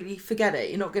 Absolutely forget it.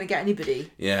 You're not going to get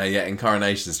anybody. Yeah, in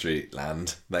Coronation Street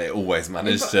land, they always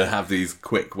manage to have these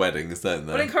quick weddings, don't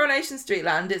they? Well, in Coronation Street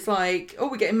land, it's like,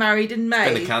 we're getting married in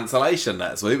May. It's been a cancellation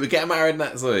next week. We're getting married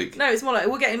next week. No, it's more like,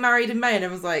 we're getting married in May, and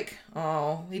everyone's like,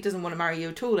 oh, he doesn't want to marry you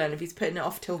at all then if he's putting it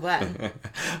off till then.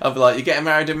 I'll be like, you're getting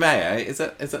married in May, eh? Is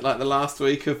it like the last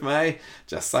week of May?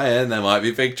 Just saying, there might be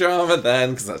big drama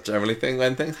then, because that's generally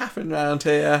when things happen around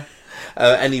here.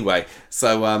 Anyway,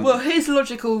 so... well, his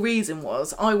logical reason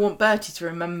was, I want Bertie to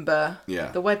remember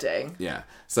the wedding. Yeah.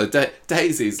 So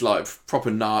Daisy's like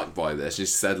proper narked by this. She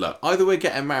said, look, either we're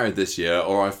getting married this year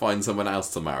or I find someone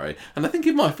else to marry. And I think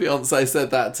if my fiancé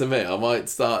said that to me, I might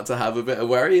start to have a bit of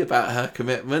worry about her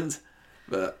commitment.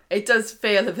 But it does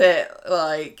feel a bit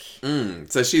like...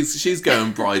 So she's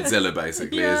going bridezilla,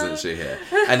 basically, isn't she, here?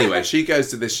 Anyway, she goes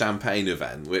to this champagne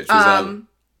event, which was...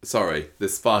 the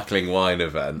sparkling wine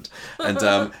event. And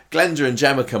Glenda and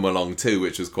Gemma come along too,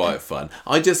 which was quite fun.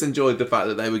 I just enjoyed the fact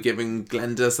that they were giving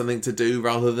Glenda something to do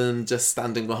rather than just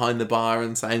standing behind the bar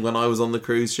and saying, when I was on the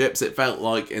cruise ships. It felt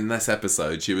like in this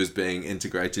episode she was being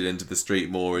integrated into the street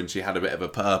more, and she had a bit of a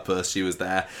purpose. She was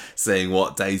there seeing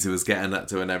what Daisy was getting up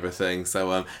to and everything.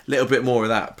 So a little bit more of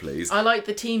that, please. I like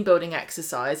the team building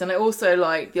exercise, and I also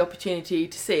like the opportunity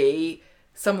to see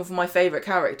some of my favourite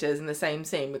characters in the same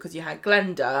scene, because you had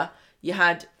Glenda,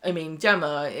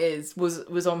 Gemma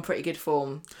was on pretty good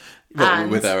form.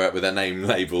 With her name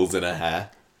labels in her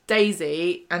hair.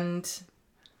 Daisy and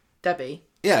Debbie.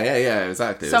 Yeah,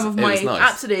 exactly. Some of my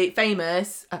absolute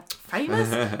famous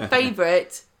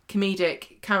favourite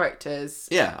comedic characters.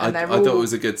 Yeah, I thought it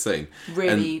was a good scene.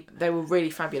 They were really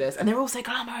fabulous, and they're also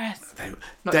glamorous.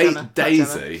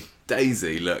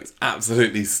 Daisy looked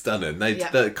absolutely stunning.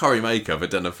 The Corrie Makeup had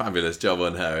done a fabulous job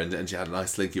on her, and she had a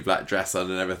nice slinky black dress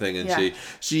on and everything. And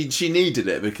she needed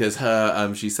it because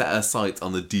her she set her sights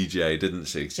on the DJ, didn't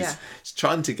she? She's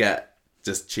trying to get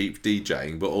just cheap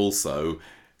DJing, but also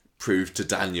prove to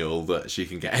Daniel that she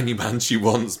can get any man she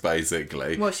wants,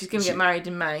 basically. Well, she's going to get married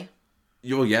in May.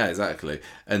 Oh, yeah, exactly.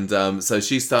 And so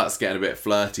she starts getting a bit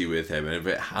flirty with him and a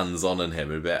bit hands-on on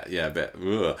him, and a bit,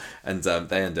 ugh. And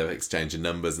they end up exchanging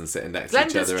numbers and sitting next to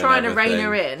each other. Glenda's trying to rein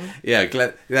her in. Yeah,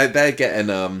 they're getting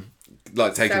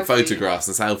like taking Selfie. photographs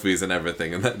and selfies and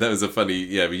everything, and that was a funny.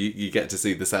 You get to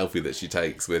see the selfie that she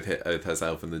takes with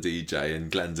herself and the DJ,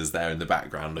 and Glenda's there in the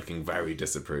background looking very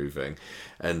disapproving.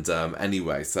 And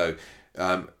anyway, so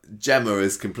Gemma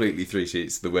is completely 3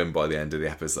 sheets to the wind by the end of the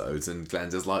episodes, and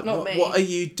Glenda's like, Not me. what are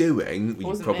you doing? You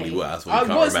Wasn't probably me. were, so you I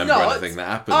can't was remember not. anything that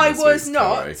happened. I this was week's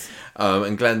not. story.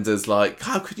 And Glenda's like,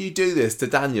 how could you do this to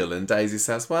Daniel? And Daisy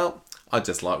says, well, I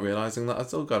just like realising that I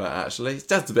still got it, actually. It's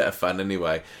just a bit of fun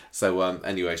anyway. So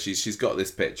anyway, she's got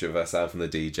this picture of herself and the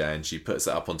DJ, and she puts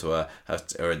it up onto her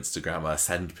Instagram, her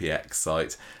SendPX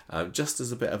site, just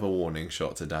as a bit of a warning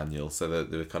shot to Daniel, so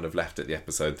that they were kind of left at the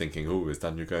episode thinking, oh, is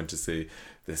Daniel going to see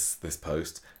this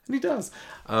post? And he does.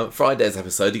 Friday's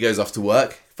episode, he goes off to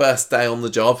work. First day on the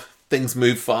job. Things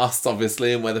move fast,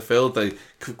 obviously, in Weatherfield. They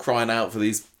crying out for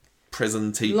these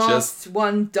prison teachers. Last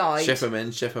one died. Ship them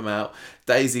in, ship them out.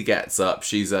 Daisy gets up.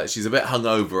 She's a bit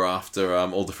hungover after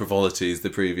all the frivolities the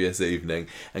previous evening,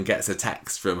 and gets a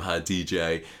text from her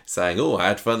DJ saying, "Oh, I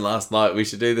had fun last night. We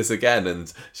should do this again."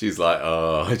 And she's like,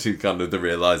 "Oh," she kind of, the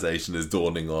realization is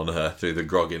dawning on her through the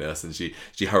grogginess, and she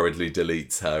hurriedly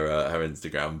deletes her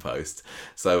Instagram post.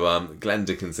 So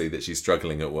Glenda can see that she's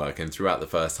struggling at work, and throughout the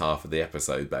first half of the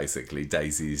episode, basically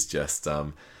Daisy's just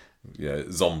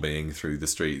zombieing through the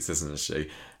streets, isn't she?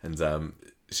 And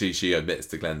she admits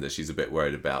to Glenda she's a bit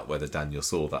worried about whether Daniel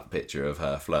saw that picture of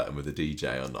her flirting with the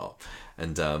DJ or not.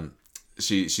 And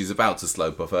she's about to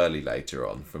slope off early later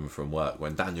on from work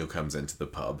when Daniel comes into the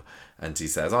pub, and he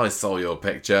says, "I saw your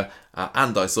picture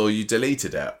and I saw you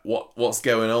deleted it. What's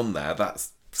going on there? That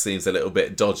seems a little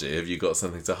bit dodgy. Have you got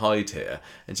something to hide here?"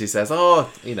 And she says, "Oh,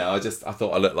 I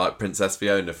thought I looked like Princess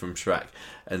Fiona from Shrek,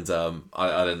 and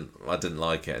I didn't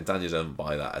like it." And Daniel doesn't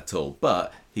buy that at all.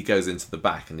 But he goes into the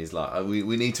back and he's like,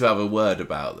 we need to have a word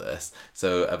about this.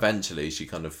 So eventually she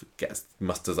kind of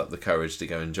musters up the courage to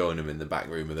go and join him in the back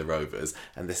room of the Rovers.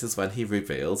 And this is when he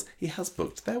reveals he has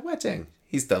booked their wedding.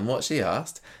 He's done what she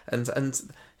asked, and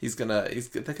they're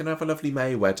gonna have a lovely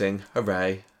May wedding.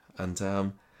 Hooray! And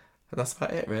that's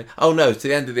about it, really. Oh no! To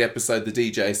the end of the episode, the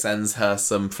DJ sends her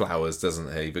some flowers,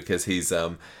 doesn't he? Because he's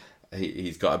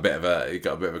got a bit of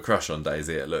a crush on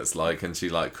Daisy, it looks like, and she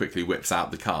quickly whips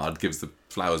out the card, gives the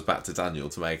flowers back to Daniel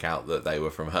to make out that they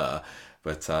were from her,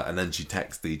 but and then she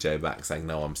texts DJ back saying,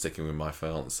 "No, I'm sticking with my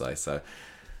fiance." So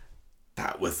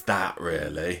that was that,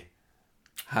 really.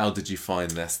 How did you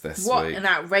find this week? What an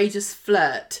outrageous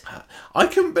flirt! I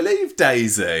couldn't believe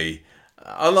Daisy. She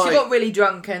got really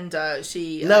drunk and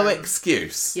she no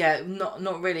excuse. Yeah,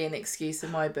 not really an excuse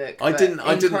in my book. I didn't.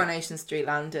 Coronation Street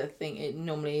land, I think it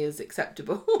normally is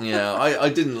acceptable. Yeah, I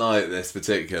didn't like this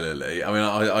particularly. I mean,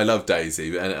 I love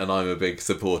Daisy, and I'm a big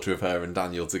supporter of her and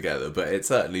Daniel together. But it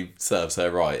certainly serves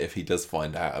her right if he does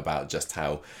find out about just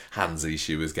how handsy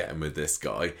she was getting with this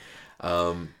guy.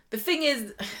 The thing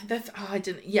is,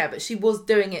 but she was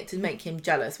doing it to make him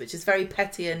jealous, which is very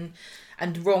petty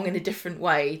and wrong in a different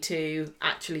way to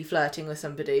actually flirting with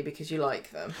somebody because you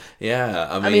like them. Yeah,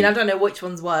 I mean, I don't know which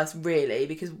one's worse, really,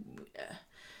 because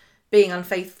being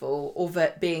unfaithful or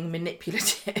being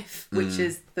manipulative, which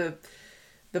is they're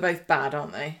both bad,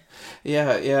 aren't they?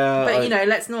 Yeah. But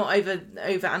let's not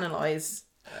overanalyze.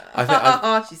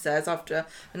 She says after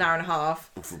an hour and a half.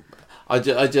 I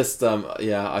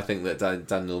think that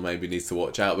Daniel maybe needs to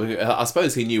watch out. I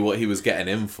suppose he knew what he was getting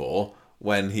in for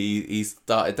when he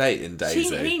started dating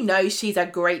Daisy. He knows she's a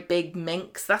great big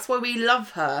minx. That's why we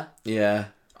love her. Yeah,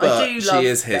 but I do love she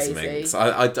is his Daisy. minx.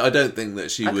 I don't think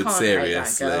that she would can't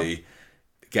seriously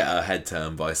get her head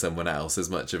turned by someone else as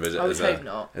much of I would hope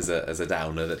not. as a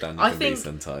downer that Daniel can be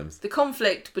sometimes. The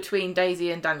conflict between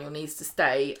Daisy and Daniel needs to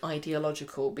stay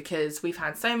ideological, because we've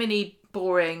had so many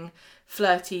boring,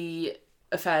 flirty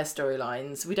affair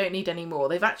storylines. We don't need any more.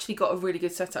 They've actually got a really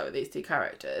good setup with these two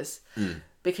characters,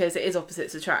 because it is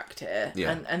opposites attract here,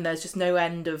 and there's just no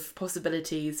end of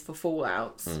possibilities for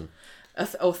fallouts.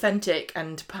 Authentic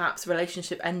and perhaps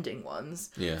relationship ending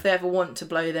ones. If they ever want to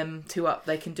blow them two up,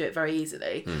 they can do it very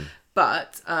easily.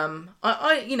 But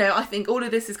I think all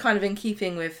of this is kind of in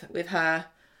keeping with her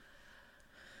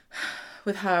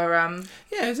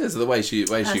yeah, it is the way she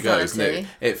goes.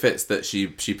 It fits that she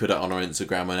put it on her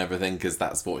Instagram and everything, because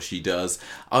that's what she does.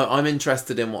 I'm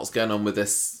interested in what's going on with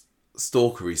this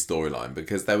stalkery storyline,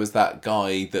 because there was that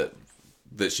guy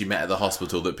that she met at the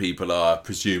hospital that people are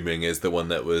presuming is the one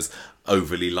that was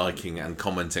overly liking and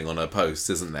commenting on her posts,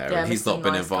 isn't there? Yeah, and he's not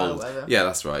been involved. Guy, yeah,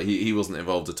 that's right. He wasn't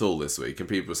involved at all this week, and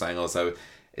people were saying, so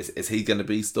is he going to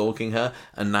be stalking her?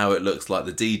 And now it looks like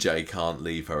the DJ can't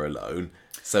leave her alone.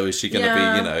 So is she going to be,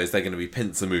 is there going to be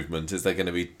pincer movement? Is there going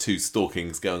to be two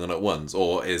stalkings going on at once?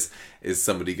 Or is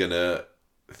somebody going to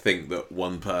think that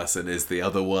one person is the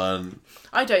other one.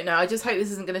 I don't know. I just hope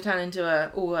this isn't going to turn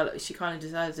into well, she kind of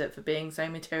deserves it for being so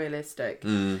materialistic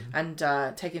and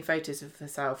taking photos of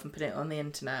herself and putting it on the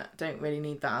internet. Don't really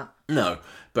need that. No,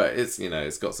 but it's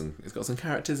it's got some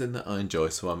characters in that I enjoy,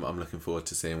 so I'm looking forward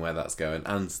to seeing where that's going.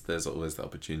 And there's always the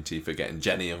opportunity for getting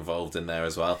Jenny involved in there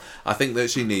as well. I think that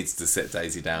she needs to sit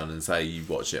Daisy down and say, "You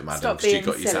watch it, madam, Stop because you being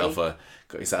got yourself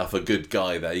silly. a good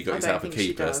guy there. You got I yourself a don't think she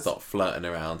keeper. does. Stop flirting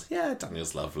around." Yeah,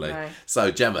 Daniel's lovely. No.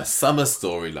 So Gemma, summer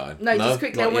storyline. No, just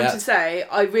quickly, I Not wanted yet? to say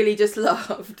I really just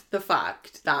loved the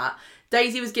fact that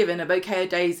Daisy was given a bouquet of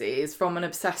daisies from an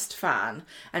obsessed fan,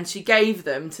 and she gave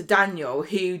them to Daniel,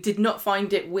 who did not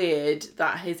find it weird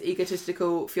that his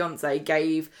egotistical fiancé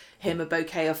gave him a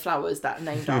bouquet of flowers that are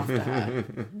named after her.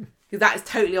 Because that is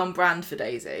totally on brand for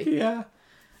Daisy. Yeah.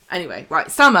 Anyway, right,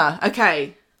 summer.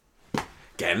 Okay,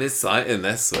 Getting exciting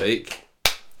this week.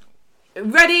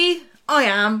 ready? I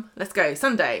am. Let's go.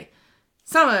 Sunday.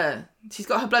 Summer. She's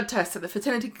got her blood test at the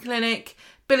fertility clinic.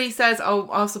 Billy says,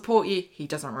 I'll support you. He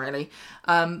doesn't really.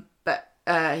 But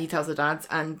he tells her dads.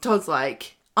 And Todd's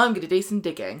like, I'm going to do some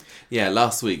digging. Yeah,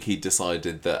 last week he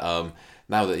decided that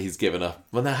now that he's given up...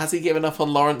 Well, now, has he given up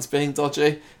on Lawrence being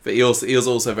dodgy? But he was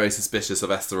also very suspicious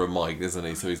of Esther and Mike, isn't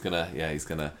he? So he's going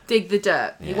to... Dig the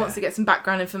dirt. He Yeah. wants to get some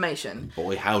background information.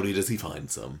 Boy, howdy does he find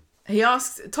some.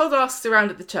 Todd asks around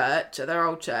at the church, at their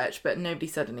old church, but nobody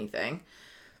said anything.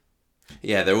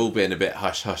 Yeah, they're all being a bit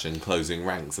hush-hush and closing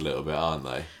ranks a little bit, aren't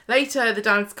they? Later, the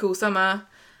dads call Summer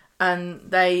and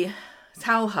they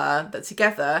tell her that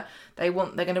together they're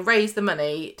going to raise the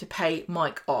money to pay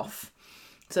Mike off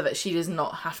so that she does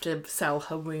not have to sell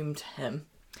her womb to him.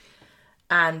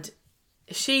 And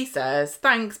she says,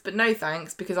 thanks, but no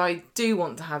thanks, because I do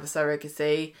want to have a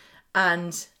surrogacy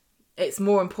and it's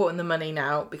more important than money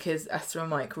now because Esther and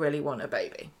Mike really want a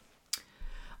baby.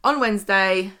 On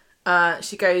Wednesday...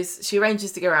 she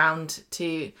arranges to go around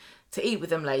to eat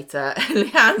with them later, and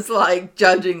Leanne's like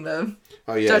judging them.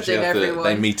 Oh yeah, judging everyone.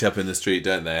 they meet up in the street,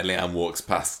 don't they? And Leanne walks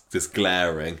past just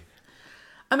glaring.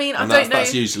 I mean, And I don't know.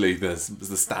 that's usually the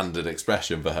standard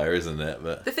expression for her, isn't it?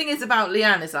 But The thing is about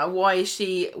Leanne is that why is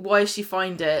she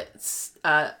find it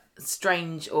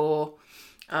strange or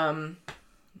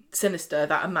sinister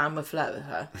that a man would flirt with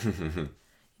her?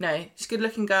 No, she's a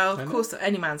good-looking girl. Of course,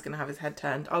 any man's going to have his head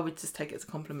turned. I would just take it as a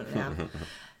compliment, Leanne.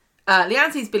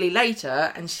 Leanne sees Billy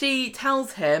later, and she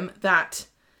tells him that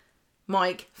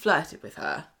Mike flirted with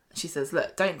her. She says,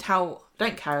 "Look, don't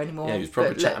care anymore." yeah, he was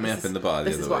probably but chatting look, me up in the bar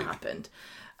the This other is week. what happened.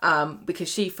 Because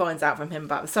she finds out from him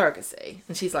about the surrogacy,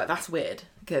 and she's like, "That's weird,"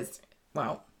 because,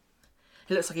 well,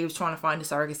 it looks like he was trying to find a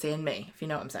surrogacy in me, if you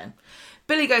know what I'm saying.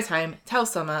 Billy goes home, tells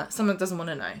Summer doesn't want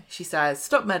to know. She says,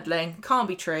 "Stop meddling, can't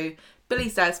be true." Billy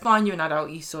says, "Fine, you're an adult,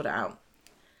 you sort it out."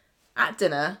 At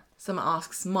dinner, Summer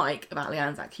asks Mike about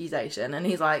Leanne's accusation, and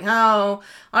he's like, "Oh,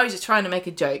 I was just trying to make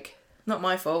a joke. Not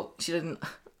my fault. She didn't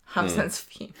have a sense of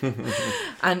humour."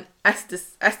 And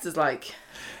Esther's like...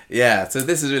 Yeah, so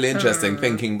this is really interesting.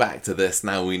 Thinking back to this,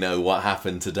 now we know what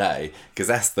happened today, because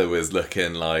Esther was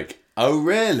looking like, oh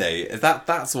really?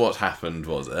 That's what happened,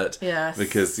 was it? Yes.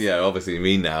 Because obviously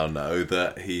we now know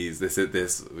that this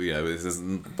is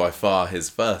by far his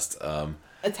first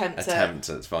attempt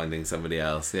at finding somebody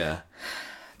else. Yeah.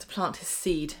 to plant his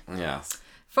seed. Yes.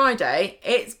 Friday,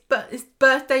 it's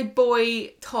birthday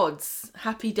boy Todd's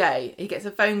happy day. He gets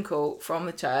a phone call from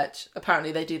the church.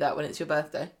 Apparently they do that when it's your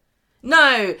birthday.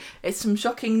 No, it's some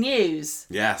shocking news.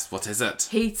 Yes. What is it?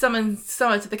 He summons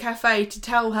Summer to the cafe to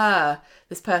tell her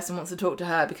this person wants to talk to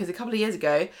her because a couple of years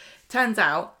ago, turns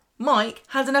out Mike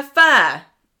has an affair.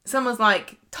 Someone's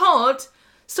like, "Todd,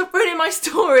 stop ruining my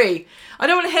story. I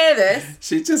don't want to hear this."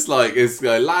 She just is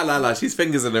like la la la. She's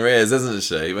fingers in her ears, isn't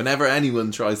she? Whenever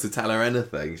anyone tries to tell her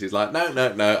anything, she's like,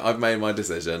 no, I've made my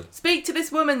decision. "Speak to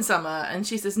this woman, Summer." And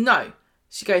she says no.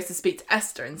 She goes to speak to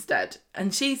Esther instead.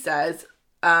 And she says,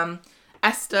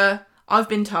 "Esther, I've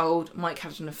been told Mike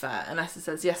had an affair." And Esther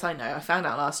says, "Yes, I know. I found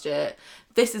out last year.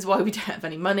 This is why we don't have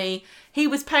any money. He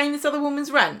was paying this other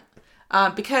woman's rent.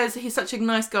 Because he's such a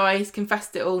nice guy, he's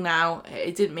confessed it all now.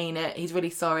 He didn't mean it. He's really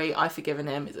sorry. I've forgiven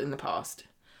him. It's in the past."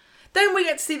 Then we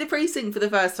get to see the precinct for the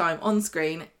first time on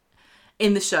screen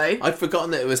in the show. I'd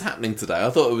forgotten that it was happening today. I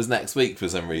thought it was next week for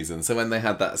some reason. So when they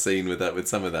had that scene with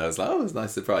Summer there, I was like, oh, it was a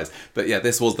nice surprise. But yeah,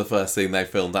 this was the first scene they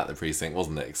filmed at the precinct,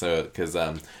 wasn't it? So because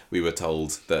we were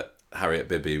told that Harriet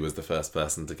Bibby was the first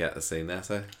person to get the scene there.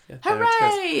 So yeah, there it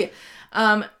is.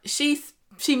 Hooray!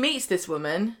 She meets this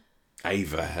woman.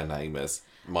 Ava, her name is.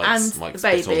 Mike's the bit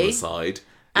baby. on the side.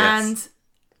 Yes. And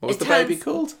What was it the baby turns-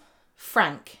 called?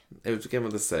 Frank. It was begin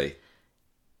with a C.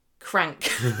 Crank.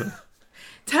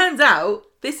 Turns out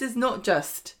this is not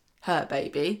just her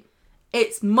baby.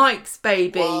 It's Mike's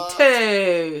baby What?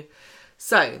 too.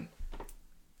 So,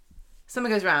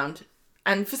 someone goes round,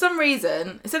 and for some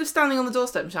reason, instead of standing on the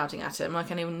doorstep and shouting at him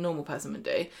like any normal person would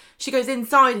do, she goes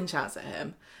inside and shouts at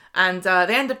him. And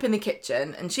they end up in the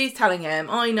kitchen, and she's telling him,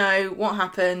 I know what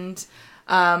happened.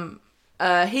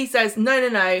 He says,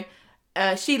 no,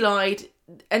 she lied.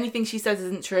 Anything she says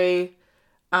isn't true.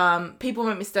 People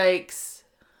make mistakes.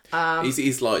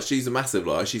 He's like, she's a massive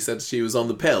liar. She said she was on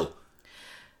the pill.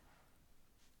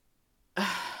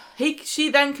 She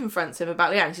then confronts him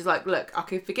about Leanne. She's like, look, I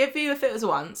could forgive you if it was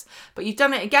once, but you've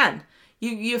done it again.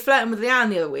 You were flirting with Leanne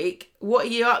the other week. What are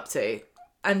you up to?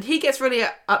 And he gets really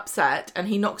upset, and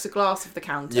he knocks a glass off the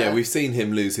counter. Yeah, we've seen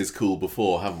him lose his cool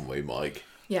before, haven't we, Mike?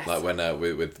 Yes. Like when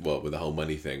with the whole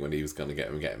money thing, when he was going to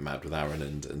getting mad with Aaron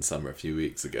and Summer a few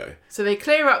weeks ago. So they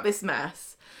clear up this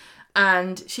mess,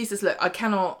 and she says, look, I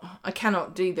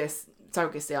cannot do this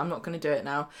surrogacy. I'm not going to do it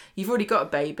now. You've already got a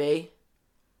baby.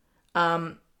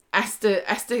 Esther,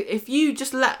 if you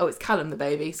just it's Callum the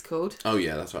baby's called. Oh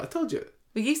yeah, that's right. I told you.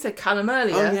 Well, you said Callum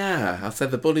earlier. Oh yeah, I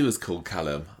said the bully was called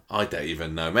Callum. I don't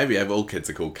even know. Maybe all kids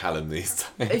are called Callum these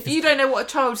days. If you don't know what a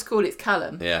child's called, it's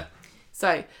Callum. Yeah.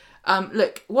 So,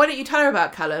 look, why don't you tell her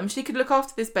about Callum? She could look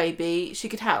after this baby. She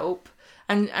could help.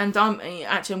 And I'm going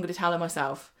to tell her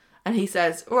myself. And he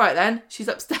says, all right then, she's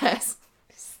upstairs.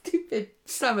 Stupid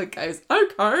Summer goes,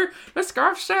 okay, let's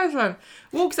go upstairs then.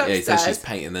 Walks upstairs. Yeah, he says she's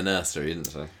painting the nursery, isn't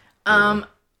she?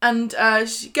 And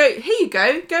she here you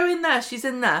go in there. She's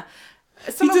in there.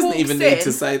 Someone he doesn't walks even in. need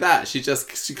to say that.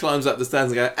 She climbs up the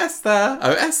stairs and goes, Esther,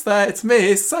 oh Esther, it's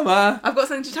me, it's Summer. I've got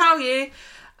something to tell you.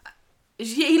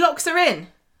 He locks her in.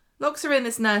 Locks her in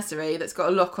this nursery that's got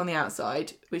a lock on the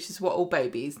outside, which is what all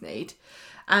babies need.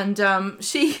 And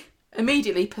she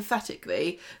immediately,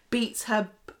 pathetically, beats her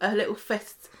little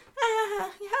fists.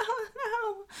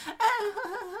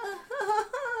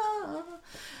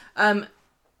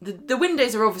 The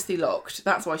windows are obviously locked.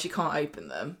 That's why she can't open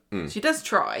them. She does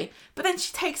try, but then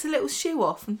she takes a little shoe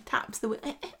off and taps the window.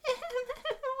 Can't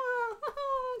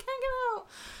get out.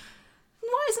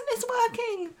 Why isn't this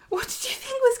working? What did you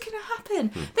think was going to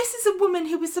happen? This is a woman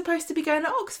who was supposed to be going to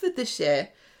Oxford this year.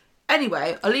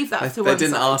 Anyway, I'll leave that to one side. They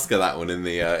didn't ask her that one in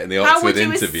the Oxford interview. How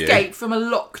would you escape from a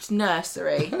locked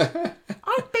nursery?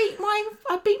 I beat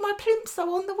my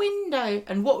plimsoll on the window.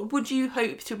 And what would you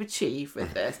hope to achieve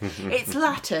with this? It's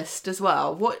latticed as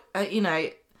well. What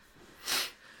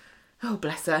Oh,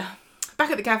 bless her.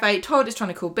 Back at the cafe, Todd is trying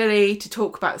to call Billy to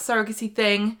talk about the surrogacy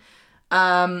thing.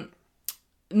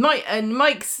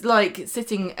 Mike's like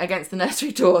sitting against the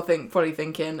nursery door, probably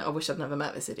thinking, I wish I'd never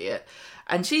met this idiot.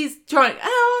 And she's trying.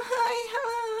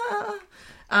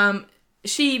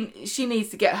 She needs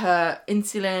to get her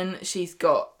insulin. She's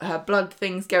got her blood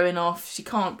things going off. She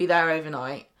can't be there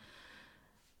overnight.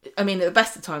 I mean, at the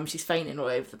best of times, she's fainting all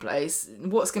over the place.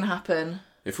 What's going to happen?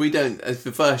 If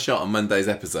the first shot on Monday's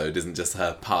episode isn't just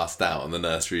her passed out on the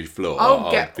nursery floor,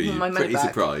 I'll be my money pretty back.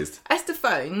 surprised. Esther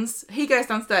phones. He goes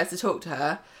downstairs to talk to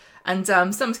her, and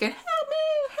someone's going, help me,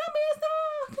 Esther,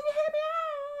 can you help me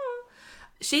out?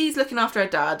 She's looking after her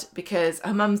dad because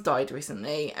her mum's died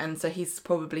recently, and so he's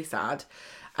probably sad.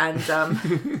 And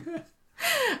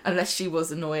unless she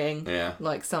was annoying, Yeah.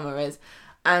 like Summer is.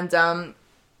 And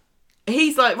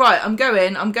he's like, right, I'm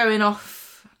going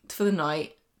off for the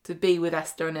night to be with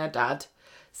Esther and her dad.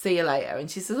 See you later.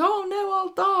 And she says, oh no, I'll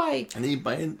die. I need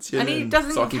my insulin. And he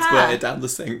doesn't so I can care. squirt it down the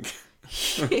sink.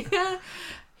 Yeah.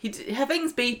 Her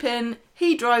thing's beeping.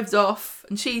 He drives off,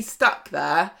 and she's stuck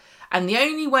there. And the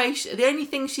only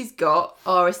thing she's got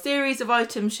are a series of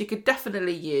items she could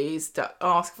definitely use to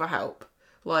ask for help,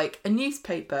 like a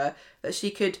newspaper that she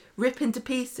could rip into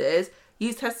pieces,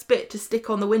 use her spit to stick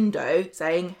on the window,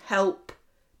 saying "Help,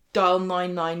 dial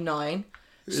 999."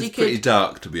 It's pretty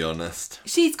dark, to be honest.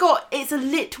 It's a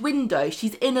lit window.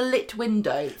 She's in a lit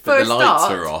window. But the lights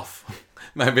are off.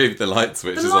 Maybe the light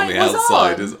switch is on the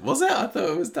outside. Was it? I thought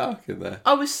it was dark in there.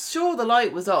 I was sure the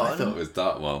light was on. I thought it was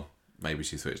dark. Well, maybe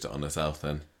she switched it on herself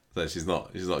then. So she's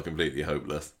not completely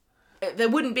hopeless. There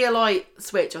wouldn't be a light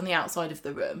switch on the outside of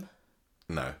the room.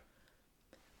 No.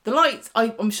 The lights,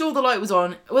 I'm sure the light was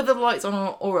on. Whether the light's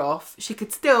on or off, she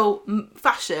could still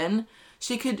fashion.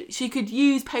 She could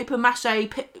use paper mache,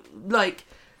 like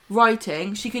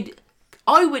writing.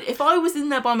 If I was in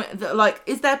there by my, like,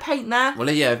 is there paint there? Well,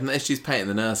 yeah, if she's painting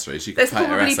the nursery, she could paint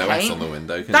her SOS paint on the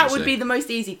window, couldn't That she? would be the most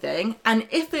easy thing. And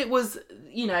if it was,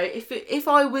 if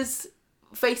I was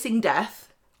facing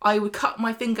death, I would cut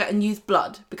my finger and use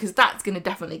blood, because that's going to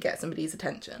definitely get somebody's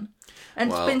attention.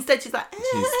 And Well, but instead she's like,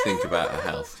 She's think about her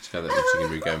health. She can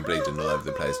be going bleeding all over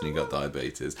the place when you got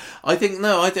diabetes. I think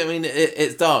no. I don't mean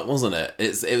it's dark, wasn't it?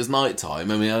 It was night time.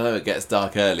 I mean, I know it gets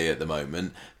dark early at the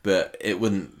moment, but it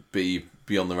wouldn't be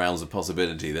beyond the realms of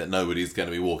possibility that nobody's going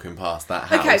to be walking past that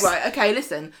house. Okay, right. Okay,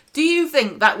 listen. Do you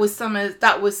think that was Summer's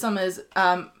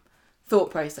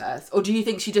thought process, or do you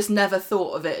think she just never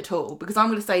thought of it at all? Because I'm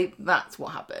going to say that's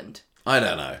what happened. I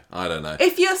don't know.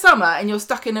 If you're Summer and you're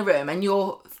stuck in a room and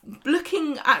you're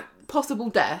looking at possible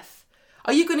death,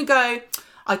 are you going to go,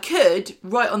 I could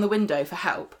write on the window for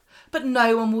help, but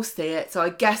no one will see it, so I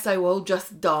guess I will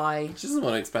just die? She doesn't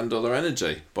want to expend all her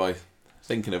energy by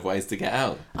thinking of ways to get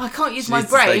out. I can't use She my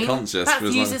needs to stay brain. conscious That for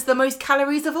as long- uses the most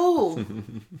calories of all.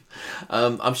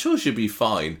 I'm sure she'll be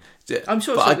fine. I'm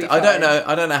sure but she'll be I don't fine. know.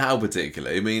 I don't know how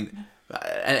particularly. I mean,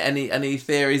 any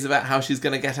theories about how she's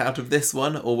going to get out of this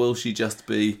one, or will she just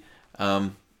be,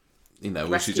 will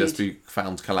she just be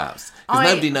found collapsed? Because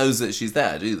nobody knows that she's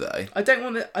there, do they? I don't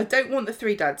want the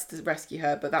three dads to rescue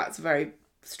her, but that's a very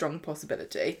strong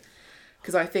possibility.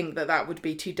 Because I think that would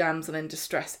be too damsel in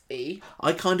distress-y.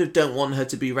 I kind of don't want her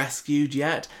to be rescued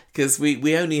yet, because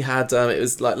we only had, it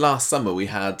was like last summer we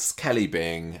had Kelly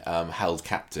being held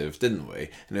captive, didn't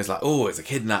we? And it was like, oh, it's a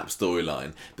kidnap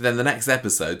storyline. But then the next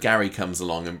episode, Gary comes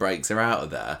along and breaks her out of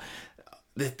there.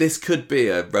 This could be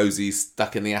a Rosie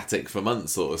stuck in the attic for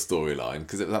months sort of storyline,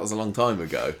 because that was a long time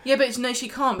ago. Yeah, but no, she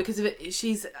can't, because if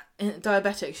she's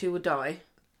diabetic, she would die.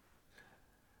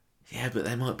 Yeah, but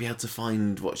they might be able to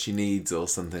find what she needs or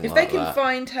something If like they can that.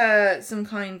 find her some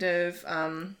kind of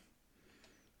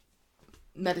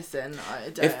medicine, I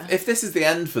don't know. If this is the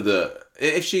end for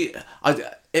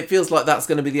it feels like that's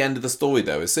going to be the end of the story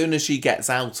though. As soon as she gets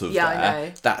out of Yeah, I there,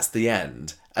 know. that's the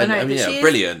end. And I know, but she is-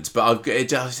 brilliant. But I've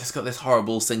just got this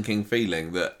horrible sinking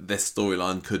feeling that this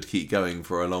storyline could keep going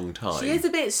for a long time. She is a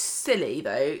bit silly,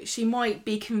 though. She might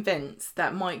be convinced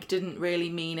that Mike didn't really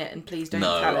mean it, and please don't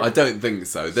tell him. No, I don't think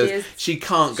so. She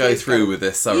can't she go is through gullible. with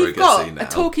this You've surrogacy got now. a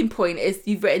talking point is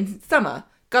you've written Summer,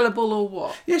 gullible or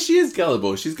what? Yeah, she is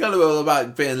gullible. She's gullible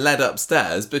about being led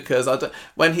upstairs because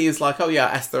when he was like, oh yeah,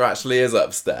 Esther actually is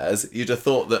upstairs, you'd have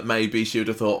thought that maybe she would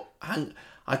have thought,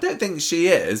 I don't think she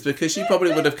is, because she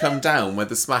probably would have come down with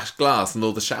the smashed glass and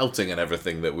all the shouting and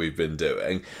everything that we've been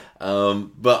doing.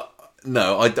 But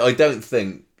no, I don't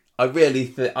think... I really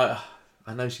think... I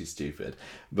know she's stupid,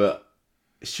 but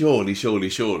surely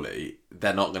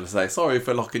they're not going to say, sorry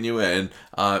for locking you in,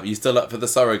 you still up for the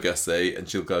surrogacy? And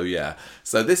she'll go, yeah.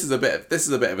 So this is a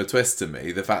bit of a twist to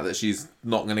me, the fact that she's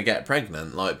not going to get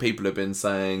pregnant. Like, people have been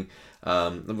saying...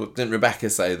 didn't Rebecca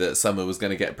say that Summer was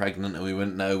going to get pregnant and we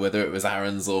wouldn't know whether it was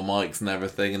Aaron's or Mike's and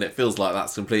everything, and it feels like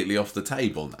that's completely off the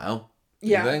table now.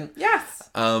 Yeah. You think? Yes.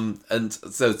 And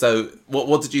so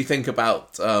what did you think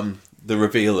about the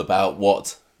reveal about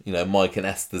what Mike and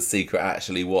Esther's secret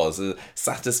actually was?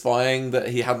 Satisfying that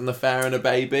he had an affair and a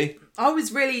baby? I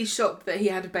was really shocked that he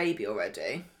had a baby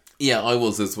already. Yeah, I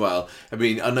was as well. I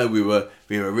mean, I know we were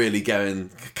really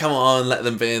going, come on, let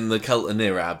them be in the cult of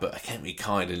Nirab, but I think we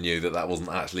kind of knew that wasn't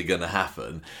actually going to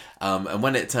happen. And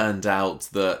when it turned out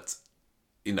that,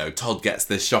 Todd gets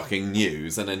this shocking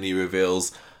news and then he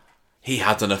reveals he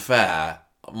had an affair,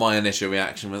 my initial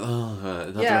reaction was,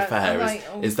 another affair. Like,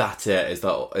 Is that it? Is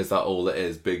that all it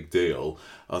is? Big deal.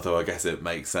 Although I guess it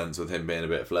makes sense with him being a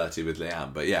bit flirty with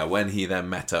Leanne. But yeah, when he then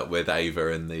met up with Ava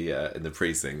in the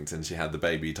precinct and she had the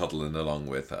baby toddling along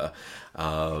with her,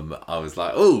 I was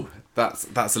like, oh,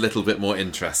 that's a little bit more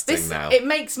interesting now. It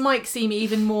makes Mike seem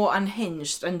even more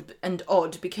unhinged and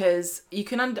odd, because you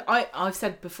can I've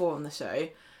said before on the show,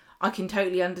 I can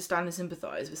totally understand and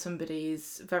sympathise with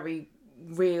somebody's very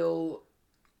real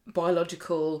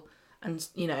biological and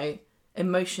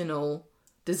emotional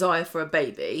desire for a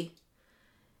baby.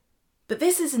 But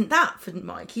this isn't that for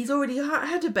Mike. He's already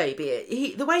had a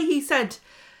baby. The way he said,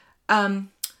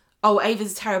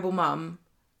 Ava's a terrible mum,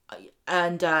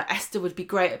 and Esther would be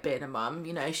great at being a mum,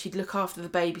 she'd look after the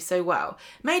baby so well,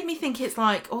 made me think it's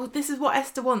like, oh, this is what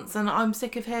Esther wants, and I'm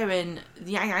sick of hearing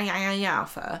yeah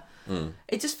for her.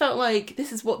 It just felt like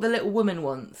this is what the little woman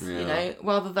wants,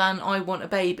 rather than I want a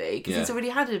baby, because he's already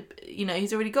had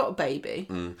he's already got a baby.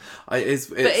 But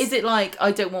is it like,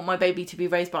 I don't want my baby to be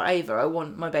raised by Ava, I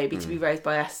want my baby to be raised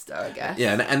by Esther, I guess.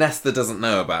 Yeah, and Esther doesn't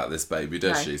know about this baby,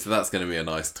 does she? So that's going to be a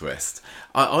nice twist.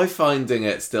 I'm finding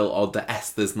it still odd that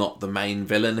Esther's not the main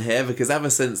villain here, because ever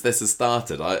since this has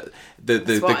started,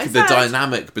 the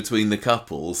dynamic between the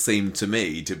couple seemed to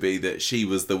me to be that she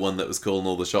was the one that was calling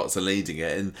all the shots and leading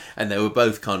it, and they were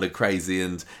both kind of crazy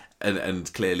and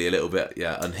and clearly a little bit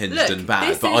unhinged Look, and bad.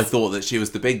 this But I is- thought that she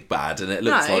was the big bad, and it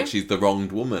looks No. like she's the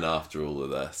wronged woman after all of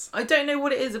this. I don't know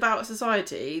what it is about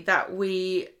society that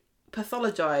we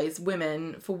pathologise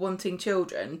women for wanting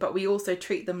children, but we also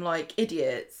treat them like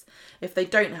idiots if they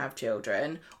don't have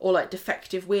children, or like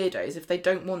defective weirdos if they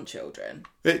don't want children.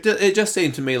 It just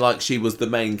seemed to me like she was the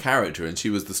main character and she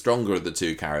was the stronger of the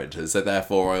two characters, so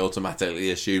therefore I automatically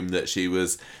assumed that she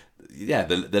was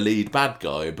the lead bad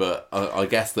guy. But I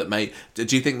guess that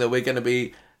do you think that we're going to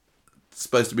be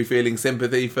supposed to be feeling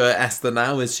sympathy for Esther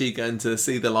now? Is she going to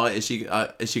see the light? Is she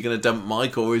going to dump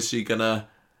Mike, or is she going to,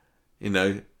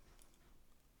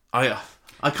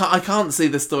 I can't see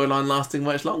the storyline lasting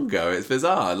much longer. It's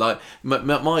bizarre. Like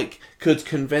Mike could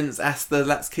convince Esther,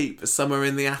 let's keep Summer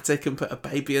in the attic and put a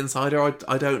baby inside her.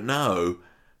 I don't know.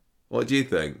 What do you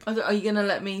think? Are you going to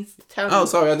let me tell you? Oh,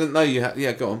 sorry, I didn't know you had.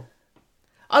 Yeah, go on.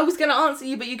 I was going to answer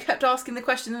you, but you kept asking the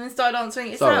question and then started answering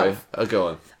it yourself. Sorry, go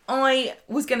on. I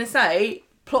was going to say,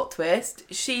 plot twist,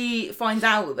 she finds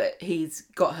out that he's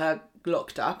got her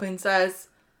locked up and says,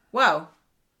 well,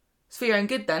 it's for your own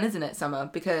good then, isn't it, Summer?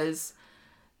 Because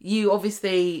you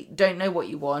obviously don't know what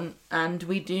you want, and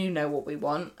we do know what we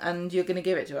want, and you're going to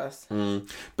give it to us.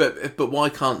 But why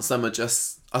can't Summer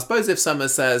just... I suppose if Summer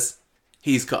says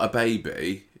he's got a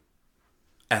baby,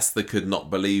 Esther could not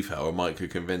believe her, or Mike could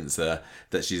convince her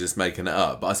that she's just making it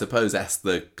up. But I suppose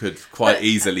Esther could quite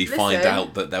easily find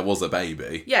out that there was a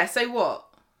baby. Yeah, so what?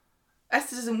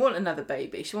 Esther doesn't want another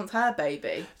baby. She wants her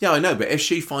baby. Yeah, I know, but if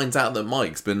she finds out that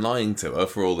Mike's been lying to her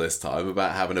for all this time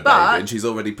about having a But- baby, and she's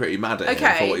already pretty mad at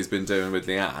him for what he's been doing with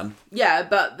Leanne... Yeah,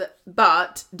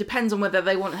 but depends on whether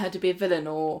they want her to be a villain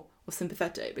or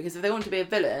sympathetic. Because if they want to be a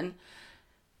villain,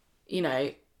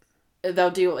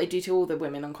 they'll do what they do to all the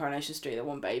women on Coronation Street that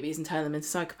want babies and turn them into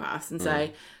psychopaths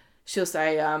and she'll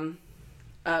say,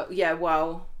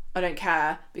 well, I don't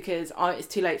care because it's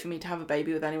too late for me to have a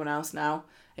baby with anyone else now.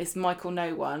 It's Mike or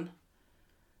no one.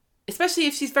 Especially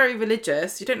if she's very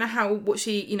religious. You don't know what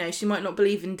she might not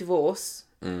believe in divorce.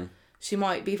 She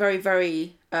might be very,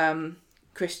 very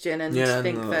Christian and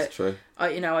think that that's true.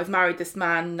 I've married this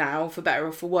man now for better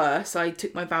or for worse. I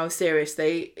took my vows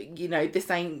seriously.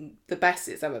 This ain't the best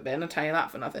it's ever been. I'll tell you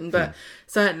that for nothing. But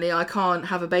certainly I can't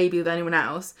have a baby with anyone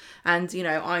else. And,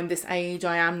 I'm this age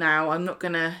I am now. I'm not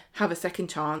going to have a second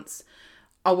chance.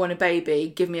 I want a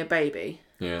baby. Give me a baby.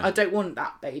 Yeah. I don't want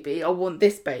that baby. I want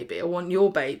this baby. I want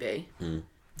your baby.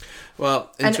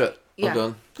 Well, yeah. Go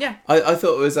on. Yeah. I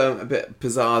thought it was a bit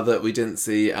bizarre that we didn't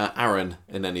see Aaron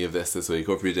in any of this week,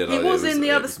 or if we did, He was in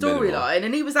the other minimal. storyline,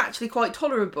 and he was actually quite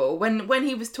tolerable when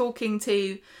he was talking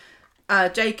to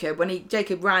Jacob, when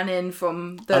Jacob ran in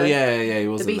from the he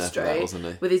wasn't the there for that, bistro wasn't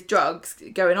he? with his drugs,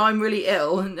 going, I'm really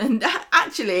ill, and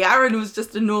actually Aaron was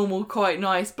just a normal, quite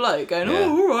nice bloke, going, Yeah.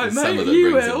 oh, all right, It's mate, Summer are that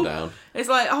you brings him ill? down. It's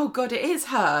like, oh god, it is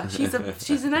her. She's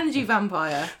an energy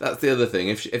vampire. That's the other thing.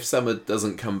 If Summer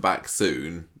doesn't come back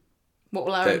soon, What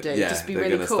will Aaron do? yeah, Just be they're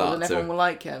really gonna cool, start and everyone to- will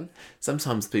like him.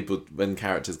 sometimes people, when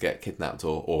characters get kidnapped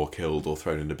or killed or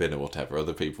thrown in a bin or whatever,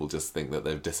 other people just think that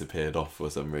they've disappeared off for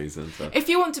some reason. So. If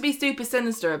you want to be super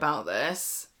sinister about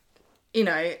this,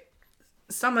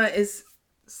 Summer,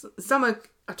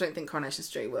 I don't think Coronation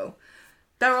Street will.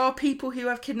 There are people who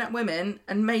have kidnapped women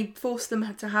and forced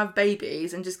them to have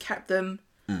babies and just kept them.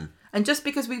 And just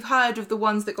because we've heard of the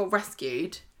ones that got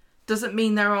rescued, doesn't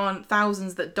mean there aren't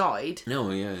thousands that died. No,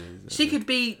 yeah. She could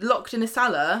be locked in a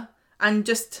cellar and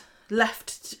just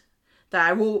left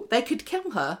there, or they could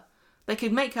kill her. They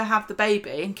could make her have the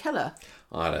baby and kill her.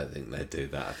 I don't think they'd do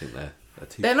that. I think they're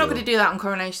too They're not pure. going to do that on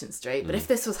Coronation Street, but if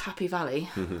this was Happy Valley...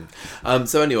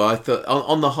 So anyway, I thought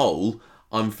on the whole,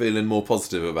 I'm feeling more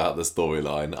positive about the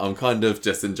storyline. I'm kind of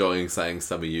just enjoying saying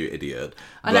 "Summer, you idiot."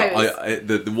 I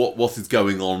know, What is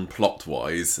going on plot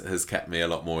wise has kept me a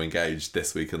lot more engaged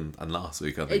this week and last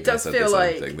week. I think It does I said feel the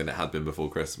same like- thing than it had been before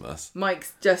Christmas.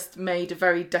 Mike's just made a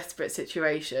very desperate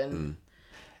situation.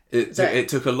 It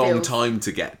took a long feels- time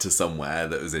to get to somewhere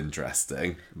that was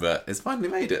interesting, but it's finally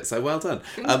made it. So well done.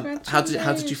 How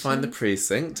did you find the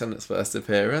precinct and its first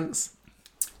appearance?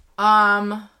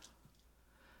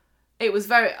 It was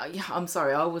very... Yeah, I'm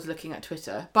sorry, I was looking at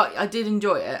Twitter. But I did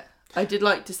enjoy it. I did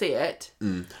like to see it.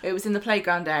 It was in the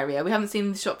playground area. We haven't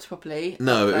seen the shops properly.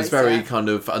 No, up it was close very yet. kind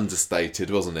of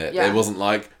understated, wasn't it? Yeah. It wasn't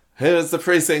like, here's the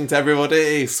precinct,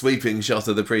 everybody, sweeping shot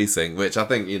of the precinct, which I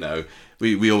think,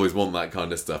 we always want that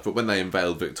kind of stuff. But when they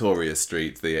unveiled Victoria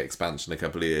Street, the expansion a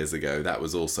couple of years ago, that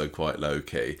was also quite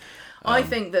low-key. I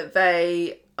think that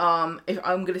they... if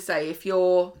I'm going to say, if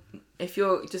you're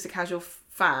just a casual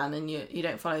fan and you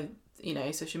don't follow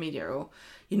social media, or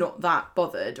you're not that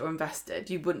bothered or invested,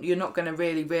 you're not going to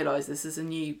really realise this is a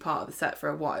new part of the set for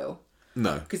a while.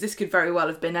 No. Because this could very well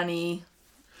have been any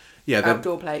Yeah,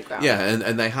 outdoor playground. Yeah,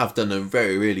 and they have done a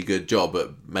very, really good job at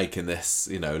making this,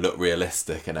 look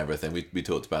realistic and everything. We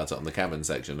talked about it on the cabin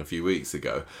section a few weeks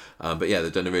ago. But yeah,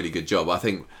 they've done a really good job. I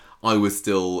think I was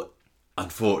still,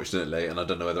 unfortunately, and I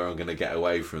don't know whether I'm going to get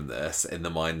away from this, in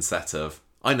the mindset of,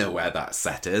 I know where that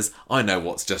set is. I know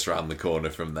what's just around the corner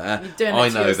from there. You're doing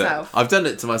it to yourself. That I've done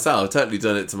it to myself. I've totally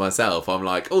done it to myself. I'm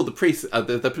like,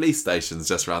 the police station's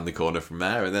just around the corner from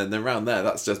there, and then around there,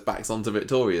 that's just backs onto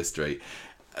Victoria Street.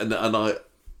 And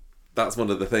that's one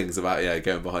of the things about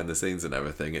going behind the scenes and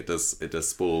everything. It does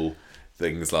spoil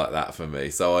things like that for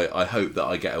me. So I hope that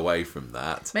I get away from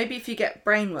that. Maybe if you get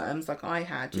brainworms like I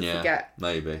had, you forget.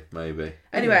 Maybe.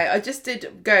 Anyway, I just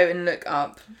did go and look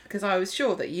up because I was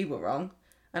sure that you were wrong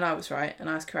and I was right and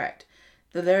I was correct.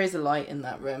 That there is a light in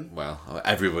that room. Well,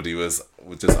 everybody was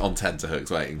just on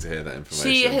tenterhooks waiing to hear that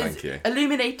information. She has Thank you.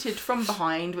 illuminated from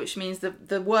behind, which means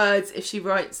the words, if she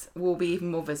writes, will be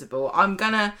even more visible. I'm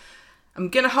gonna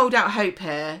hold out hope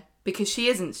here because she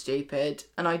isn't stupid,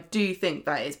 and I do think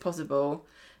that it's possible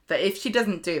that if she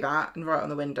doesn't do that and write on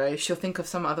the window, she'll think of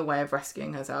some other way of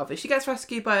rescuing herself. If she gets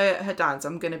rescued by her dad's,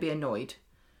 I'm going to be annoyed.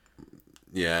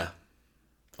 Yeah.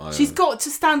 She's got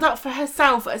to stand up for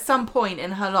herself at some point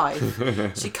in her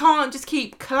life. She can't just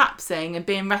keep collapsing and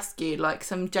being rescued like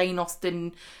some Jane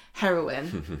Austen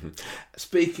heroine.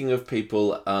 Speaking of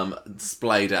people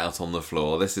splayed out on the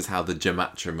floor, this is how the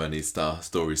Gematrimony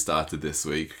story started this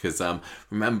week. Because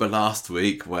remember last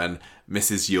week when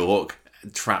Mrs. York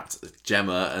trapped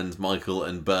Gemma and Michael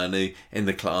and Bernie in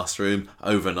the classroom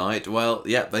overnight? Well,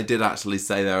 yep, they did actually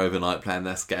stay there overnight playing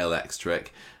their Scale X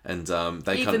trick. And though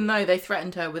they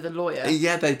threatened her with a lawyer.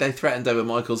 Yeah, they threatened her with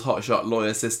Michael's hotshot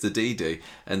lawyer sister Dee Dee,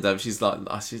 and she's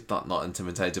not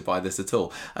intimidated by this at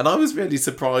all. And I was really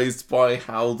surprised by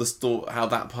how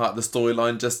that part of the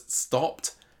storyline just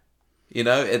stopped.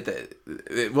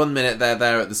 One minute they're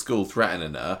there at the school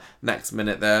threatening her, next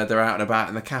minute they're out and about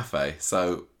in the cafe.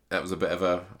 So that was a bit of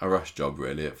a rush job,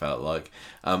 really, it felt like.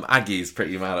 Aggie's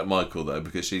pretty mad at Michael, though,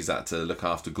 because she's had to look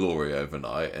after Glory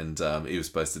overnight, and he was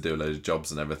supposed to do a load of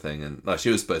jobs and everything. And she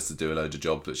was supposed to do a load of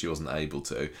jobs, but she wasn't able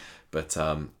to. But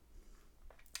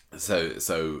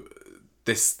so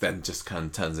this then just kind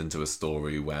of turns into a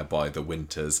story whereby the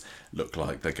Winters look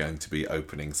like they're going to be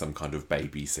opening some kind of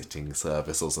babysitting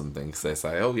service or something. So they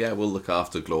say, oh yeah, we'll look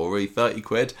after Glory, 30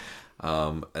 quid.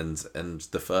 And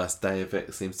the first day of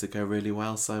it seems to go really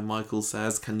well. So Michael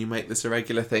says, "Can you make this a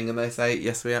regular thing?" And they say,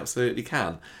 "Yes, we absolutely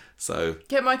can." So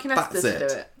get Mike and Esther to do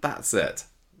it. That's it.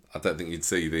 I don't think you'd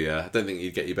see I don't think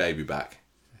you'd get your baby back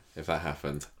if that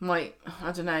happened. I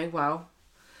don't know. Well,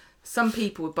 some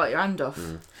people would bite your hand off.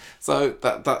 So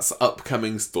that's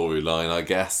upcoming storyline, I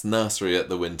guess. Nursery at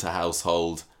the Winter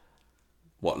household.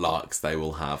 What larks they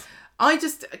will have. I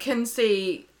just can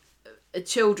see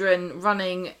children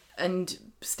running and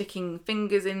sticking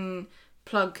fingers in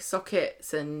plug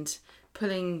sockets and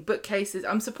pulling bookcases.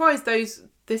 I'm surprised they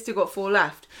still got 4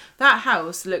 left. That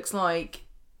house looks like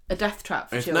a death trap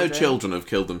for children. If no children have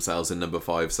killed themselves in number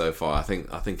 5 so far, I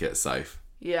think it's safe.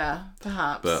 Yeah,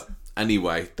 perhaps. But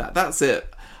anyway, that's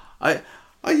it.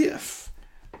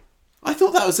 I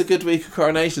thought that was a good week of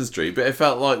Coronation Street, but it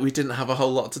felt like we didn't have a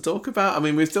whole lot to talk about. I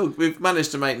mean, we've managed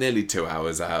to make nearly 2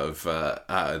 hours out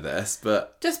of this,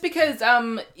 but just because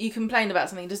you complain about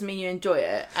something doesn't mean you enjoy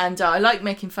it. And I like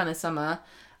making fun of summer,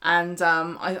 and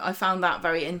I found that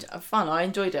very fun. I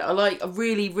enjoyed it. I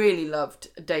really, really loved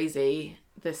Daisy.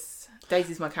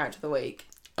 Daisy's my character of the week.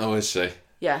 Oh, is she?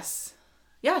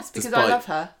 Yes, because I love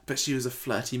her. But she was a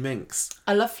flirty minx.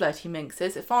 I love flirty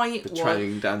minxes.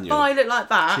 Betraying Daniel. If I look like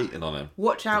that, cheating on him.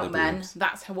 Watch out, men.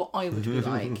 That's what I would be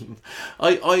like.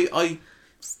 I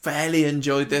fairly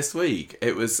enjoyed this week.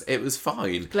 It was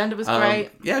fine. Glenda was great.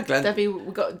 Yeah, Debbie,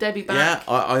 we got Debbie back.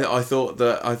 Yeah, I thought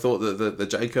that the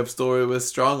Jacob story was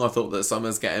strong. I thought that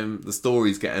the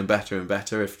story's getting better and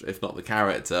better, if not the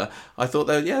character. I thought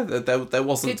there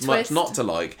wasn't Good much twist. not to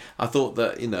like. I thought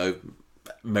that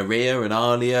Maria and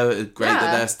Alia, great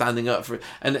that they're standing up for it.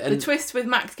 And the twist with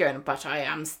Max going, "But I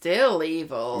am still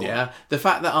evil." Yeah, the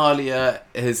fact that Alia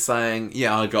is saying,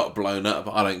 "Yeah, I got blown up,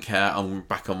 but I don't care. I'm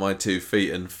back on my 2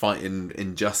 feet and fighting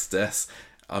injustice."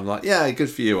 I'm like, yeah, good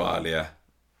for you, Alia.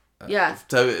 Yeah.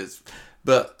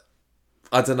 But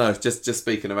I don't know. Just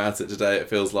speaking about it today, it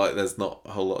feels like there's not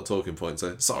a whole lot of talking points.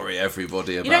 So sorry,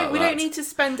 everybody, about that. We don't need to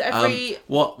spend every.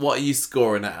 What are you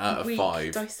scoring it out of week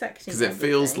 5? dissecting? Because it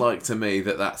feels like to me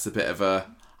that's a bit of a.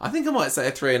 I think I might say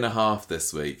a 3.5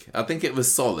 this week. I think it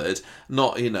was solid,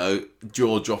 not,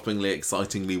 jaw-droppingly,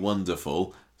 excitingly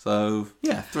wonderful. So,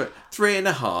 yeah,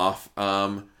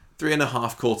 3.5.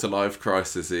 3.5 quarter-life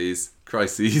crises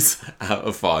out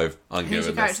of 5. I'm Who's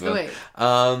your giving this character of the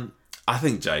one. week? I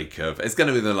think Jacob. It's going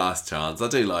to be the last chance. I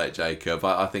do like Jacob.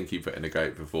 I think he put in a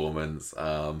great performance.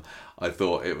 I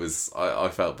thought it was... I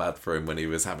felt bad for him when he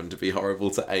was having to be horrible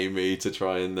to Amy to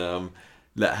try and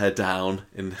let her down.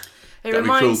 It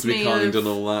reminds cruel to be me kind of... and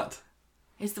all that.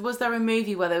 Was there a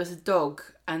movie where there was a dog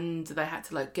and they had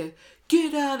to go,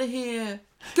 get out of here,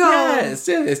 go? Yeah,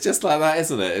 it's just like that,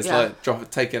 isn't it? It's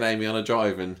like taking Amy on a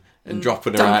drive and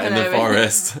dropping her out in the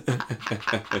forest.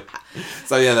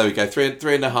 So yeah, there we go.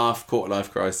 3.5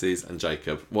 quarter-life crises and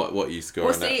Jacob. What are you scoring?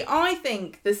 Well, see, I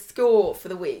think the score for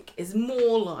the week is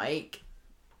more like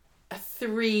a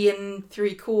 3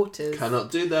 3/4.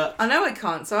 Cannot do that. I know I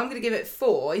can't, so I'm going to give it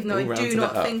 4, even though I do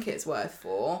not up. think it's worth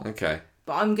 4. Okay.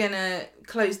 But I'm going to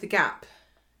close the gap.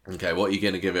 Okay, what are you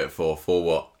going to give it for? For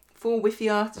what? 4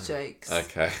 whiffy artichokes.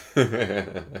 Okay.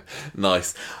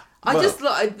 Nice. I just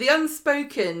like the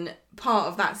unspoken part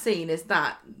of that scene is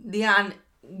that Leanne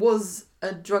was a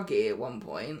druggie at one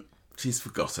point. She's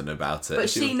forgotten about it. But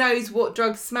she knows what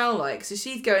drugs smell like, so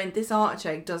she's going, this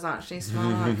artichoke does actually smell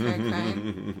like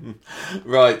cocaine.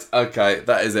 Right, okay,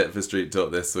 that is it for Street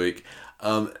Talk this week.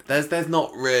 There's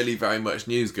not really very much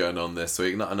news going on this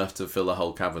week, not enough to fill the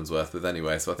whole cabin's worth with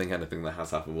anyway, so I think anything that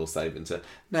has happened we'll save into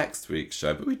next week's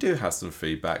show, but we do have some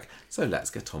feedback, so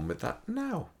let's get on with that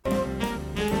now.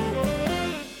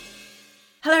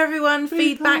 Hello everyone,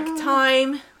 feedback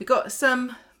time. We got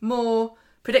some more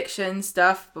prediction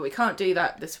stuff, but we can't do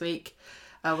that this week.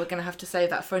 We're going to have to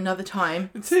save that for another time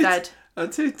instead.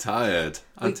 I'm too tired.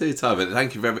 But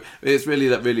thank you very much. It's really,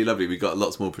 really lovely. We got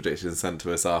lots more predictions sent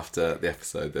to us after the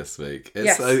episode this week.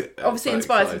 Yes, obviously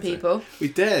inspired some people. We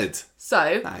did.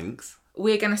 So, thanks.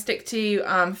 We're going to stick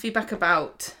to feedback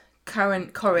about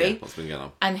current Corrie. Yeah, what's been going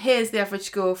on? And here's the average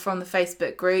score from the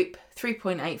Facebook group,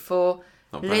 3.84.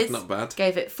 Liz not bad.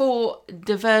 Gave it 4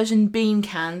 diversion bean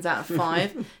cans out of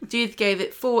 5. Judith gave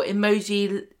it 4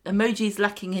 emojis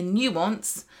lacking in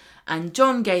nuance. And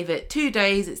John gave it 2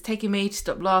 days. It's taken me to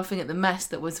stop laughing at the mess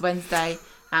that was Wednesday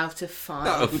out of 5.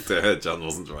 Oh dear, John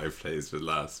wasn't very pleased with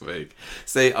last week.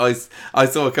 See, I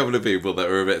saw a couple of people that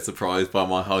were a bit surprised by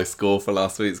my high score for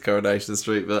last week's Coronation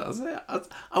Street, but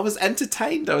I was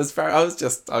entertained.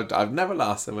 I've never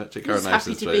laughed so much at Coronation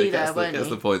happy Street. To be there, weren't Gets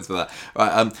you? the points for that.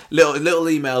 Right, little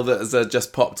email that has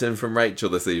just popped in from Rachel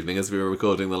this evening as we were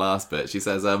recording the last bit. She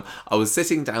says, I was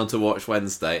sitting down to watch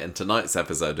Wednesday and tonight's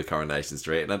episode of Coronation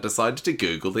Street, and I decided to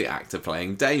Google the actor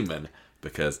playing Damon,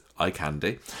 because I can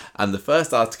do. And the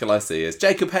first article I see is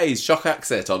Jacob Hayes' shock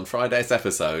exit on Friday's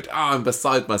episode. I'm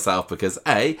beside myself because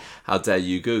A, how dare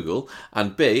you Google,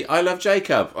 and B, I love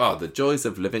Jacob. The joys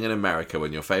of living in America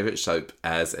when your favourite soap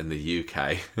airs in the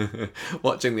UK.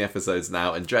 Watching the episodes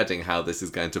now and dreading how this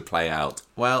is going to play out.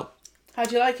 Well, how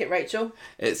do you like it, Rachel?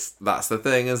 That's the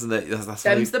thing, isn't it?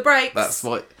 Them's the breaks. That's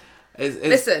what...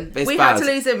 Listen, we bad. had to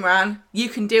lose Imran. You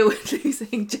can deal with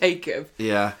losing Jacob.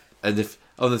 Yeah, and if...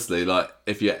 Honestly,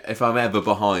 if I'm ever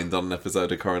behind on an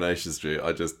episode of Coronation Street,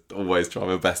 I just always try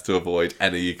my best to avoid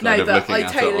any kind of looking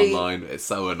at it online. It's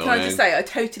so annoying. Can I just say, I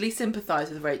totally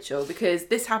sympathise with Rachel, because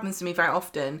this happens to me very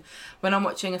often. When I'm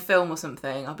watching a film or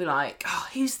something, I'll be like,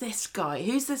 who's this guy?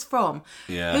 Who's this from?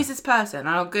 Yeah. Who's this person? And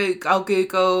I'll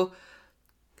Google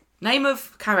name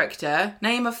of character,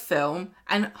 name of film,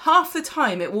 and half the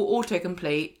time it will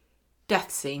autocomplete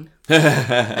death scene.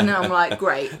 And then I'm like,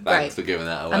 great. Thanks for giving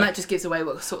that away. And that just gives away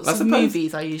what sorts of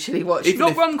movies I usually watch.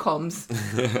 Not rom-coms.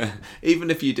 Even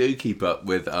if you do keep up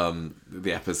with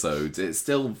the episodes, it's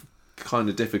still kind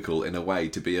of difficult in a way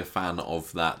to be a fan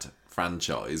of that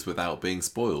franchise without being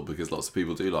spoiled, because lots of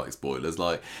people do like spoilers.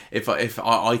 Like if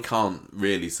I can't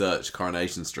really search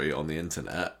Coronation Street on the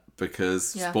internet,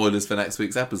 because spoilers for next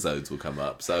week's episodes will come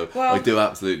up. So I do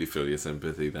absolutely feel your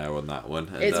sympathy there on that one.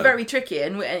 And, it's very tricky,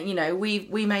 and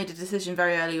we made a decision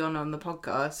very early on the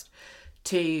podcast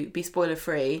to be spoiler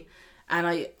free, and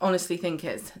I honestly think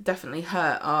it's definitely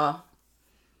hurt our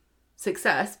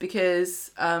success,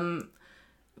 because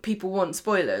people want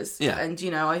spoilers. Yeah. And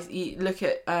you look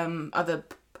at other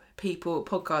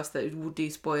podcasts that will do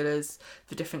spoilers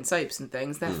for different soaps and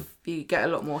things, then you get a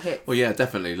lot more hits. Well, yeah,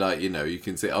 definitely. Like, you know, you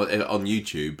can see on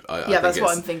YouTube. I that's think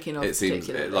what I'm thinking of. It seems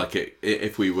like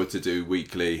if we were to do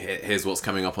weekly, here's what's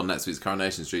coming up on next week's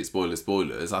Coronation Street,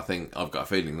 spoilers. I think I've got a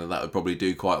feeling that would probably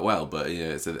do quite well. But you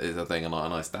know, it's a thing, and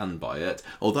I stand by it.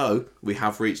 Although we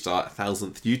have reached our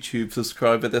 1,000th YouTube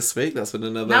subscriber this week. That's been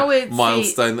another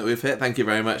milestone that we've hit. Thank you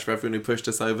very much for everyone who pushed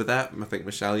us over that. I think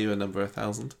Michelle, you were number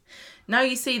 1,000. Now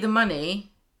you see the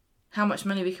money, how much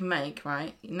money we can make,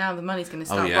 right? Now the money's going to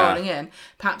start rolling in.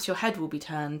 Perhaps your head will be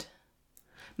turned.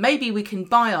 Maybe we can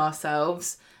buy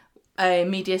ourselves a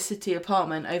Media City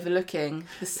apartment overlooking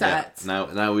the set. Yeah.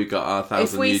 Now we've got our 1,000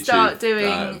 if we YouTube start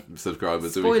doing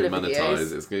subscribers that we can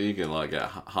monetize. Videos, you can like get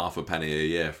half a penny a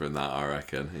year from that, I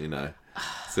reckon. You know.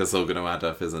 So it's all going to add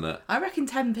up, isn't it? I reckon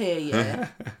 10p a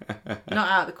year. Not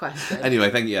out of the question.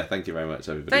 Anyway, thank you very much,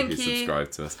 everybody who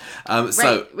subscribed to us.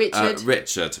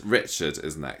 Richard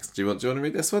is next. Do you want to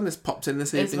read this one? This popped in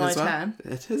this evening as well. Turn.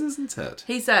 It is, isn't it?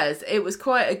 He says it was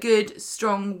quite a good,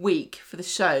 strong week for the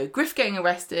show. Griff getting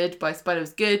arrested by Spider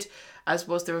was good, as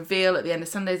was the reveal at the end of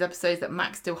Sunday's episodes that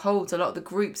Max still holds a lot of the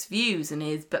group's views and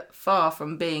is but far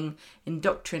from being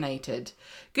indoctrinated.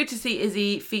 Good to see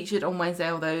Izzy featured on Wednesday,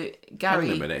 although Gary...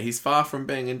 Hang on a minute, he's far from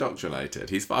being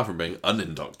indoctrinated. He's far from being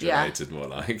unindoctrinated, more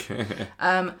like.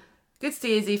 Good to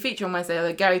see Izzy feature on Wednesday,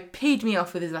 although Gary peed me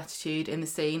off with his attitude in the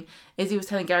scene. Izzy was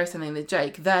telling Gary something that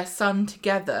Jake, their son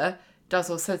together, does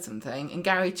or said something, and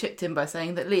Gary chipped in by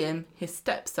saying that Liam, his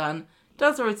stepson,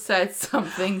 does or had said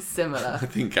something similar. I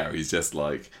think Gary's just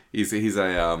like he's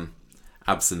a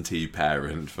absentee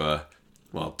parent for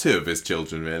two of his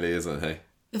children, really, isn't he?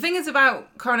 The thing is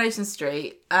about Coronation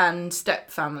Street and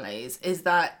step families is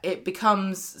that it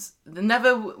becomes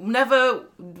never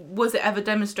was it ever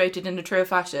demonstrated in a truer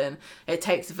fashion. It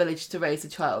takes a village to raise a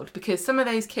child, because some of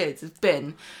those kids have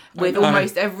been with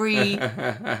almost every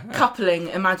coupling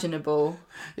imaginable.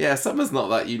 Yeah, Summer's not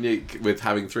that unique with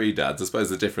having 3 dads. I suppose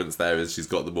the difference there is she's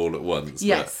got them all at once.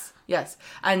 Yes,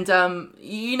 and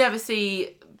you never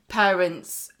see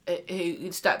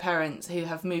step parents who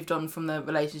have moved on from the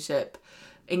relationship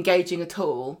engaging at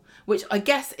all, which I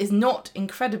guess is not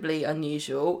incredibly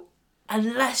unusual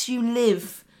unless you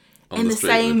live in the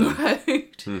same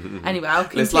road. Anyway, I'll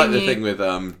continue. It's like the thing with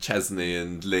Chesney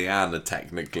and Leanne are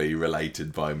technically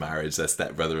related by marriage. They're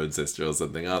stepbrother and sister or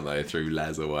something, aren't they? Through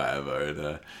Les or whatever,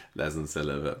 and Les and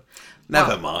Scylla, but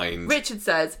never mind. Richard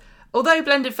says, although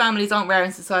blended families aren't rare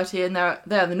in society and they're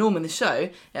the norm in the show,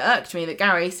 it irked me that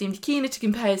Gary seemed keener to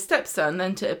compare his stepson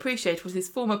than to appreciate what his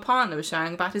former partner was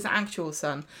sharing about his actual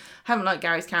son. I haven't liked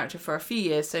Gary's character for a few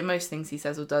years, so most things he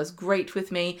says or does grate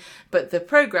with me, but the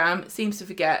programme seems to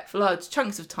forget, for large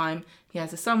chunks of time, he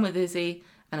has a son with Izzy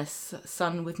and a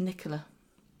son with Nicola.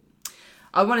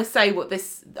 I want to say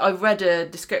I read a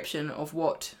description of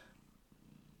what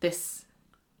this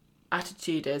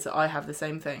attitude is. I have the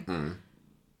same thing.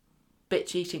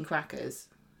 Bitch eating crackers.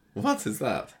 What is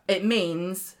that? It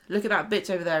means, look at that bitch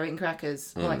over there eating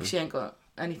crackers. Like she ain't got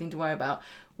anything to worry about.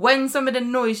 When somebody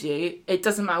annoys you, it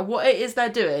doesn't matter what it is they're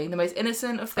doing, the most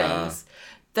innocent of things,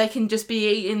 they can just be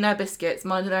eating their biscuits,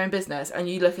 minding their own business, and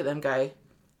you look at them and go,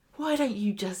 why don't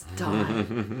you just die?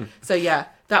 So yeah,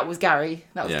 that was Gary.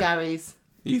 That was Gary's.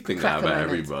 You think that about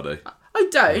everybody. I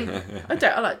don't.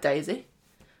 I like Daisy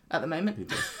at the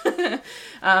moment. You do.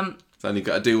 It's only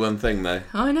got to do one thing, though.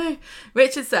 I know.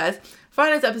 Richard says,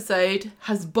 Friday's episode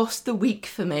has bossed the week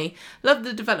for me. Love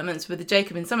the developments with the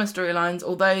Jacob and Summer storylines,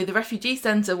 although the refugee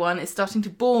centre one is starting to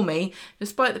bore me,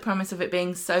 despite the promise of it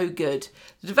being so good.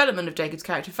 The development of Jacob's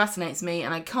character fascinates me,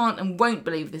 and I can't and won't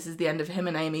believe this is the end of him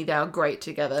and Amy. They are great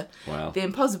together. Wow. The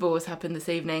impossible has happened this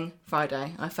evening,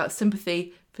 Friday. I felt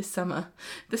sympathy for Summer.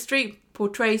 The street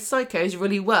portrays psychos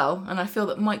really well, and I feel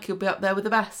that Mike will be up there with the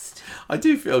best. I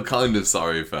do feel kind of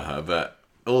sorry for her, but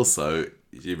also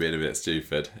you're being a bit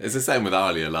stupid. It's the same with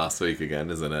Alia last week again,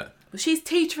 isn't it? Well, she's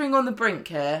teetering on the brink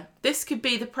here. This could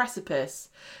be the precipice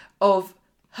of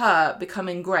her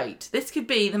becoming great. This could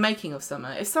be the making of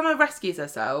Summer. If Summer rescues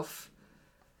herself,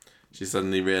 she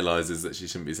suddenly realises that she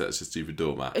shouldn't be such a stupid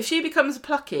doormat. If she becomes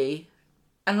plucky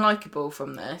and likeable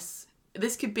from this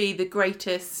could be the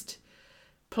greatest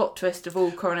plot twist of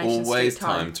all Coronation Always Street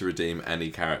time. Time to redeem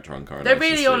any character on Coronation There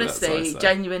really Street, honestly,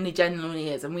 genuinely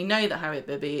is. And we know that Harriet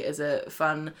Bibby is a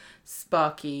fun,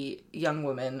 sparky young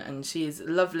woman, and she is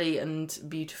lovely and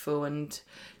beautiful, and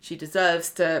she deserves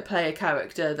to play a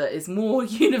character that is more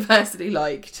universally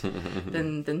liked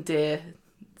than dear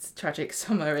tragic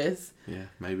Summer is. Yeah,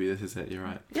 maybe this is it, you're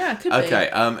right. Yeah, it could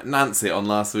be. Nancy on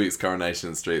last week's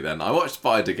Coronation Street then. I watched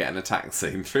Spider get in a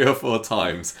taxi 3 or 4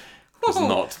 times. was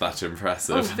not that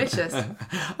impressive. Oh, vicious.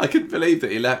 I couldn't believe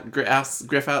that he let Griff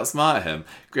outsmart him.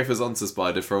 Griff was onto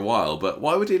Spider for a while, but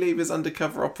why would he leave his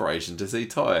undercover operation to see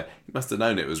Toyah? He must have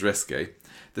known it was risky.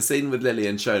 The scene with Lily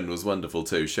and Shona was wonderful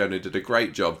too. Shona did a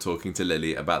great job talking to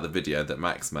Lily about the video that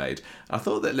Max made. I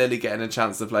thought that Lily getting a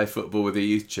chance to play football with a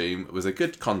youth team was a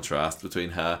good contrast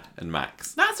between her and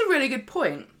Max. That's a really good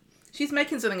point. She's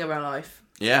making something of her life.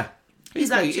 Yeah.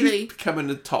 He's He's becoming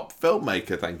a top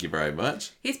filmmaker, thank you very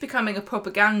much. He's becoming a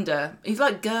propaganda. He's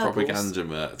like Goebbels. Propaganda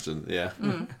merchant, yeah.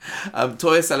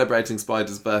 Toyah celebrating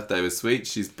Spider's birthday was sweet.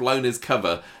 She's blown his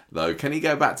cover, though. Can he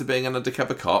go back to being an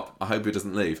undercover cop? I hope he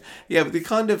doesn't leave. Yeah, but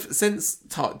since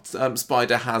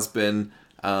Spider has been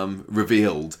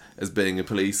revealed as being a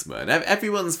policeman,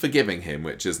 everyone's forgiving him,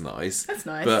 which is nice. That's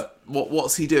nice. But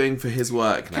what's he doing for his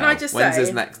work now? Can I just When's say,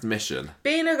 his next mission?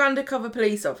 Being an undercover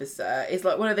police officer is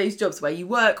like one of those jobs where you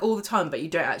work all the time, but you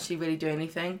don't actually really do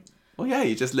anything. Well, yeah,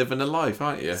 you're just living a life,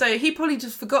 aren't you? So he probably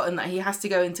just forgotten that he has to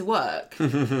go into work. They're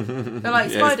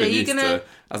like, Yeah, Spider, he's been are you used to-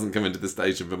 hasn't come into the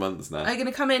station for months now. Are you going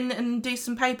to come in and do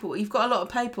some paperwork? You've got a lot of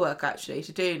paperwork, actually,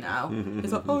 to do now.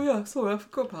 He's like, oh, yeah, sorry, I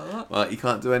forgot about that. Well, you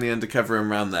can't do any undercover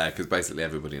around there because basically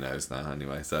everybody knows now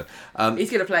anyway. So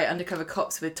He's going to play undercover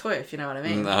cops with Toyah, if you know what I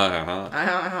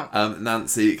mean.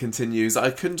 Nancy continues, I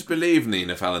couldn't believe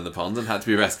Nina fell in the pond and had to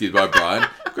be rescued by Brian.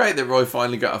 Great that Roy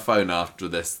finally got a phone after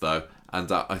this, though. And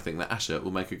I think that Asha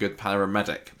will make a good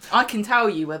paramedic. I can tell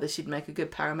you whether she'd make a good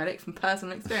paramedic from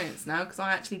personal experience now, because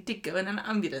I actually did go in an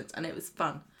ambulance and it was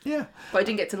fun. Yeah. But I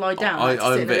didn't get to lie down.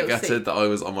 I'm a bit gutted that I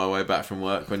was on my way back from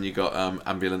work when you got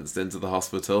ambulanced into the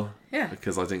hospital. Yeah.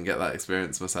 Because I didn't get that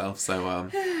experience myself. So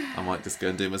I might just go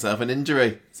and do myself an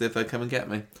injury. See if they come and get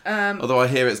me. Although I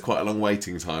hear it's quite a long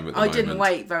waiting time at the moment. I didn't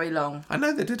wait very long. I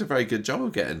know they did a very good job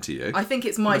of getting to you. I think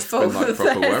it's my Must have been, fault like, that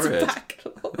proper there's worried. a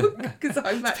backlog. Because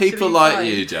I'm actually People like fine.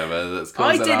 you, Gemma, that's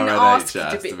I causing didn't our ask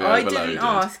NHS to be. to be I overloaded. didn't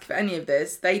ask for any of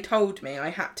this. They told me I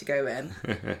had to go in.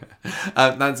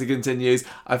 Nancy continues,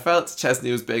 I felt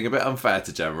Chesney was being a bit unfair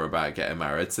to Gemma about getting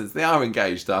married, since they are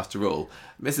engaged after all.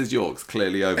 Mrs. York's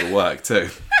clearly overworked too.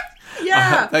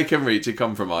 Yeah. They can reach a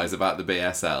compromise about the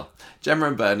BSL. Gemma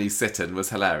and Bernie's sit-in was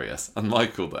hilarious, and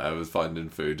Michael there was finding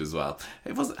food as well.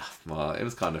 It was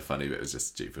kind of funny, but it was just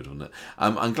stupid, wasn't it?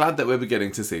 I'm glad that we're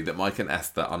beginning to see that Mike and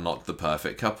Esther are not the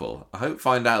perfect couple. I hope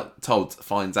Todd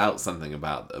finds out something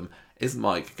about them. Is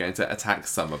Mike going to attack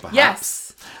Summer, perhaps?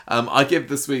 Yes. I give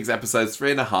this week's episode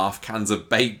 3.5 cans of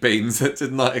baked beans that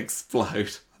did not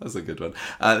explode. That's a good one.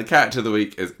 The character of the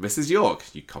week is Mrs. York,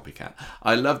 you copycat.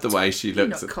 I love the way she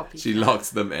she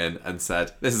locked them in and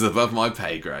said, this is above my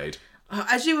pay grade.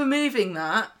 As you were moving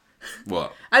that,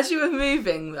 What? As you were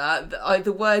moving that,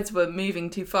 the words were moving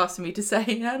too fast for me to say,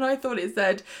 and I thought it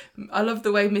said, I love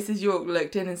the way Mrs. York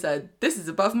looked in and said, this is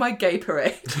above my gay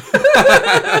parade.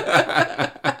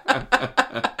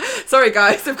 Sorry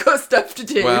guys, I've got stuff to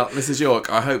do. Well, Mrs. York,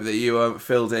 I hope that you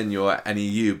filled in your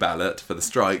NEU ballot for the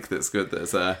strike that's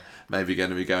maybe going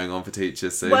to be going on for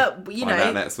teachers soon. Well, you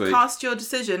know, next week. cast your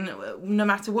decision, no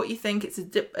matter what you think, it's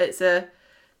a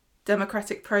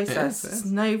democratic process. Yes. There's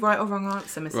no right or wrong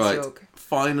answer, Mrs. Right. York.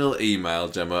 Final Email,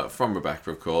 Gemma, from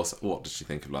Rebecca, of course. What did she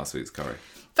think of last week's curry?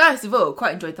 First of all,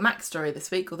 quite enjoyed the Max story this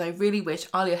week, although I really wish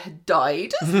Alia had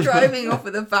died. Driving off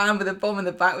with a van with a bomb in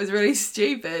the back was really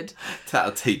stupid.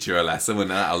 That'll teach her a lesson,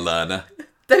 wouldn't it? That'll learn her.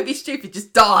 Don't be stupid,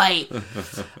 just die.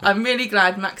 I'm really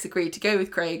glad Max agreed to go with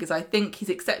Craig, as I think he's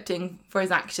accepting for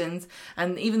his actions,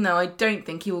 and even though I don't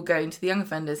think he will go into the young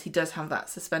offenders, he does have that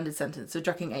suspended sentence for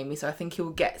drugging Amy, so I think he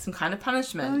will get some kind of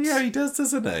punishment. Oh yeah, he does,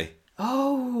 doesn't he?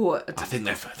 Oh, I think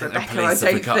the Rebecca, police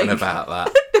have forgotten about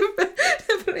that.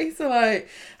 The police are like,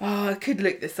 I could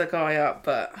look this guy up,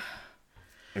 but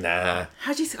Nah.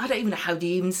 I don't even know, how do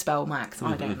you even spell Max?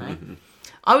 I don't know.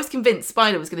 I was convinced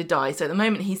Spider was going to die, so at the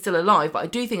moment he's still alive, but I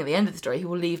do think at the end of the story he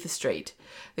will leave the street.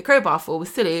 The crowbar fall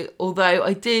was silly, although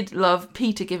I did love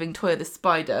Peter giving Toyah the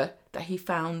spider that he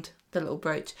found, the little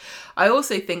brooch. I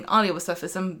also think Alia will suffer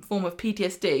some form of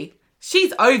PTSD.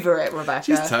 She's over it, Rebecca.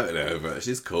 She's totally over it.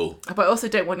 She's cool. But I also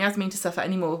don't want Yasmin to suffer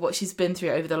any more of what she's been through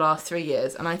over the last 3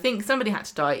 years. And I think somebody had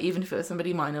to die, even if it was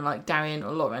somebody minor like Darian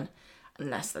or Lauren.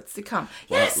 Unless that's to come.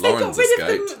 Well, Yes, Lauren's they got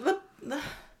rid escaped. of them.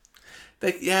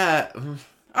 Yeah.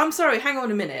 I'm sorry, hang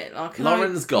on a minute.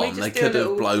 Lauren's gone. They could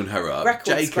have blown her up.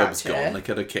 Jacob's gone. Here. They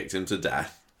could have kicked him to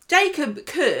death. Jacob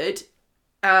could,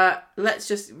 let's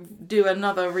just do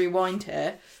another rewind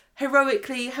here,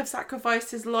 heroically have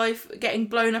sacrificed his life getting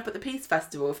blown up at the Peace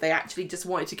Festival if they actually just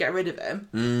wanted to get rid of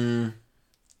him.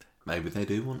 Maybe they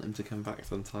do want him to come back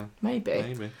sometime.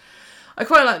 Maybe. I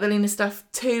quite like the Lena stuff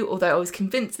too, although I was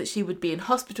convinced that she would be in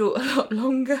hospital a lot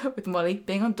longer with Molly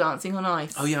being on Dancing on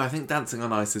Ice. Oh yeah, I think Dancing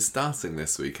on Ice is starting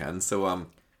this weekend. So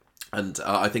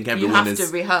I think You everyone have to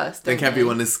rehearse. I think don't you?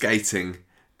 everyone is skating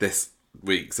this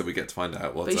week, so we get to find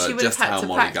out what But she would just have had how to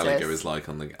Molly practice. Gallagher is like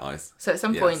on the ice. So at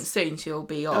some Yes. point soon she'll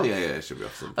be off. Oh yeah, she'll be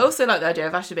off soon. I also like the idea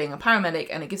of Ashley being a paramedic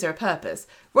and it gives her a purpose.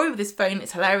 Roy with his phone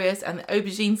is hilarious and the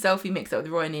aubergine selfie mixed up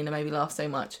with Roy and Nina made me laugh so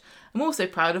much. I'm also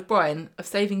proud of Brian of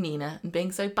saving Nina and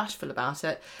being so bashful about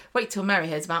it. Wait till Mary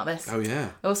hears about this. Oh yeah.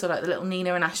 I also like the little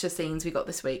Nina and Asher scenes we got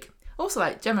this week. Also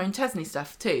like Gemma and Chesney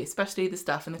stuff too, especially the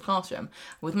stuff in the classroom,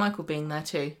 with Michael being there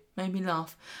too. Made me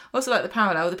laugh. Also like the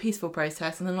parallel with the peaceful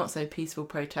protest and the not so peaceful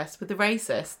protest with the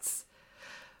racists.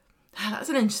 That's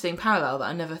an interesting parallel that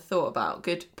I never thought about.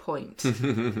 Good point.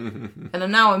 And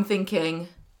now I'm thinking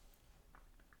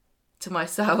to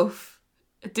myself,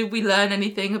 did we learn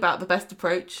anything about the best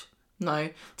approach? No.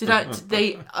 Did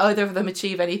they either of them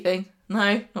achieve anything?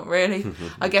 No, not really.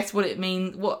 I guess what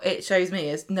it shows me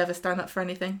is never stand up for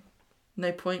anything.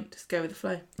 No point, just go with the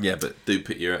flow. Yeah, but do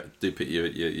put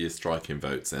your striking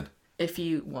votes in. If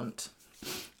you want.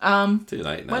 Too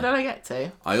late now. Where did I get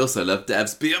to? I also love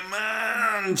Deb's Be a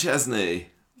Man, Chesney.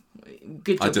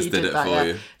 Good job I just you did it that, for yeah.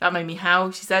 you. That made me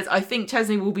howl. She says, I think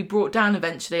Chesney will be brought down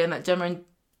eventually and that Gemma and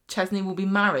Chesney will be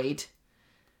married.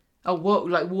 Oh, what?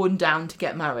 Like worn down to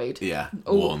get married? Yeah,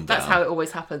 Oh, worn that's down. how it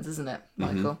always happens, isn't it,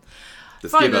 Michael?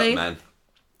 Just give Finally- up, man.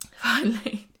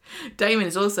 Finally, Damon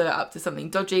is also up to something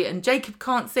dodgy and Jacob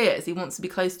can't see it as he wants to be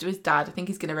close to his dad. I think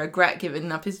he's going to regret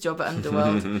giving up his job at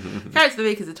Underworld. Character of the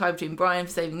week is a tie between Brian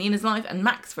for saving Nina's life and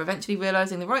Max for eventually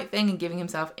realising the right thing and giving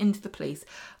himself into the police.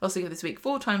 Also give this week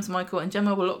 4 times Michael and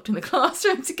Gemma were locked in the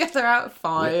classroom together out of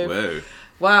 5. Whoa.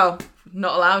 Wow,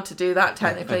 not allowed to do that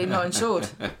technically, not insured.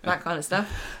 That kind of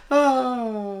stuff.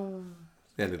 Oh.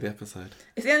 The end of the episode.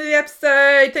 It's the end of the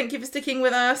episode. Thank you for sticking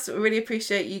with us. We really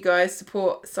appreciate you guys'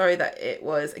 support. Sorry that it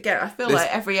was, again, I feel like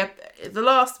the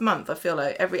last month, I feel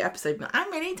like every episode,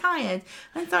 I'm really tired.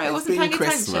 I'm sorry, I wasn't paying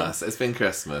attention. It's been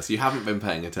Christmas. You haven't been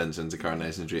paying attention to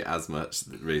Coronation Street as much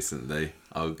recently.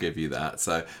 I'll give you that.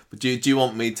 So, but do you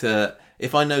want me to,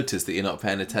 if I notice that you're not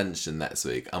paying attention next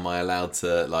week, am I allowed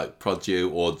to like prod you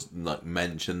or like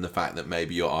mention the fact that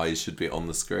maybe your eyes should be on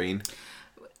the screen?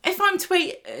 If I'm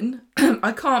tweeting,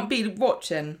 I can't be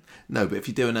watching. No, but if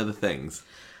you're doing other things.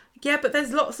 Yeah, but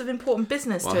there's lots of important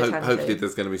business to attend to. Hopefully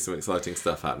there's going to be some exciting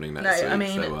stuff happening next week. I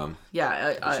mean, so,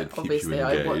 yeah, I should keep obviously, you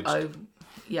engaged.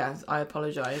 I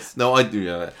apologise. No, I do.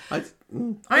 Yeah, it's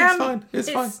fine.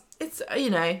 It's fine. It's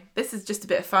this is just a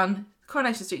bit of fun.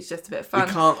 Coronation Street's just a bit of fun.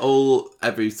 We can't all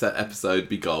every episode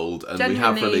be gold, and we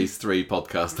have Genuinely. released 3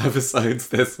 podcast episodes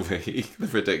this week. The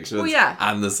predictions, Well, yeah.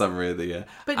 and the summary of the year.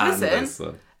 But and listen, this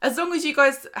one. as long as you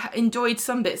guys enjoyed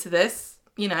some bits of this,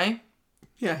 Yeah,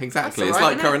 exactly. That's It's all right,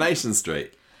 like isn't it? Coronation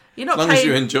Street. you're As not long as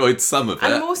you paying. enjoyed some of it,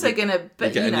 I'm also gonna, you're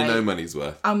but getting your no money's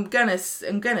worth. I'm gonna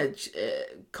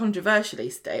controversially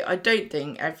state, I don't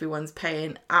think everyone's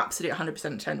paying absolute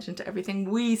 100% attention to everything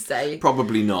we say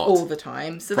Probably not. all the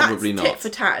time. So Probably that's not. tit for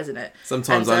tat, isn't it?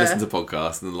 Sometimes And, I listen to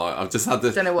podcasts and like I've just had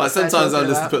the. Don't know what Like, they're sometimes I talking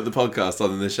listen to about. put the podcast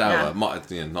on in the shower.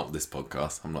 Yeah. Not this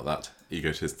podcast. I'm not that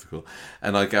egotistical.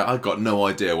 And I go, I've got no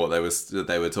idea what they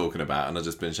were talking about, and I've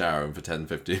just been showering for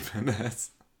 10-15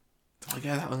 minutes. Do I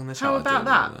go that long in the shower? How about I don't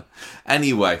that? know.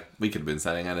 Anyway, we could have been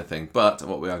saying anything, but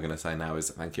what we are going to say now is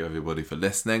thank you everybody for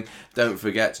listening. Don't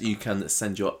forget, you can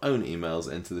send your own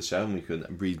emails into the show and we can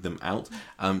read them out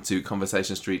to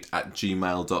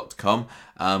conversationstreet@gmail.com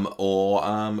or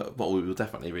what we will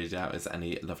definitely read out is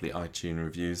any lovely iTunes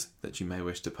reviews that you may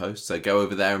wish to post. So go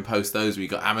over there and post those. We've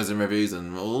got Amazon reviews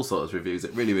and all sorts of reviews.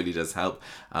 It really, really does help.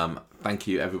 Thank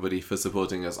you everybody for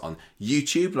supporting us on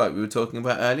YouTube like we were talking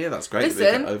about earlier. That's great.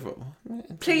 Listen,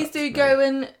 please do go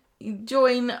and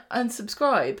join and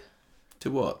subscribe. To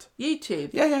what?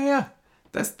 YouTube. Yeah.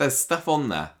 There's stuff on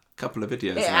there. A couple of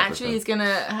videos. It actually is going to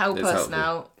help It's us helpful.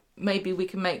 now. Maybe we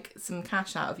can make some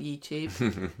cash out of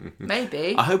YouTube.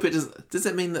 Maybe. I hope it does. Does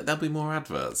it mean that there'll be more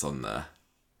adverts on there?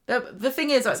 The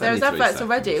thing is, like, there's only 3 adverts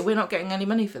already. seconds. We're not getting any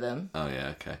money for them. Oh yeah,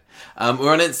 okay.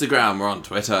 We're on Instagram, we're on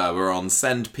Twitter, we're on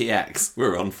SendPX,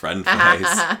 we're on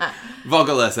FriendFace.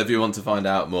 Voggle us if you want to find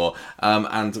out more.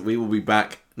 And we will be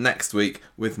back next week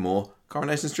with more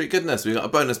Coronation Street goodness. We've got a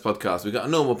bonus podcast, we've got a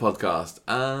normal podcast,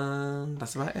 and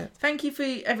that's about it. Thank you for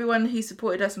everyone who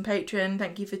supported us on Patreon.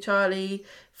 Thank you for Charlie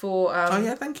for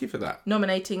Thank you for that.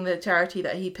 nominating the charity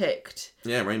that he picked.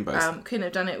 Yeah, rainbows. Couldn't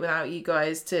have done it without you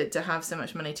guys to have so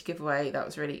much money to give away. That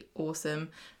was really awesome.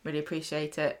 Really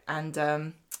appreciate it. And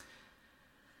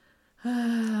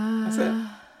That's it.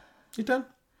 You done?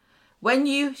 when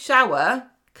you shower,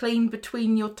 clean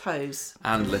between your toes.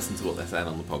 And listen to what they're saying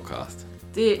on the podcast.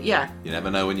 Yeah. You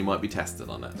never know when you might be tested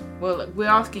on it. Well, we're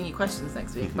asking you questions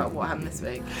next week about what happened this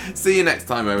week. See you next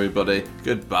time, everybody.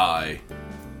 Goodbye.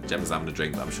 Gemma's having a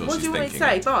drink, but I'm sure What she's do you want me thinking.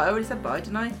 to say? Bye. I already said bye,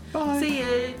 didn't I? Bye. See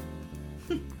you.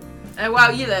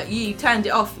 Well, you turned it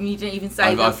off and you didn't even say.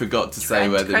 I forgot to say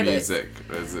where the credits. music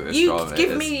is You from.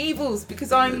 give me evils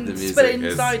because I'm the music spilling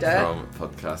is cider, from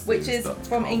podcasting.com. which is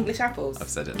from English Apples. I've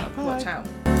said it now. Watch out.